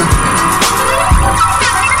Fusebox Radio.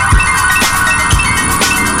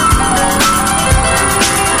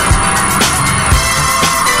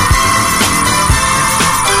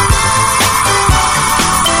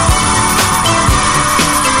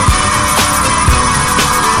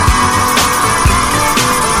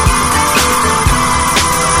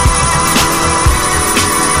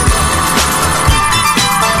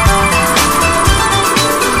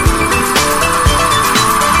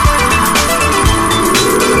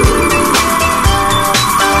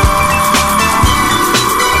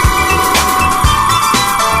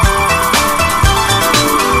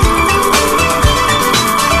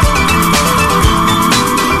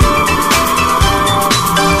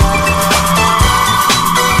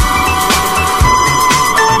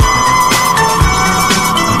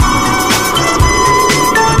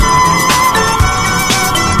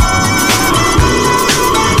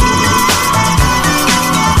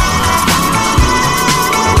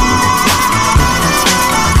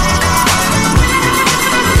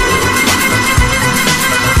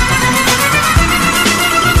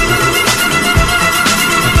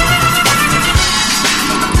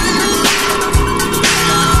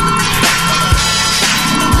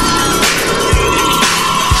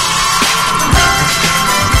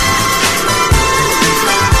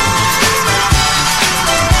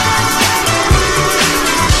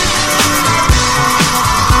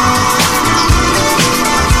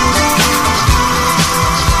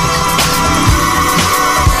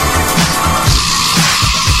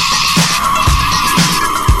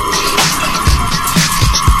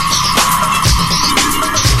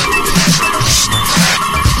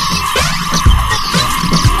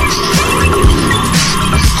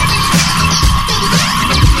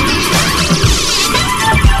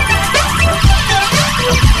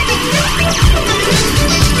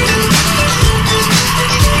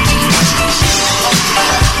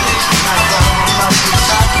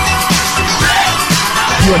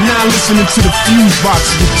 You are now listening to the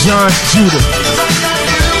Fusebox with John Judah.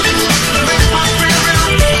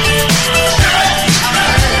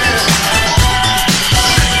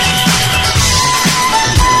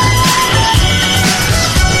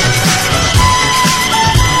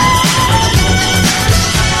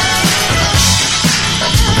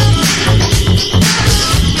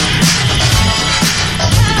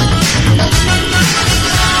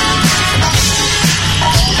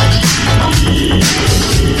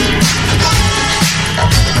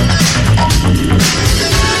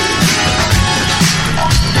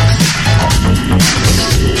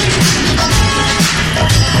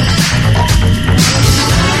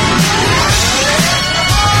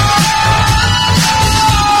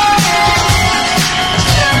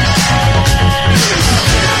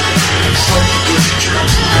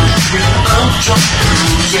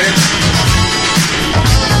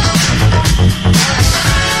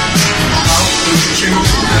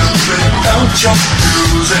 your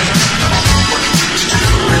music. What did you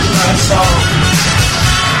do with my song?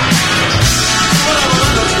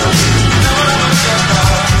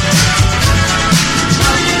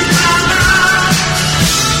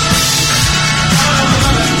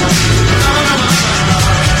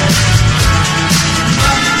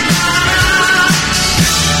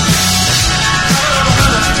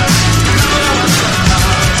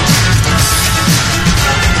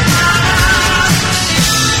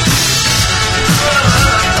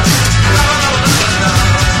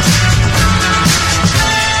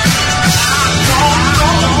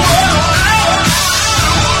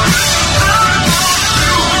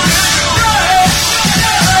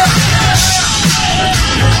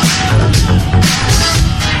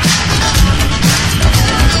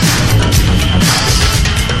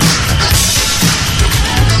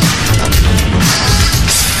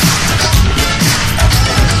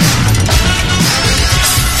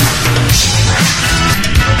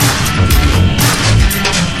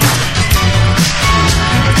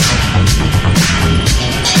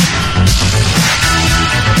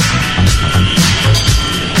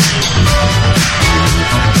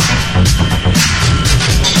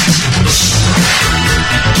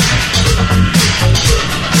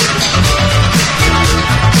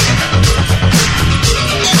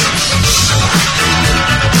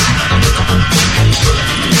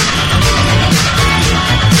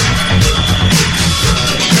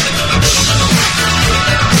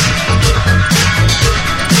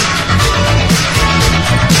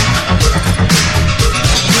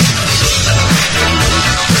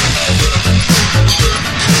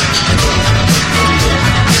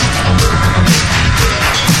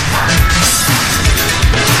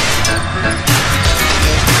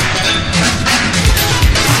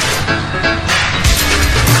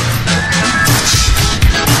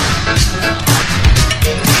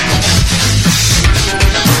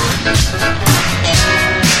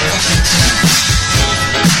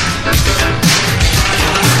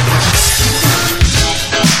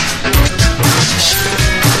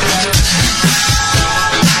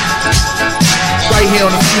 Here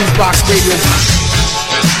on the Fusebox Radio.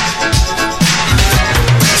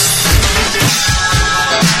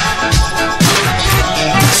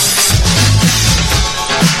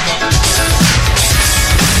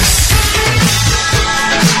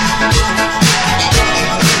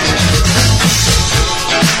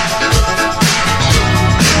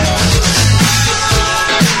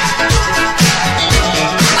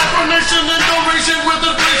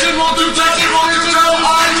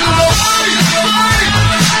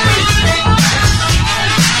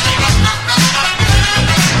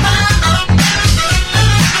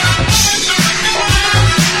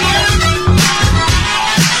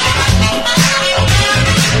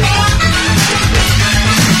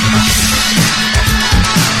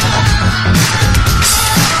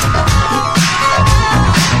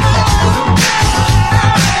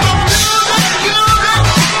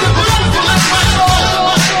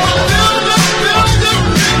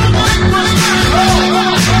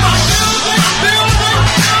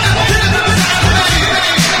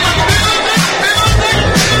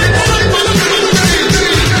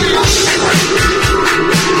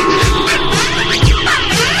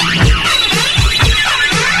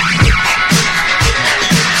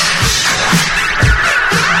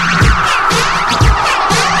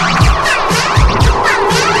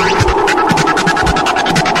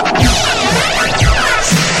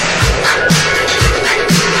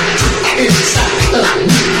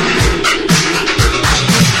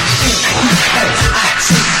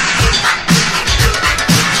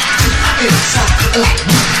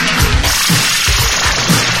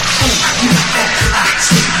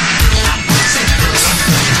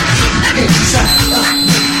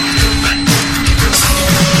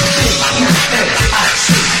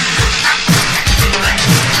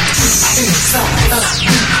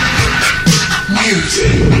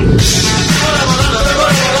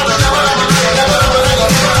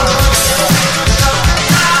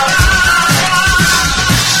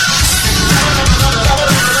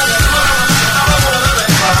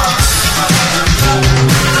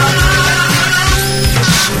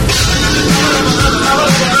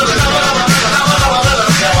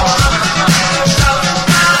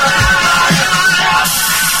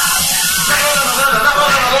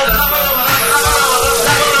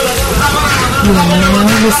 You are now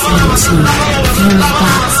listening to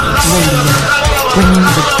Fusebox Radio, bringing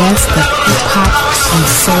the best of hip-hop and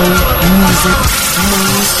soul music,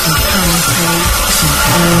 news and commentary from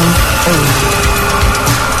all over.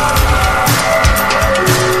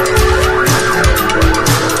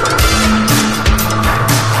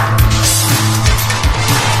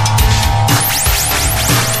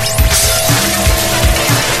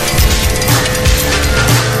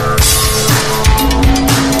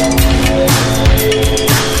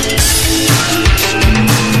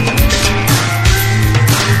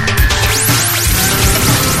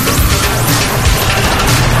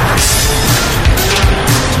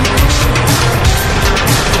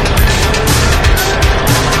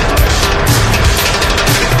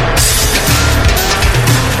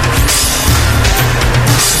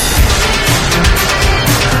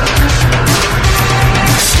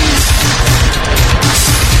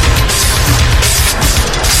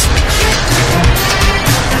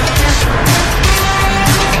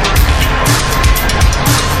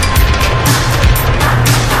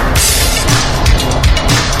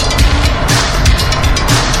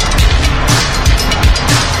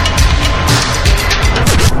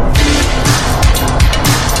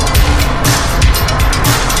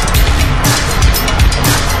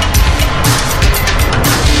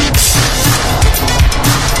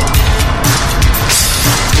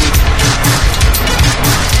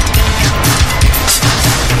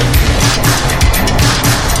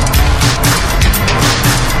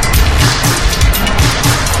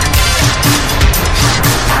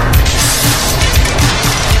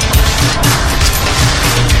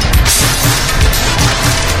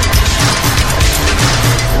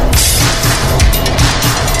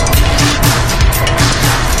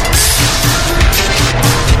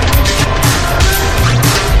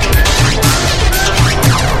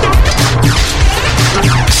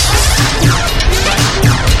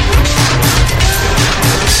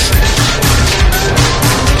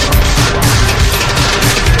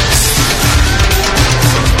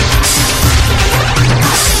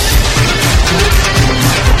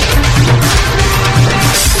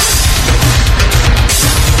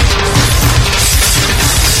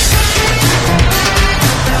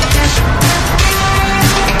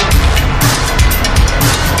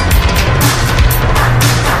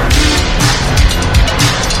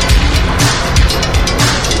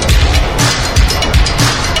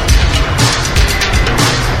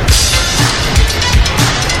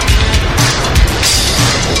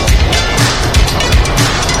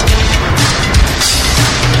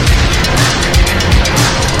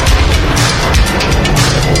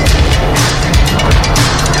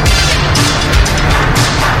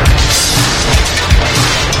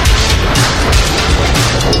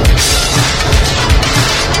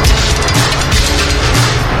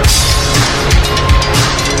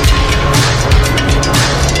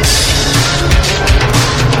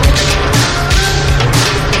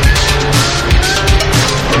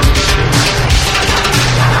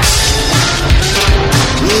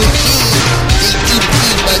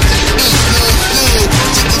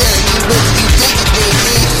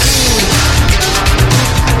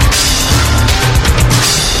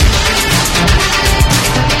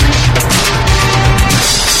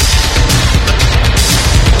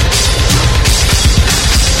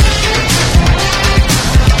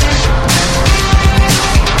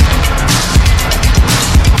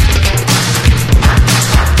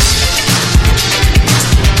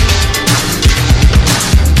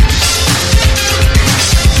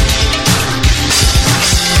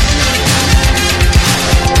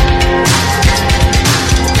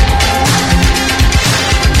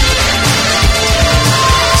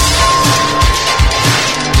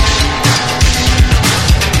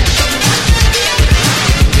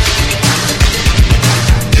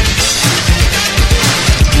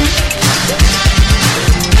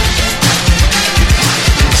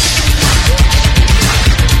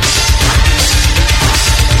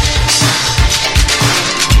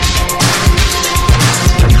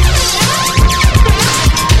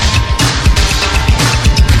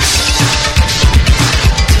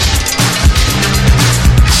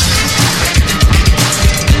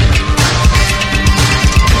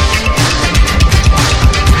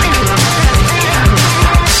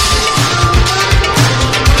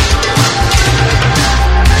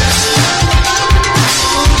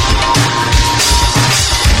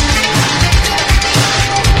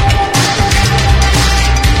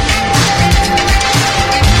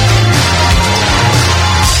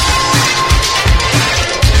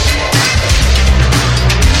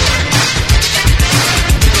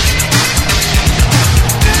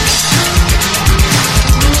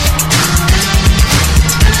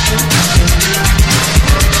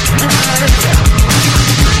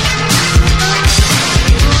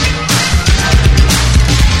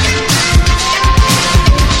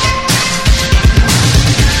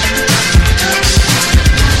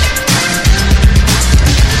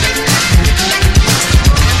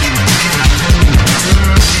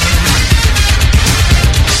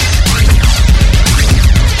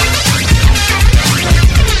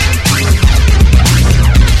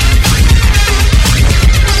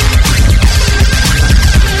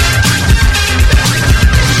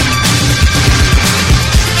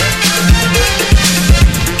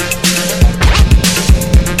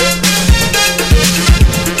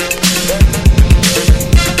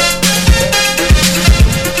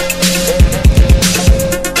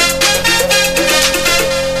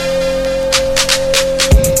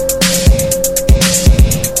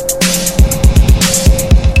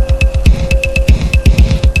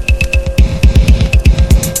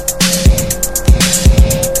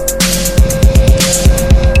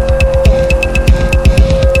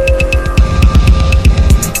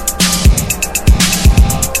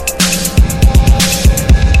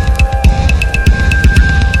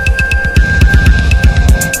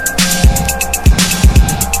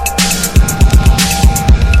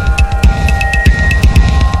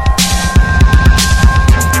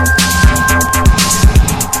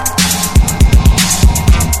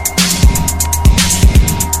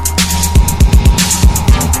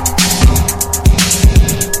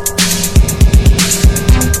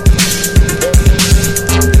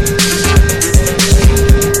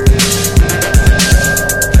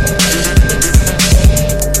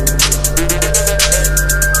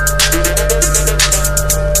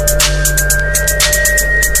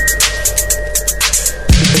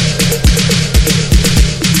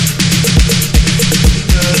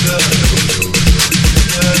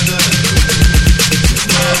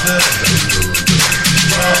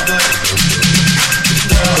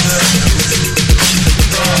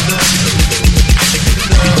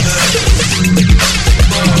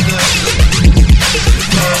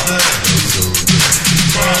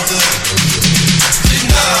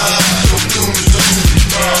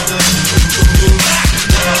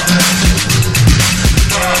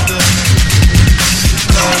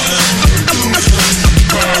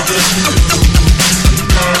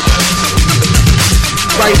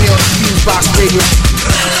 right here on Fusebox Radio.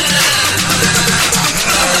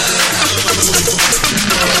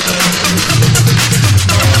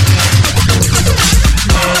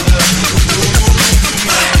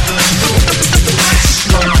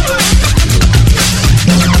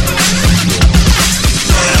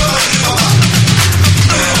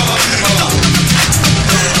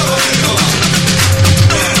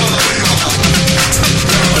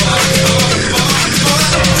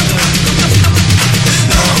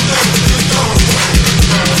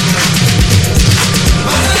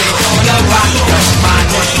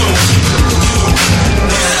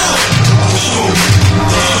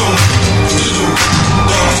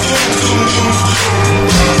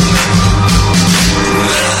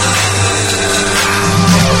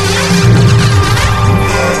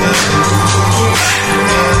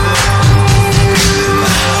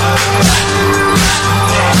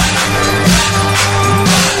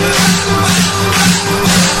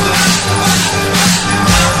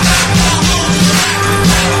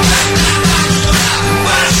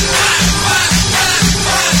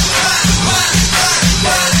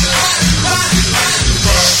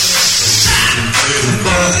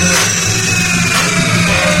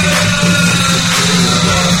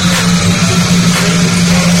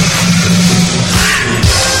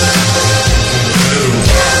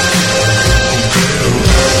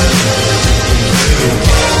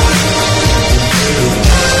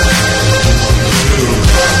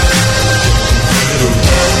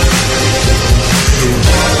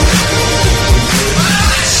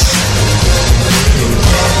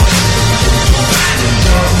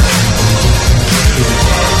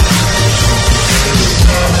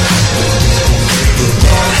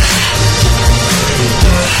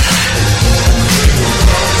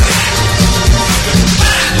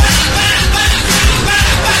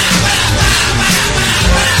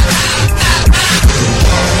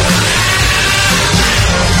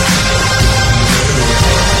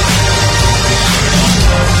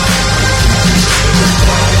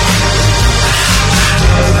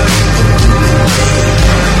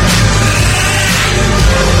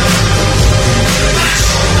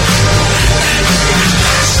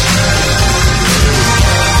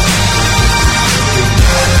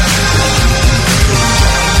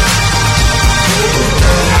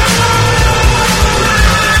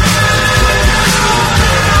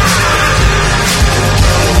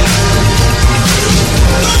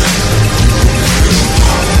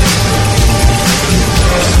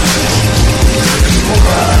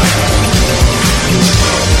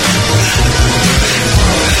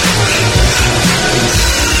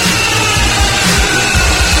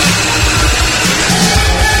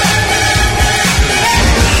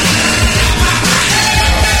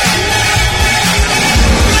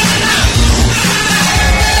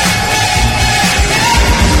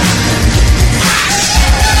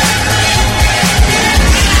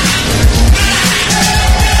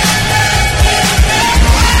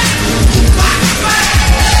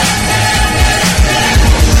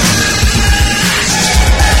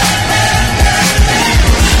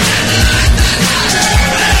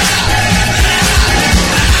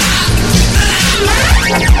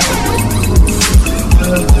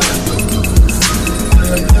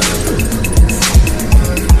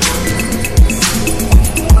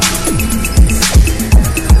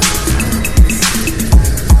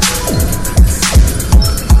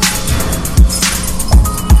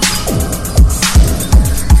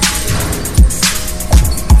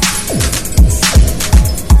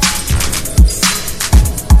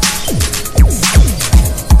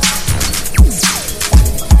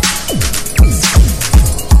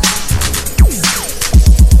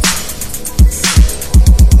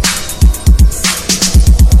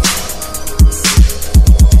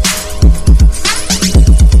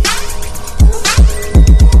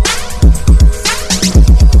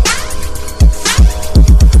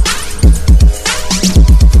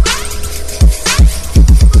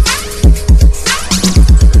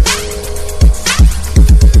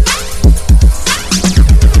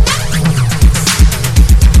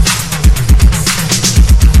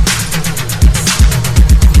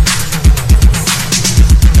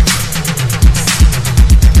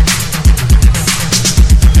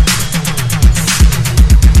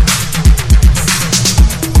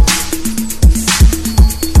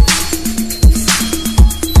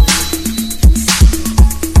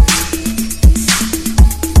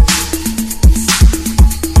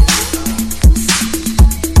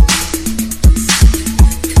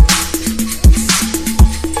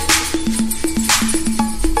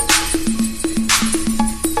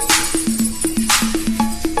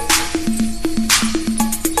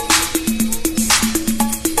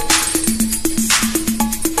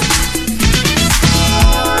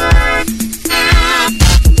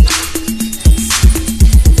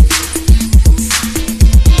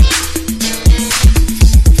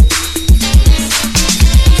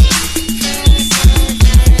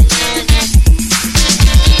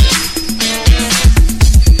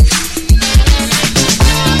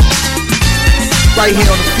 right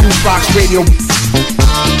here on the Fusebox Radio.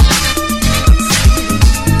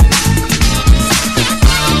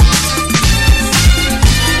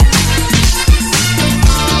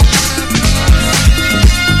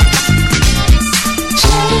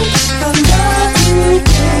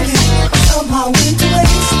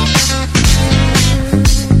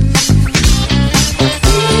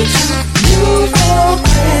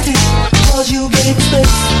 You gave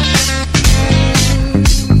space.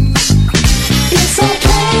 It's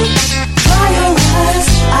okay, try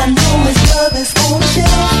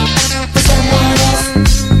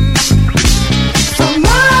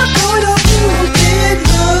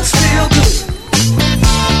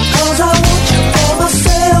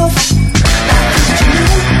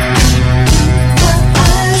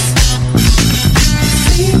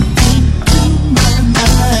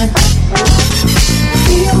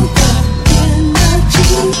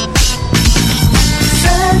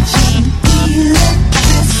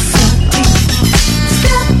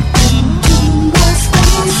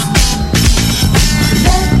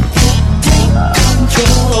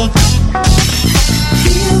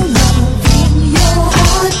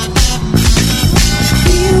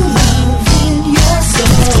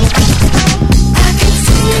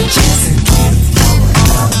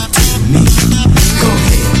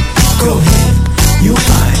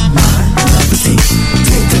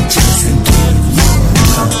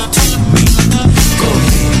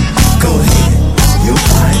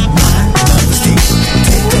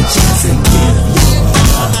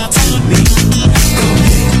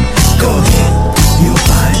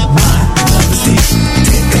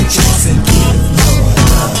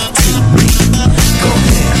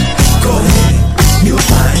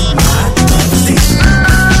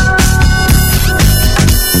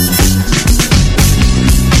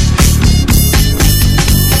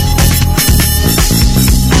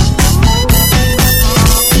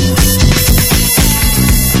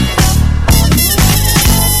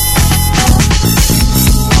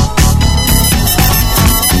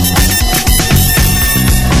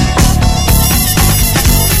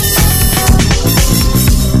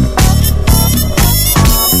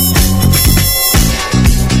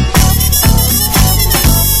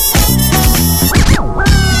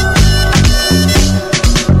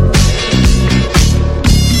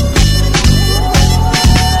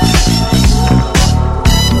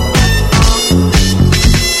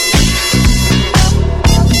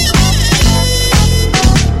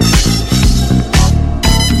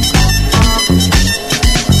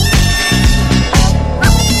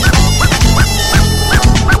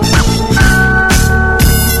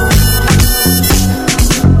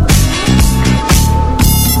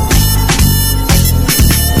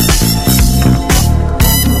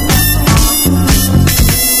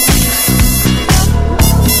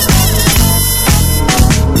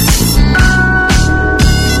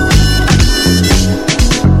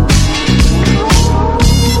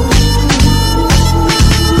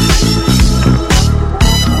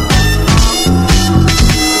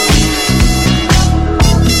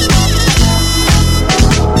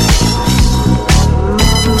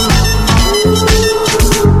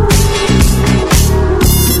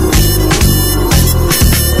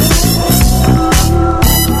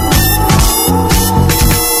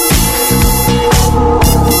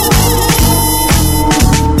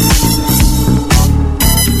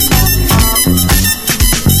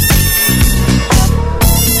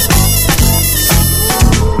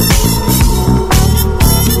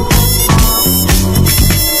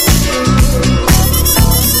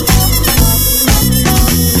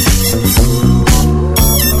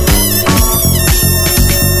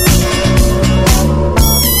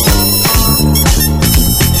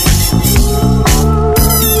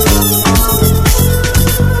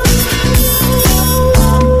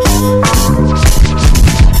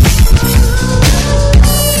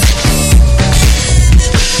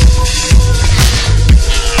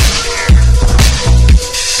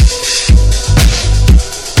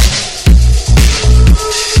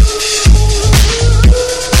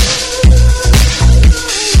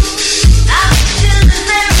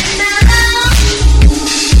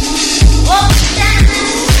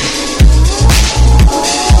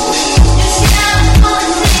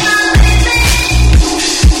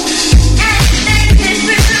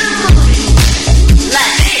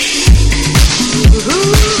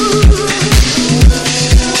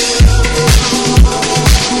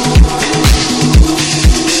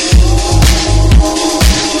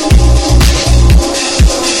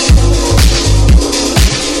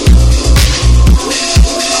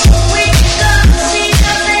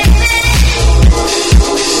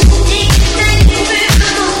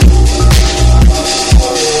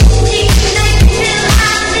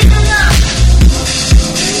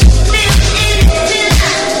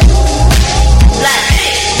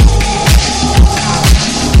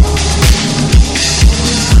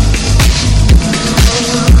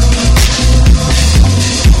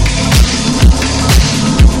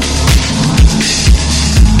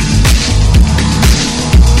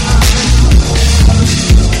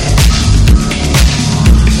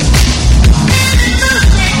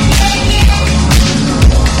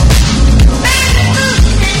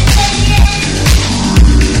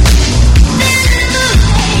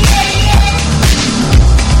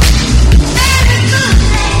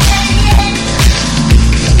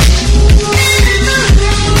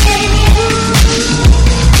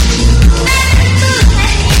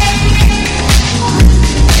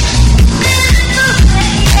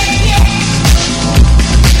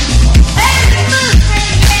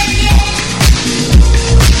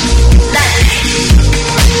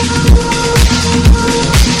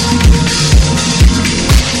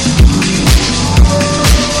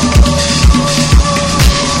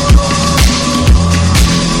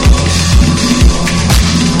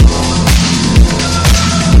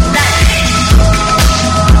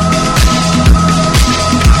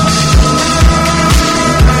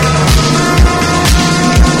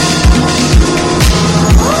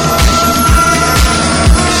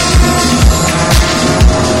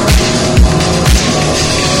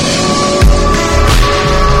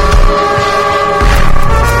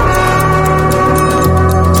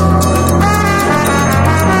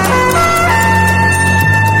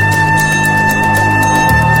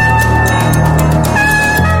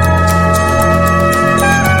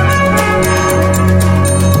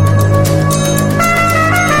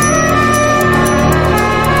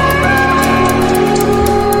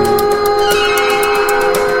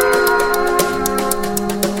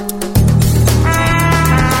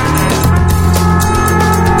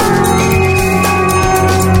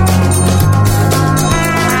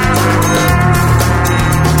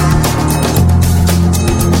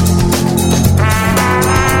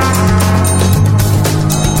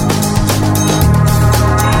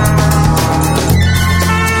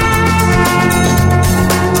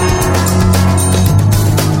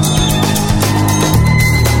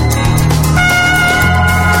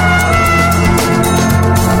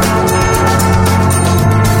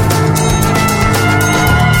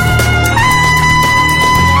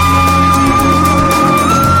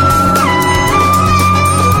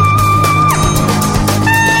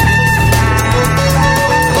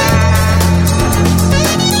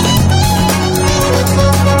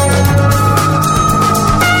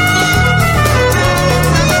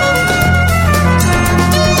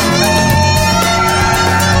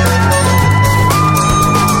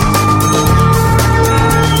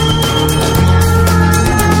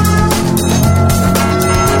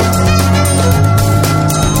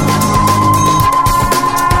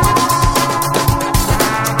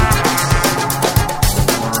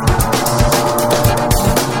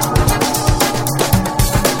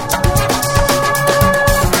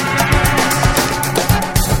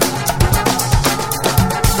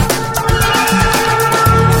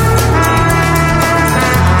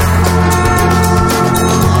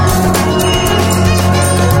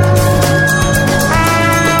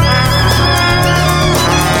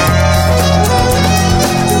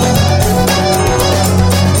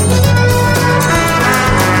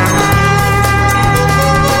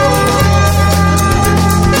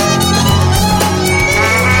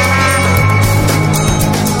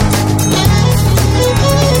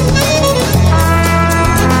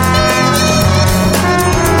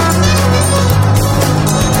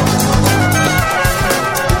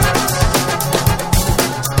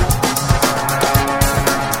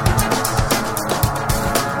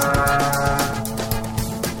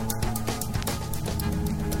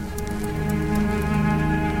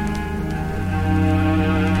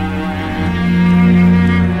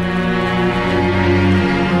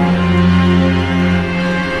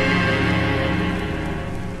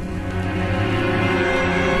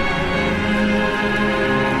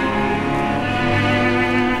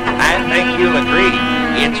you'll agree,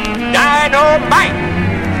 it's dynamite.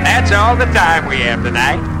 That's all the time we have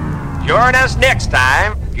tonight. Join us next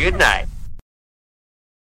time. Good night.